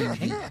one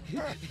TV.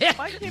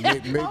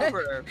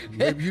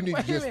 Maybe you need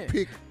to just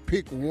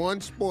pick one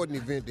sporting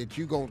event that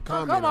you gonna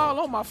comment I'm all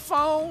on. on my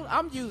phone.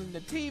 I'm using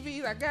the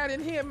TVs I got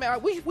in here,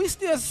 man. We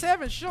still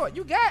 7 short.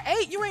 You got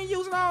 8. You ain't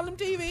using all them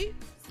TVs.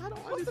 I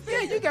don't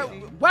understand. Yeah, you got.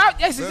 Wow,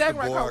 that's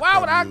exactly right. Why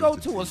would I go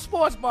to a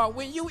sports bar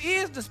when you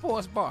is the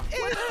sports bar?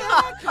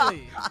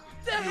 Exactly.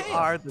 You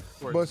are the sports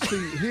bar. But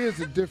see, here's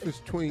the difference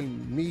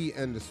between me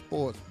and the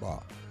sports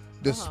bar.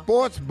 The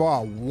sports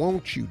bar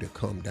wants you to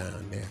come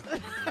down there.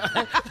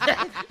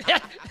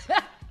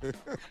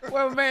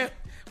 Well, man,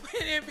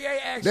 when NBA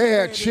actually They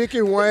had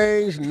chicken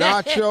wings,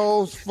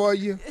 nachos for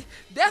you.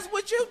 That's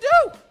what you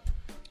do.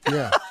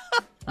 Yeah.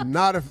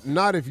 Not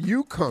if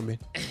you coming.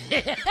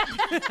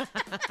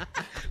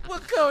 We'll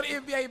go to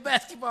NBA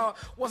basketball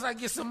once I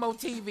get some more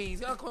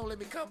TVs. Y'all gonna let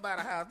me come by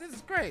the house. This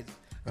is crazy.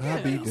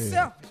 I'll be you there.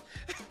 selfish.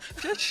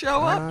 Just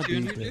show up,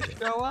 Junior. Just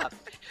show up.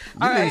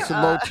 You need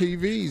some more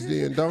TVs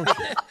then, don't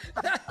you?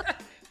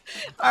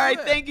 All right,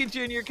 thank you,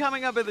 Junior.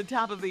 Coming up at the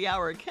top of the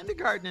hour, a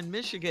kindergarten in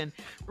Michigan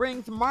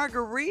brings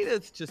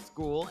margaritas to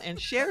school and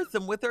shares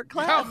them with her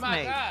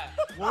classmates.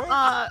 Oh, my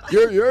God.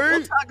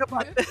 We'll talk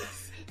about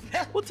this.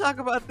 We'll talk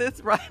about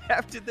this right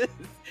after this.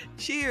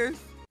 Cheers.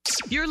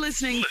 You're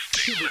listening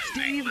to the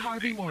Steve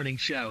Harvey Morning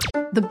Show.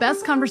 The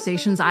best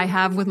conversations I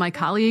have with my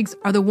colleagues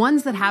are the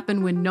ones that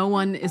happen when no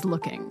one is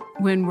looking,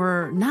 when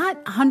we're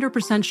not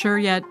 100% sure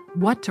yet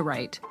what to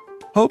write.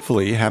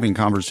 Hopefully, having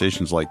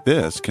conversations like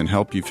this can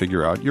help you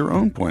figure out your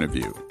own point of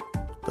view.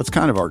 That's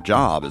kind of our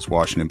job as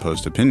Washington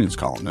Post opinions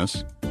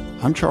columnists.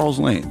 I'm Charles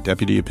Lane,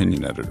 Deputy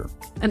Opinion Editor.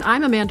 And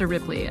I'm Amanda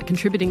Ripley, a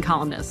contributing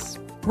columnist.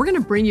 We're going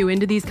to bring you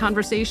into these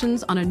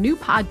conversations on a new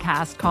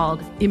podcast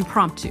called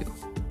Impromptu.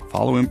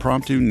 Follow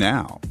Impromptu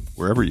now,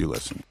 wherever you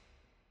listen.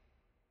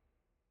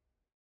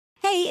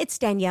 Hey, it's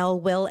Danielle,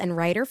 Will, and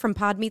Ryder from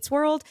Pod Meets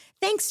World.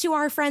 Thanks to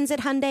our friends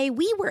at Hyundai,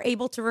 we were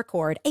able to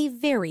record a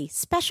very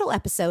special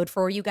episode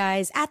for you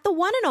guys at the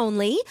one and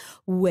only,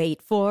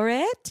 wait for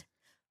it,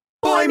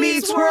 Boy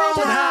Meets World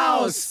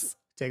House.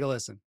 Take a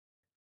listen.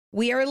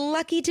 We are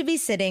lucky to be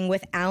sitting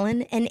with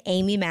Alan and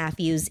Amy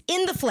Matthews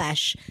in the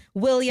flesh,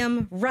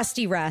 William,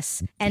 Rusty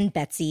Russ, and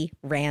Betsy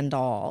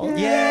Randall.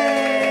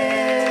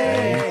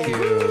 Yay! Thank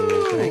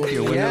you. Thank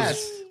you.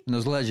 Yes. When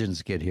those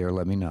legends get here,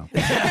 let me know.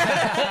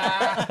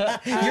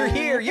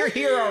 You're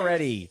here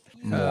already.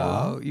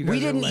 We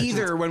didn't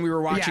either when we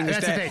were watching this.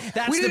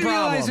 That's we the didn't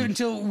realize it problem.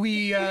 until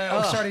we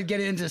started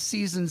getting into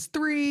seasons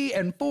 3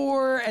 and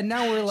 4, and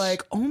now we're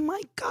like, oh my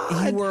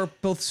God. You were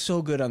both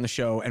so good on the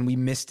show, and we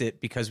missed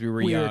it because we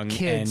were young. We were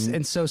kids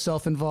and so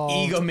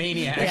self-involved.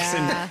 Egomaniacs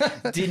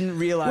and didn't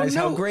realize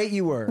how great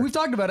you were. We've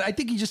talked about it. I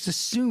think you just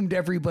assumed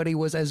everybody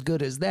was as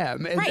good as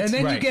them. And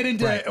then you get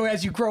into,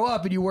 as you grow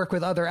up and you work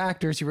with other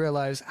actors, you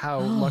realize how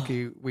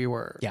lucky we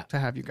were to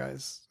have you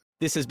guys.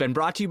 This has been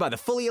brought to you by the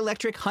fully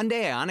electric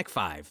Hyundai Ioniq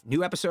 5.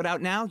 New episode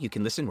out now. You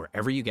can listen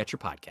wherever you get your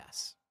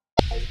podcasts.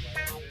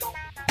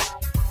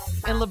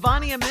 In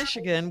Livonia,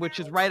 Michigan,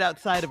 which is right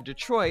outside of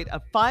Detroit, a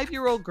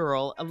 5-year-old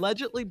girl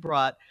allegedly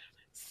brought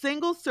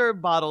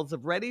single-serve bottles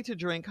of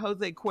ready-to-drink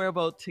Jose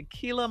Cuervo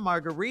tequila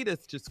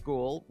margaritas to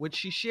school, which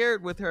she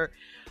shared with her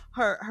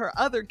her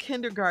other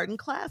kindergarten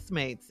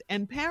classmates,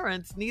 and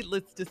parents,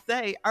 needless to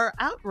say, are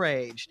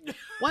outraged.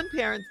 One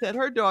parent said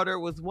her daughter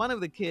was one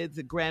of the kids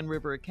at Grand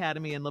River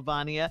Academy in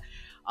Livonia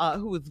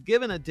who was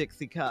given a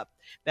Dixie cup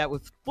that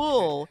was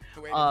full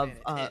of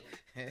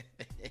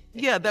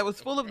that was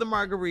full of the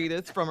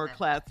margaritas from her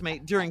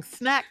classmate during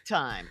snack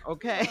time.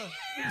 Okay.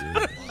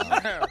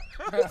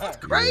 This is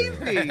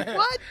crazy.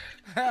 What?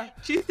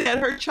 She said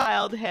her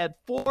child had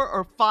 4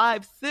 or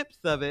 5 sips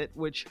of it,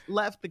 which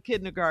left the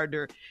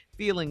kindergartner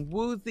feeling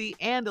woozy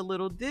and a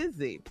little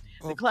dizzy.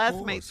 The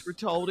classmates were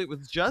told it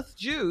was just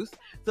juice,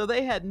 so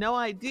they had no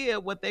idea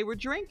what they were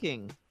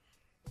drinking.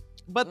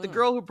 But the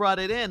girl who brought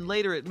it in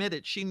later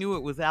admitted she knew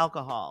it was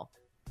alcohol.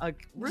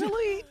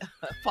 Really?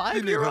 A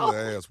 5-year-old? She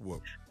need her ass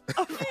whooped.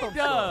 She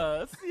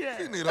does. Yeah.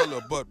 She need her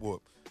little butt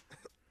whooped.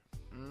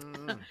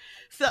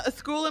 So,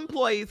 school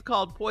employees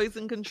called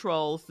poison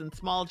control since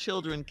small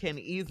children can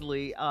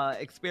easily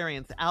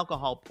experience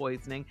alcohol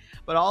poisoning,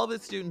 but all of the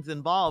students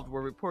involved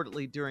were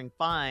reportedly doing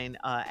fine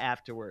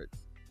afterwards.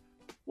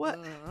 What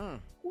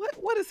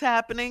is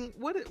happening?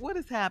 What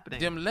is happening?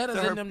 Them letters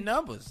and them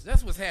numbers.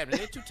 That's what's happening.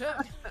 They're too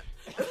tough.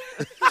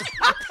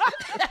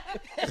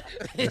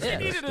 She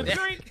needed a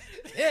drink.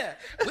 Yeah,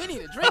 we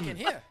need a drink in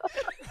here.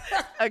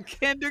 A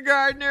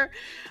kindergartner.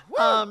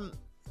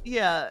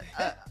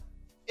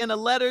 In a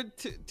letter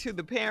to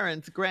the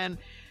parents, Grand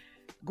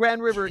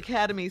River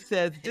Academy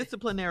says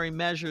disciplinary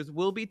measures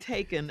will be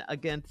taken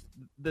against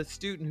the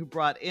student who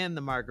brought in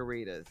the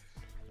margaritas.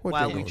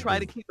 While we try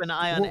to keep an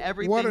eye on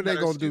everything. What are they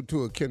going to do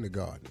to a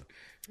kindergartner?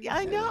 Yeah,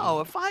 I know.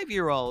 A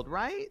 5-year-old,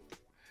 right?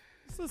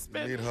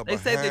 Suspended. They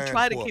say they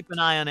try to keep an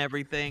eye on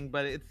everything,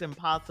 but it's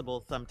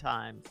impossible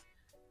sometimes.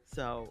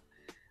 So,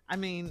 I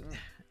mean,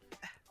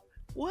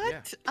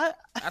 what? Yeah.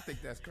 I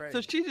think that's crazy.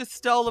 So she just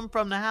stole them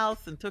from the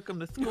house and took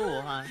them to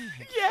school, huh?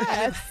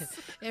 Yes.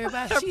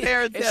 Everybody. Her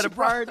parents had a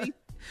party.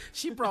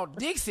 She brought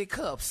Dixie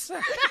cups.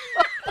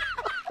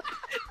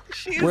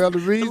 Well, the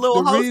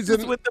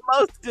reason with the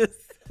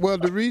mostest. Well,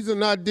 the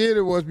reason I did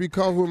it was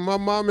because when my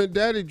mom and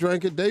daddy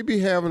drank it, they be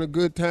having a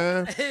good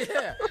time.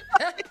 Yeah.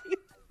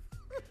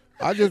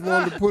 I just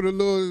wanted to put a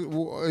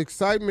little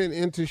excitement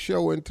into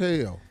show and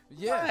tell.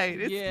 Yeah. Right,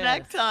 it's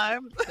snack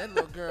time. That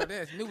little girl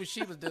there knew what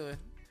she was doing.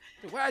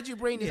 Why'd you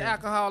bring this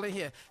alcohol in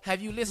here?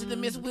 Have you listened to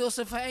Miss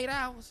Wilson for 8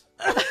 hours?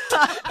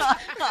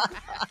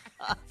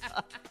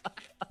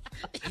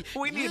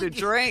 We need a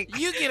drink.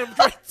 You get them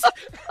drinks.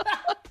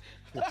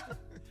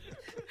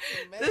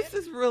 This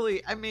is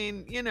really, I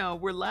mean,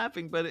 we're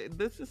laughing, but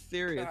this is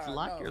serious.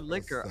 Lock your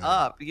liquor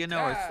up,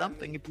 or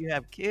something if you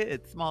have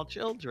kids, small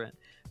children.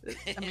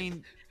 I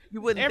mean,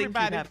 you wouldn't think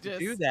you'd have to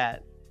do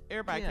that.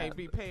 Everybody can't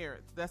be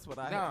parents. That's what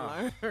I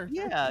have learned.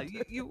 Yeah,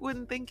 you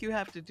wouldn't think you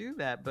have to do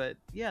that, but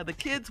yeah, the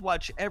kids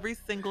watch every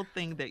single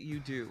thing that you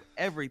do,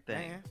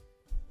 everything. Man,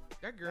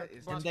 that girl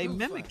and they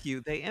mimic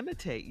you, they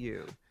imitate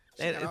you.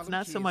 It's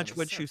not so much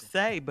what you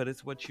say, but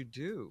it's what you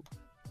do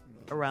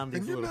around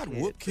these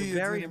little kids.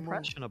 They're very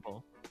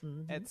impressionable.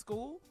 Mm-hmm. At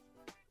school?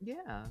 Yeah.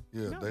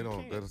 Yeah, No, they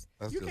don't. That's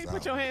you can't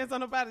put your hands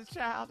on nobody's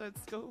child at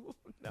school.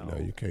 No,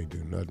 you can't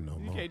do nothing no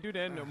more. You can't do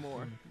that no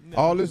more. No.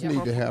 All this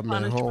need to happen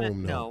at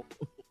home, though.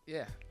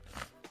 Yeah.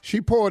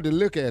 She poured the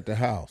liquor at the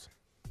house.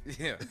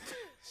 Yeah.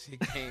 She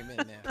came in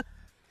there.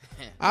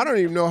 I don't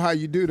even know how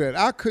you do that.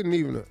 I couldn't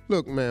even.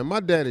 Look, man,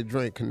 my daddy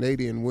drank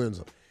Canadian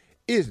Windsor.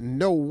 There's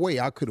no way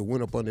I could have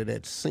went up under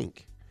that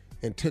sink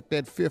and took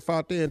that fifth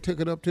out there and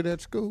took it up to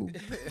that school.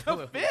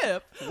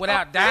 Fifth?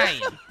 Without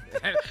dying.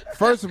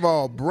 First of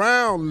all,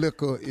 brown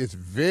liquor is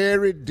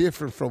very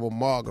different from a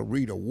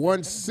margarita.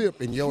 One sip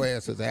and your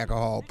ass is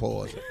alcohol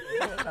poison.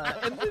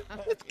 And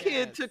this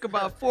kid took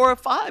about 4 or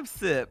 5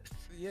 sips.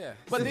 Yeah.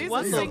 But these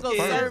are single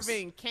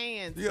serving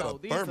cans, though.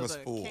 These are the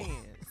full.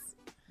 cans.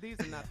 These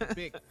are not the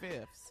big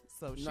fifths.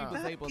 So she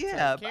was able to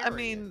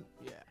carry it.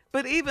 Yeah.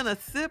 But even a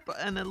sip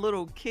and a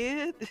little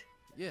kid.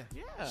 Yeah.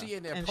 She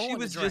in there and pouring she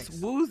was the drinks.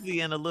 just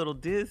woozy and a little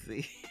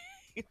dizzy.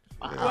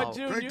 Wow.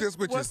 Drink this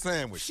with your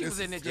sandwich. She was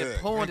in there good.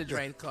 just pouring the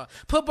drink.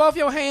 Put both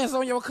your hands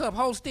on your cup.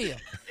 Hold still.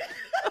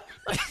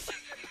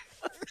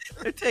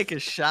 They're taking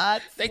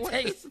shots. They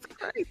take. This is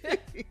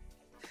crazy.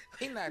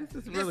 This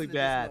is really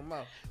bad.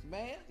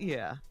 Man.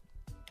 Yeah.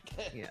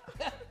 Yeah.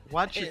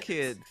 Watch your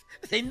kids.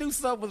 They knew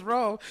something was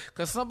wrong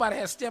because somebody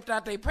had stepped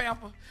out their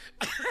pamper.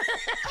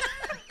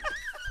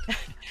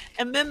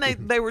 And then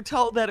they were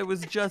told that it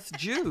was just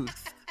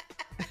juice.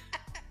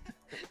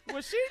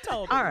 Well, she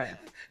told them. All right.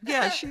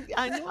 Yeah,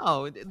 I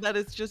know that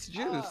it's just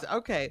juice.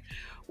 Okay.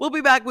 We'll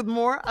be back with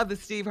more of the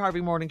Steve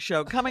Harvey Morning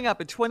Show coming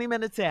up at 20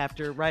 minutes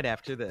after, right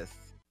after this.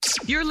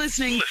 You're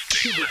listening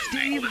to the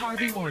Steve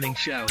Harvey Morning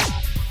Show.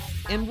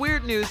 In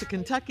weird news, a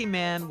Kentucky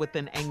man with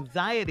an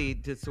anxiety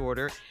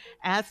disorder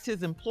asked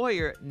his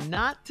employer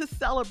not to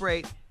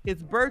celebrate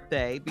his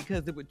birthday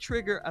because it would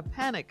trigger a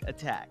panic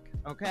attack,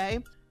 okay?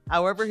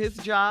 However, his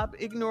job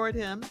ignored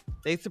him.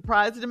 They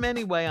surprised him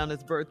anyway on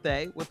his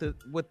birthday with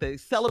a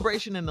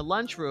celebration in the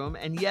lunchroom,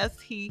 and yes,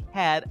 he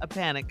had a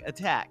panic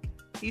attack.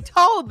 He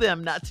told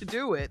them not to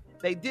do it.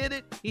 They did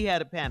it. He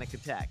had a panic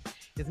attack.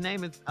 His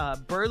name is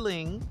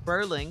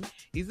Berling.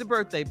 He's a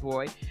birthday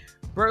boy.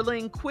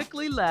 Berling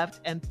quickly left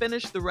and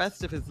finished the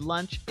rest of his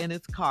lunch in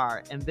his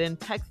car and then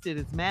texted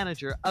his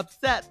manager,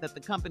 upset that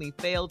the company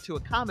failed to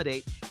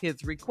accommodate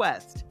his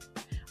request.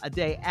 A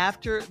day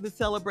after the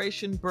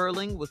celebration,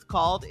 Berling was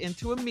called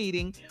into a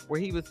meeting where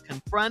he was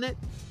confronted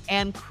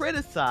and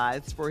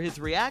criticized for his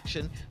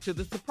reaction to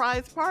the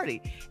surprise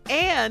party.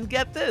 And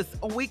get this,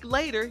 a week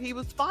later, he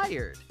was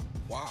fired.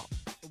 Wow.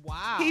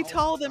 He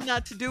told them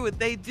not to do it.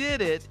 They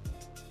did it.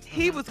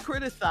 He was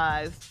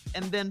criticized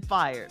and then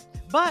fired.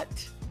 But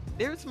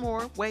there's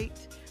more. Wait.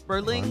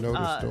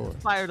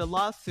 Berling fired a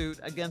lawsuit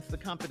against the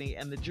company,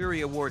 and the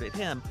jury awarded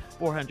him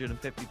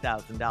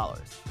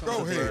 $450,000.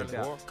 Go ahead,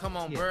 boy. Come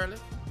on, Berling.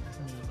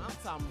 I'm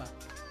talking about.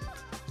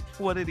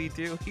 What did he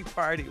do? He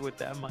partied with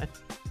that money.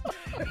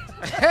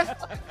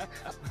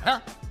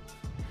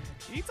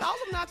 He told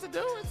him not to do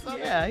it. So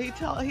yeah,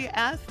 he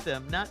asked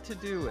them not to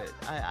do it.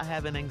 I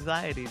have an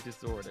anxiety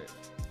disorder,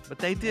 but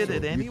they did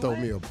it anyway. You throw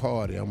me a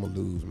party, I'm gonna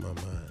lose my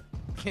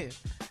mind.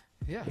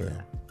 Yeah.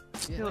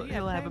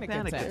 He'll have a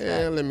panic attack.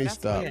 Yeah, let me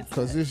stop,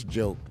 because this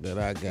joke that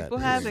I got People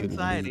have is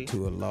anxiety. lead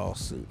to a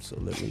lawsuit, so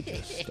let me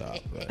just stop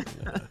right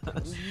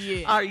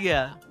now.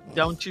 Yeah,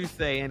 don't you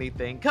say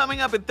anything.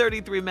 Coming up at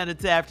 33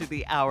 minutes after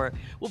the hour,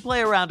 we'll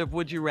play a round of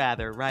Would You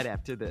Rather right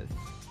after this.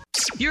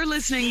 You're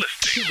listening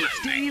to the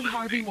Steve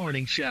Harvey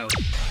Morning Show.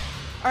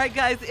 All right,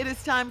 guys, it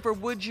is time for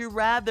Would You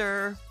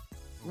Rather.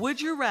 Would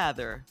you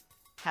rather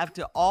have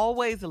to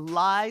always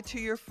lie to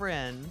your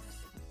friends,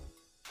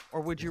 or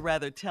would you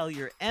rather tell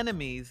your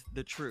enemies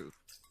the truth?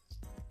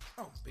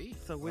 Oh, B.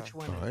 So which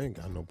one? I ain't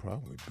got no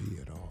problem with B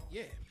at all.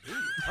 Yeah, B.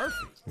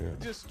 Perfect. Yeah.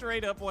 just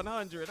straight up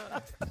 100.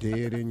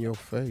 Dead in your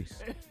face.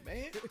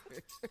 Man.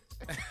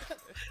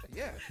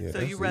 Yeah. Yeah, So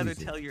you that's rather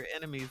easy. tell your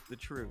enemies the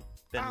truth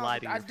than lie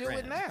to your I do friends?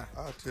 it now.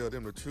 I'll tell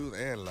them the truth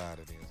and lie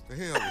to them. The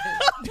hell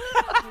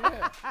with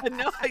them. I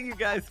know how you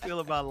guys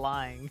feel about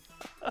lying.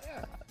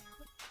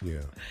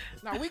 Yeah.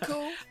 No, we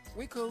cool.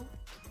 We cool.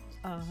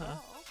 Uh-huh.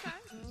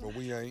 But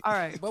we ain't. All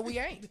right. But we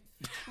ain't.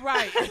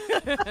 Right.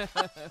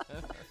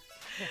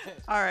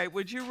 All right.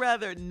 Would you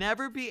rather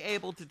never be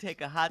able to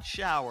take a hot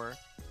shower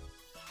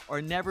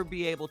or never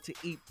be able to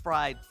eat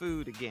fried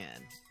food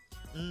again?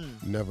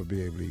 Never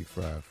be able to eat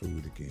fried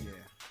food again.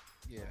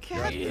 Yeah.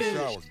 Catfish. The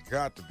shower's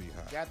got to be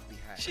hot. Got to be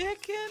hot.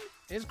 Chicken?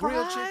 It's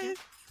grilled fries? chicken.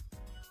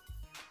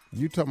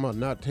 You talking about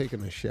not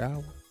taking a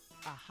shower?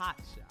 A hot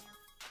shower.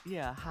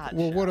 Yeah, hot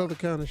Well, shower. what other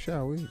kind of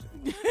shower is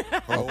it?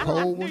 A I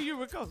cold knew one? you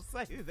were going to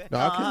say that. No,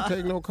 I can't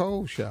take no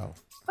cold shower.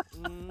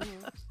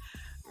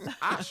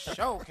 I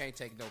sure can't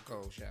take no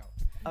cold shower.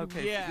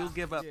 Okay, Yeah,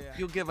 so yeah.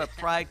 you'll give up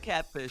fried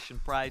catfish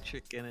and fried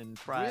chicken and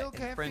Real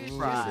and French catfish?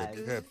 fries.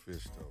 Ooh,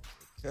 catfish,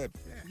 though.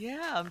 Catfish.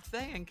 Yeah, I'm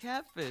saying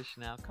catfish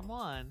now. Come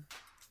on.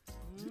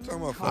 You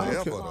talking about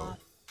Coleslaw. forever, though.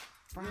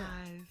 Fries.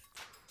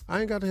 I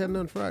ain't got to have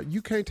nothing fried.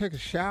 You can't take a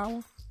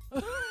shower?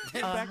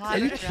 Are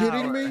you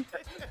kidding me?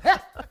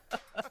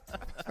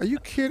 Are you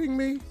kidding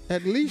me?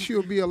 At least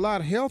you'll be a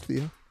lot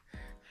healthier.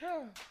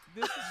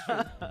 This is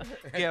true.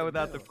 Yeah,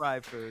 without the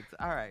fried foods.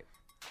 All right.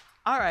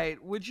 All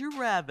right. Would you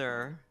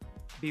rather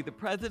be the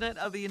president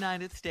of the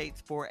United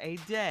States for a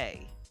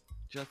day,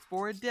 just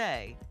for a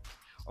day,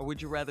 or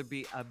would you rather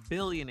be a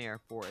billionaire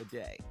for a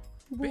day?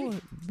 Boy,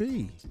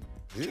 B.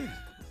 Yeah.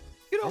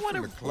 You don't I'm want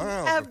from to the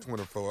clouds have, for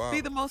 24 hours. be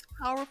the most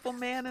powerful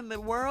man in the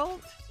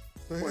world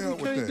The Well, hell you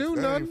with can't that? do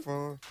That nothing. ain't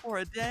fun. for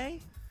a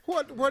day?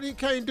 What he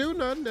can't do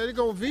nothing. They're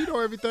going to veto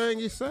everything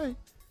you say.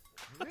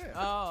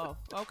 Oh,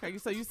 okay.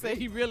 So you say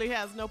he really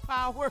has no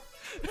power?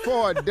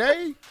 For a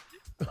day,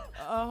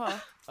 Uh-huh.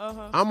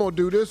 Uh-huh. I'm going to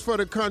do this for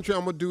the country.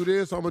 I'm going to do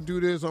this. I'm going to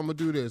do this. I'm going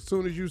to do this. As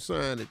soon as you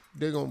sign it,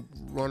 they're going to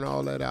run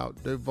all that out.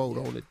 They vote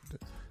on it.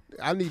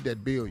 I need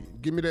that billion.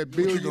 Give me that What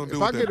you billion. gonna do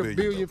If I with get that a billion,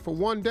 billion for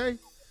one day,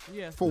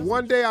 Yes. for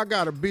one day I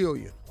got a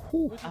billion.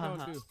 Whew. What you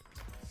gonna do?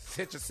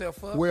 Set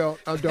yourself up. Well,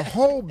 the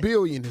whole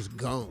billion is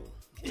gone.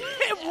 In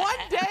one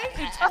day,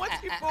 in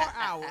 24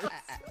 hours.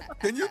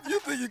 Can you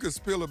think you could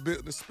spend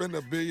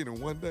 $1 billion in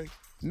one day?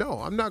 No,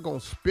 I'm not going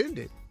to spend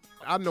it.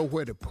 I know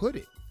where to put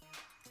it.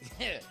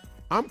 Yeah.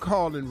 I'm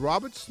calling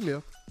Robert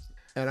Smith,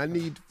 and I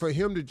need for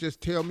him to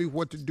just tell me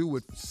what to do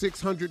with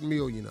 600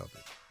 million of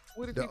it.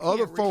 What if The you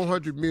other can't reach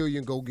 400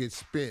 million go get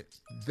spent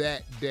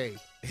that day.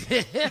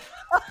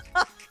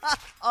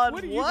 On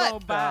What are you what,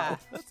 gonna buy? though?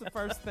 That's the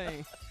first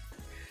thing.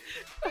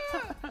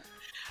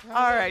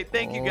 All right,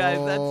 thank you guys.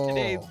 That's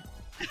Gonna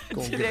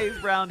get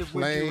today's round of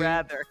Would You plane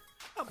Rather.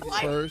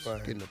 First,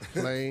 getting the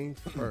plane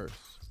first.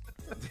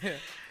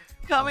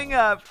 Coming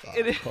up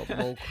couple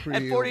more at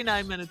cribs.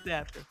 49 minutes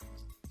after.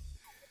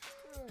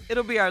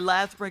 It'll be our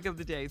last break of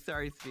the day.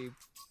 Sorry, Steve.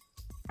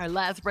 Our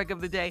last break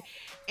of the day.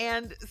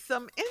 And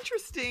some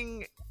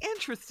interesting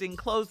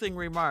closing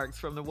remarks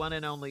from the one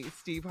and only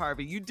Steve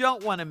Harvey. You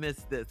don't want to miss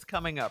this.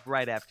 Coming up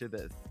right after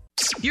this.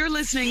 You're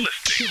listening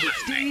to the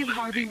Steve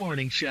Harvey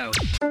Morning Show.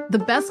 The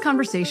best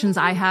conversations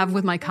I have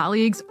with my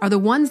colleagues are the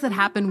ones that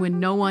happen when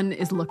no one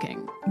is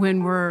looking,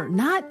 when we're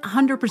not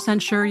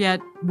 100% sure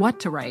yet what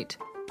to write.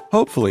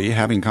 Hopefully,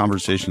 having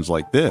conversations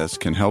like this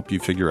can help you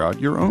figure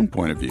out your own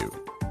point of view.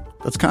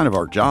 That's kind of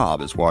our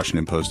job as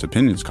Washington Post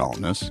opinions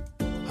columnists.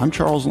 I'm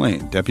Charles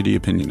Lane, Deputy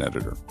Opinion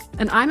Editor.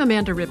 And I'm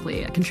Amanda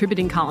Ripley, a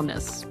contributing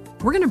columnist.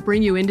 We're going to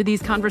bring you into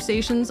these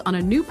conversations on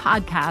a new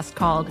podcast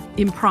called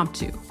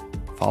Impromptu.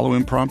 Follow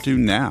Impromptu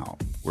now,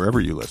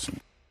 wherever you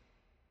listen.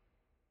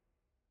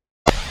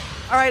 All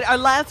right, our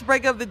last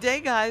break of the day,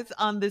 guys,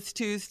 on this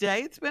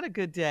Tuesday. It's been a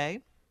good day.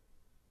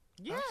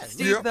 Yes.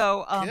 Steve,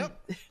 though,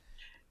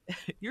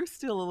 you're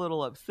still a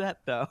little upset,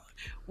 though.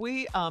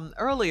 We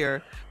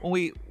earlier, when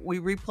we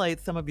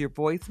replayed some of your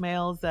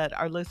voicemails that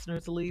our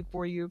listeners leave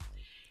for you,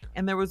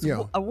 and there was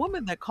a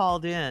woman that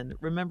called in.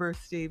 Remember,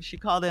 Steve? She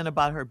called in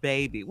about her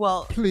baby.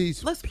 Well,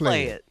 let's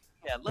play it.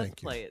 Yeah, let's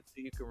play it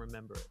so you can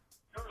remember it.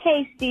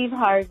 Hey, Steve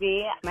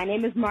Harvey. My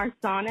name is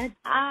Marsana.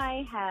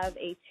 I have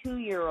a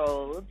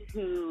 2-year-old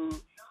who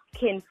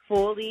can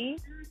fully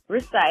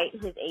recite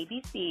his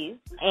ABCs,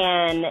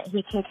 and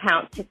he can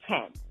count to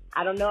 10.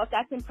 I don't know if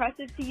that's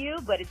impressive to you,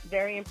 but it's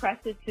very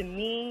impressive to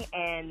me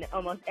and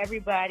almost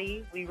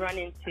everybody we run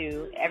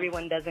into.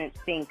 Everyone doesn't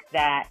think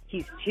that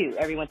he's 2.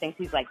 Everyone thinks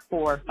he's like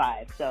 4 or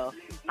 5. So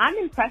I'm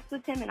impressed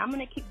with him, and I'm going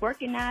to keep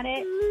working at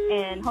it,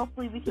 and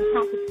hopefully we can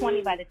count to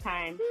 20 by the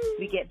time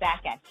we get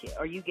back at you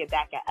or you get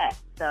back at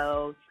us.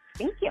 So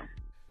thank you.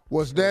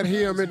 Was that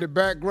him in the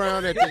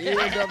background at the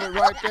end of it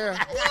right there?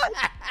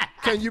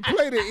 Can you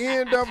play the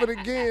end of it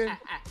again?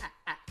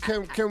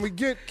 Can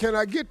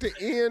I get the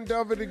end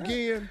of it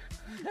again,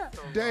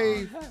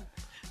 Dave?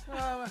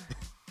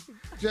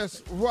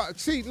 Just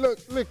see, look.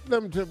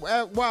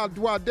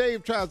 While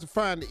Dave tries to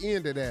find the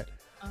end of that,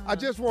 I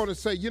just want to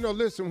say,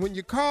 listen. When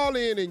you call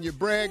in and you're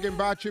bragging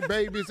about your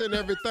babies and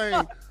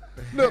everything,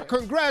 look,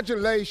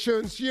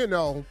 congratulations.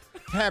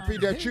 Happy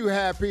that you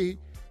happy.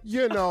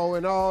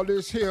 And all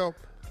this here,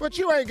 but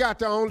you ain't got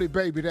the only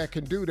baby that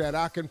can do that.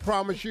 I can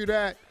promise you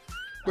that.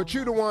 But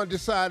you the one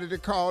decided to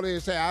call in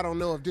and say, I don't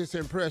know if this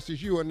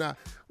impresses you or not.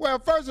 Well,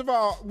 first of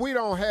all, we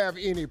don't have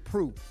any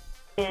proof.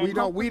 And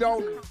we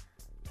don't.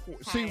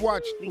 See,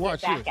 watch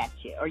get back at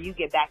you, or you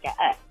get back at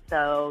us.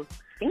 So,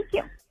 thank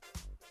you.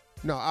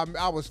 No,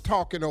 I was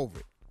talking over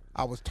it.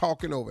 I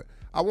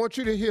want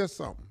you to hear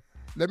something.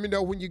 Let me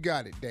know when you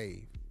got it,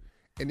 Dave.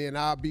 And then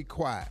I'll be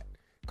quiet.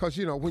 Because,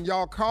 when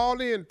y'all call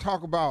in and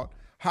talk about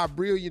how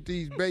brilliant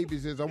these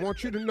babies is, I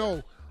want you to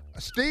know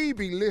Steve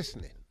be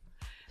listening.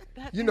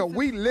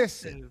 We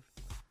listen.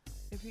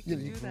 If you can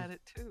do that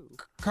at 2.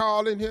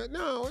 Call in here.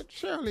 No,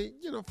 Shirley,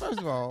 first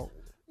of all,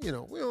 we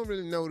don't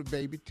really know the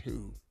baby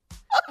 2.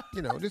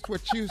 This is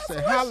what you say.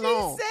 How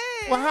long?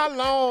 Well, how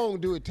long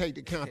do it take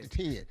to count to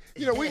 10?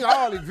 We can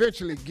all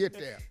eventually get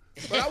there.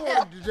 But I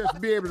wanted to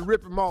just be able to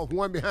rip them off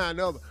one behind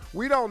the other.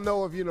 We don't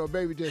know if,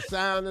 baby just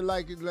sounded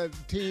like it's like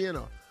 10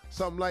 or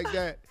something like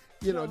that.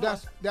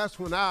 That's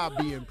when I'll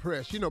be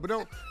impressed. But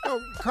don't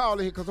call in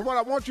here, because what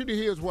I want you to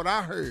hear is what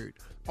I heard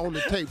on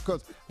the tape.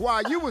 Because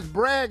while you was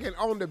bragging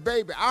on the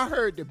baby, I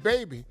heard the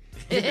baby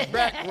in the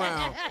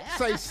background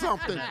say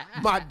something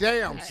my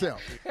damn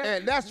self.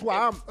 And that's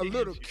why I'm a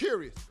little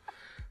curious.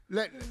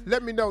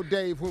 Let me know,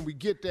 Dave, when we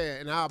get there,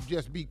 and I'll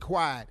just be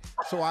quiet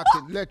so I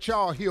can let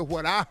y'all hear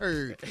what I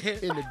heard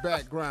in the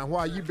background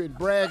while you've been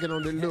bragging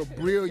on the little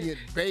brilliant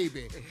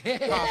baby.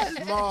 How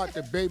smart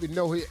the baby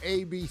know his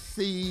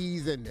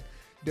ABCs and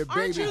the baby.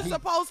 Aren't you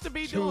supposed to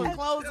be doing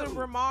closing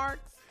remarks?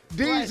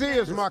 These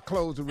is my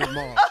closing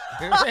remarks.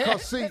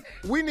 Because, see,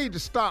 we need to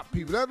stop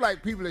people. That's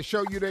like people that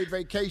show you their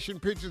vacation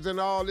pictures and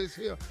all this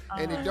here,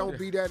 and it don't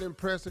be that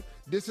impressive.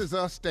 This is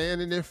us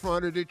standing in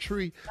front of the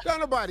tree. Don't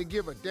nobody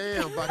give a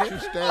damn about you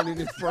standing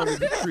in front of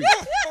the tree.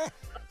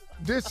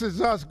 This is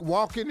us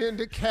walking in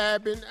the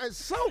cabin. And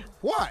so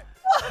what?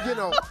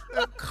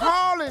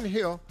 Calling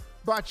here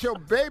about your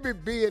baby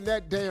being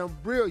that damn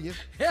brilliant.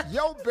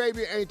 Your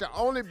baby ain't the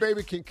only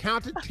baby can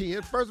count to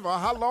 10. First of all,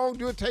 how long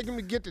do it take him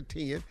to get to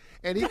 10?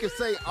 And he can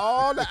say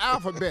all the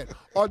alphabet.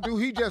 Or do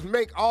he just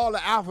make all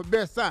the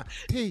alphabet signs?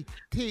 T,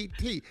 T,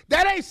 T.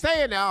 That ain't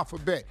saying the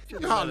alphabet.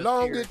 You know how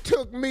long it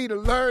took me to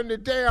learn the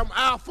damn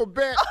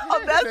alphabet?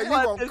 That's now you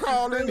what gonna this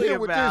call is in really here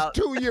with about.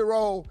 this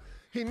 2-year-old.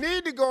 He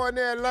need to go in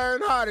there and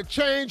learn how to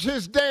change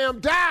his damn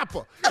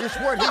diaper. It's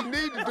what he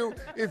need to do.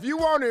 If you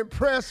want to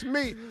impress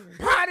me,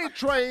 potty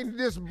train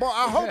this boy.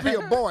 I hope he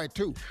a boy,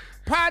 too.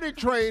 Potty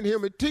train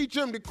him and teach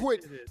him to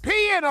quit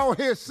peeing on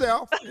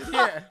himself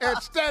and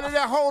standing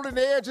there holding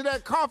the edge of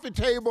that coffee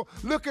table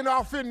looking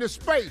off into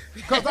space.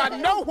 Because I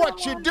know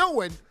what you're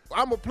doing.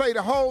 I'm going to play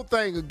the whole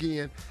thing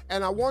again,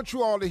 and I want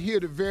you all to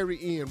hear the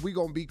very end. We're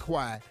going to be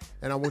quiet,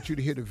 and I want you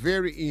to hear the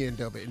very end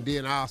of it, and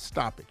then I'll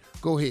stop it.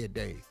 Go ahead,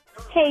 Dave.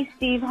 Hey,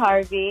 Steve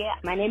Harvey.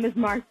 My name is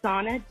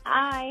Marsana.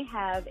 I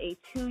have a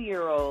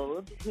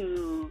 2-year-old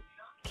who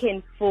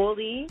can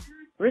fully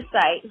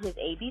recite his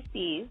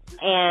ABCs,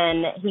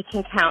 and he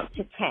can count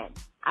to 10.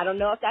 I don't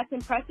know if that's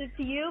impressive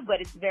to you, but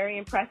it's very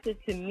impressive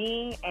to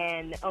me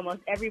and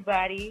almost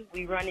everybody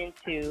we run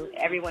into.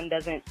 Everyone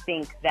doesn't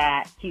think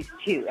that he's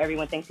cute.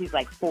 Everyone thinks he's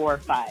like 4 or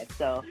 5.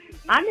 So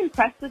I'm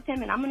impressed with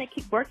him, and I'm going to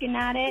keep working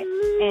at it,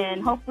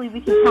 and hopefully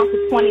we can count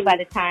to 20 by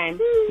the time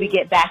we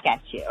get back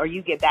at you, or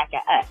you get back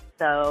at us.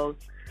 So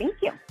thank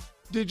you.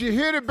 Did you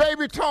hear the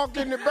baby talk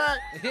in the back?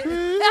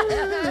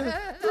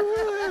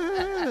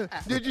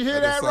 Did you hear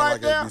that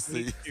right there?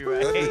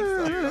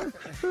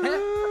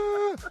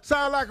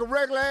 Sound like a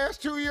regular ass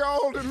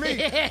 2-year-old to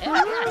me.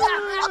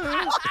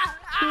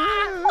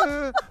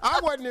 I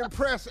wasn't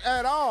impressed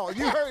at all.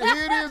 You heard?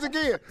 Here it is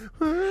again.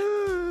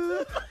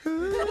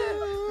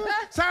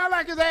 Sound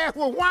like his ass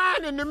was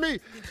whining to me.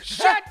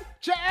 Shut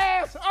your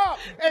ass up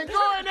and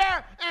go in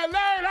there and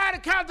learn how to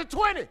count to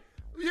 20.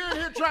 You're in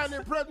here trying to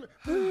impress me.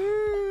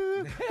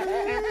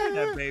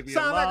 That baby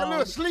Sound like a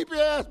little sleepy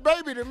ass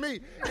baby to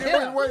me.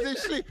 Was he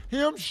sleep?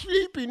 Him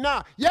sleepy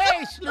now. Yeah,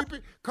 he's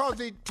sleepy because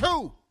he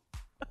 2.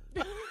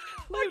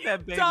 Leave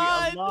that baby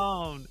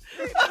alone.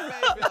 Leave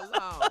that baby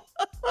alone.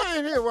 I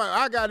ain't here.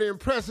 I got an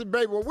impressive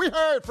baby. Well, we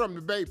heard from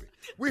the baby.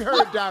 We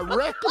heard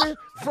directly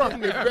from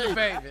the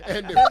baby.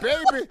 And the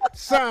baby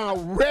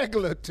sound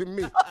regular to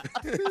me.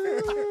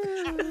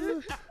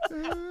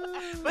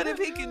 But if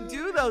he can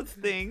do those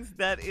things,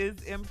 that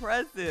is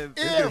impressive.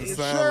 It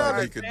sound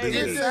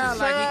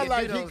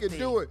like he could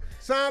do it.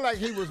 Sound like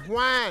he was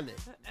whining.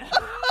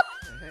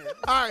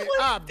 All right,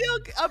 I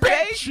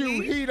bet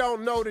you he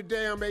don't know the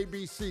damn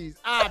ABCs.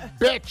 I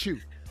bet you.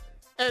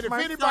 And if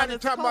anybody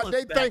talking about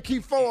they think he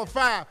 4 or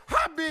 5,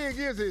 how big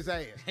is his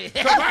ass?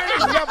 Because I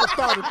ain't never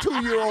thought a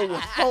 2-year-old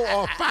was 4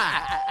 or 5.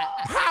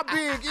 How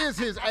big is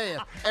his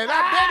ass? And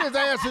I bet his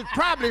ass is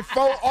probably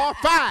 4 or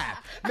 5.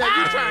 Now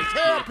you trying to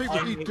tell people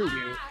he 2.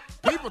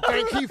 People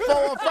think he 4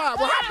 or 5.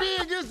 Well, how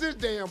big is this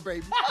damn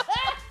baby?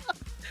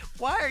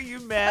 Why are you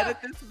mad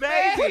at this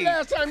baby? When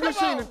last time you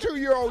seen a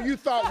 2-year-old you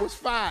thought was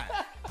 5?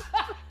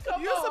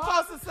 You're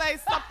supposed to say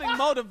something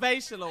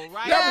motivational,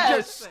 right? That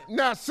was just,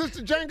 now,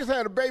 Sister Jenkins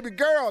had a baby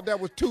girl that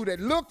was 2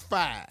 that looked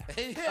 5.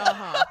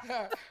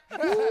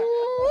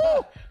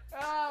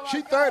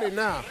 She 30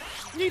 now.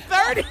 He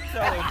 30? So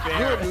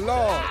embarrassed. Good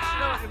Lord.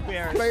 So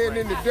embarrassed. Playing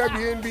in the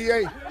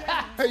WNBA.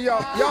 Hey,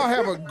 y'all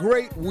have a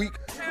great week.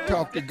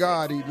 Talk to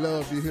God. He'd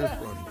love to hear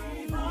from you.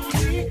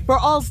 For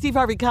all Steve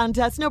Harvey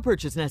contests, no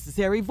purchase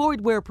necessary,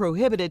 void where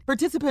prohibited.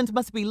 Participants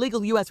must be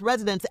legal U.S.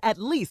 residents at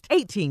least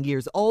 18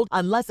 years old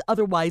unless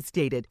otherwise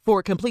stated.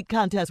 For complete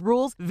contest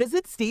rules,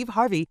 visit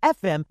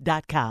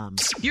SteveHarveyFM.com.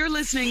 You're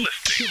listening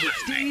to the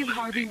Steve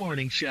Harvey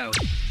Morning Show.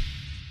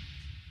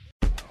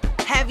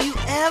 Have you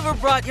ever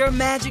brought your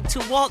magic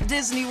to Walt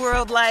Disney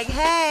World like,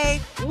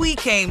 hey, we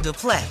came to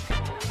play?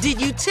 Did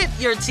you tip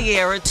your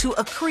tiara to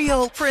a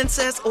Creole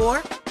princess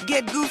or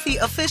get goofy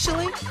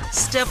officially?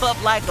 Step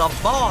up like a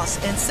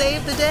boss and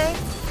save the day?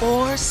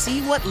 Or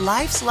see what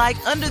life's like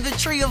under the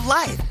tree of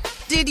life?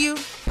 Did you?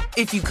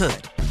 If you could.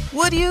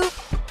 Would you?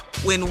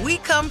 When we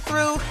come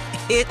through,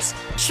 it's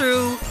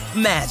true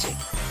magic.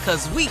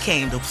 'Cause we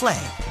came to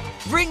play.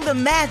 Bring the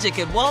magic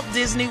at Walt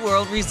Disney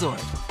World Resort.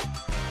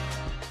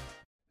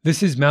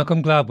 This is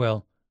Malcolm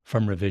Gladwell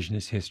from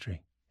Revisionist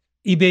History.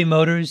 eBay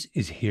Motors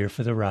is here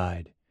for the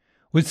ride.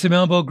 With some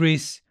elbow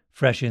grease,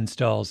 fresh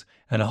installs,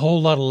 and a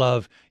whole lot of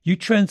love, you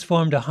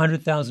transformed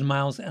 100,000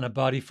 miles and a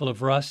body full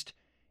of rust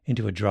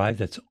into a drive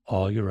that's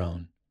all your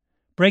own.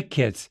 Brake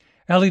kits,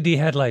 LED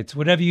headlights,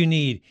 whatever you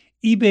need,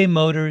 eBay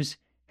Motors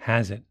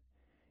has it.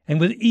 And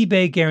with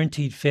eBay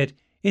Guaranteed Fit,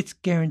 it's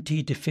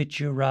guaranteed to fit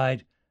your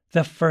ride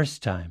the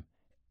first time,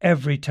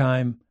 every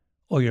time,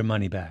 or your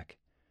money back.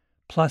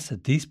 Plus,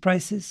 at these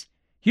prices,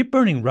 you're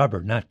burning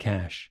rubber, not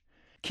cash.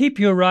 Keep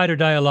your ride or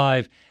die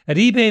alive at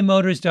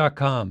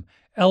ebaymotors.com.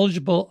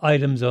 Eligible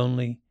items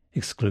only.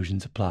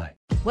 Exclusions apply.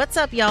 What's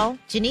up, y'all?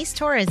 Janice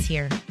Torres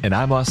here. And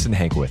I'm Austin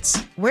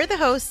Hankwitz. We're the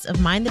hosts of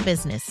Mind the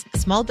Business,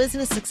 Small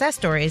Business Success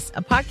Stories,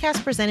 a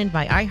podcast presented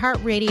by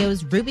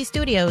iHeartRadio's Ruby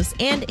Studios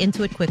and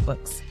Intuit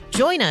QuickBooks.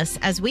 Join us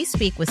as we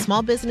speak with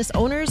small business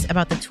owners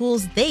about the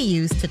tools they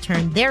use to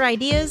turn their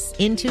ideas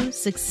into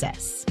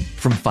success.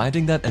 From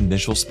finding that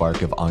initial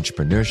spark of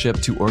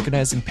entrepreneurship to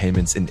organizing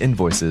payments and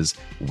invoices,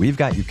 we've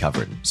got you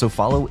covered. So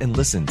follow and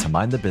listen to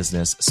Mind the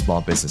Business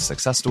Small Business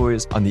Success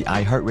Stories on the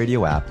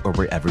iHeartRadio app or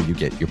wherever you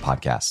get your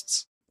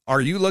podcasts. Are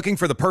you looking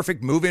for the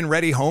perfect move-in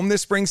ready home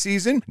this spring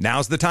season?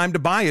 Now's the time to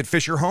buy at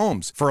Fisher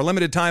Homes. For a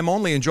limited time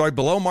only, enjoy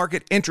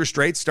below-market interest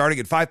rates starting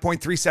at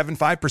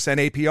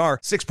 5.375% APR,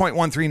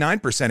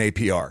 6.139%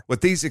 APR.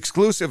 With these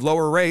exclusive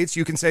lower rates,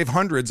 you can save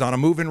hundreds on a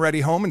move-in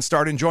ready home and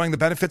start enjoying the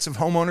benefits of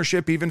home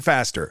ownership even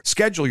faster.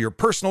 Schedule your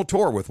personal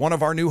tour with one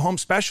of our new home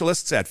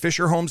specialists at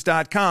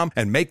FisherHomes.com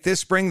and make this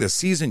spring the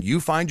season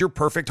you find your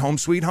perfect home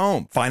sweet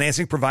home.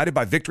 Financing provided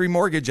by Victory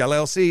Mortgage,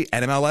 LLC,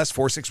 NMLS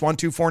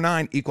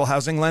 461249, Equal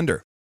Housing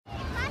Lender.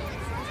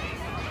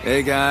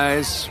 Hey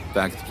guys,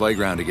 back at the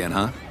playground again,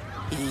 huh?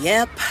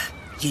 Yep.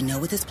 You know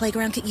what this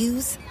playground could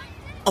use?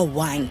 A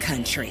wine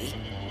country.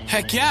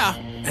 Heck yeah,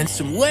 and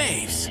some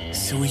waves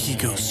so we could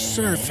go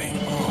surfing.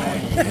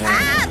 Oh,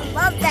 yeah.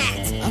 Love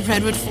that. A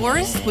redwood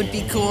forest would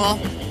be cool.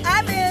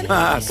 I'm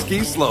in.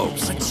 Ski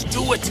slopes. Let's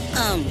do it.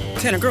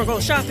 Can a girl go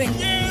shopping?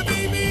 Yeah,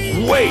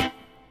 baby. Wait.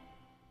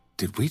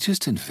 Did we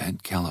just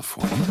invent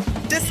California?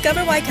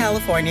 Discover why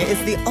California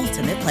is the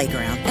ultimate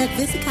playground at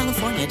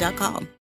visitcalifornia.com.